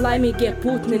 Laimīgie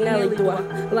putni nelido,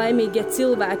 laimīgie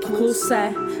cilvēki klusē,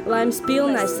 laimes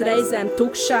pilnais reizēm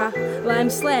tukšā,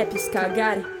 laime slēpjas kā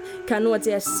gari. Kā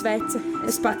nodzies svece,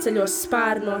 es paceļos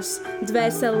spārnos,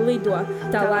 dvēseli lido,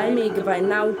 tā laimīga vai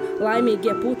nav,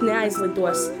 laimīgie putni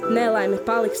aizlidos, nelaime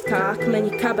paliks kā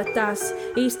akmeņi kabatās,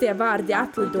 īstie vārdi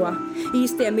atlido,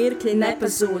 īstie mirkļi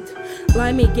nepazūd.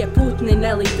 Laimīgie putni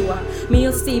nelido,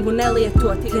 mīlestību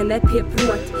nelietot, tie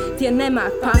nepieprot, tie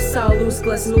nemāk pasauli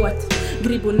uzgleznot,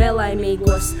 gribu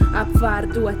nelaimīgos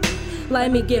apvārdot.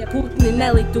 Laimīgie putni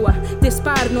nelido, tie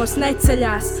spārnos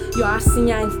neceļās, jo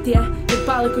asiņaini tie ir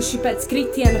palikuši pēc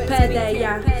kritiena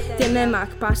pēdējā. Tie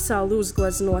nemāk pasauli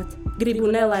uzgleznot, gribu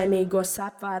nelaimīgos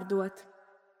apvārdot.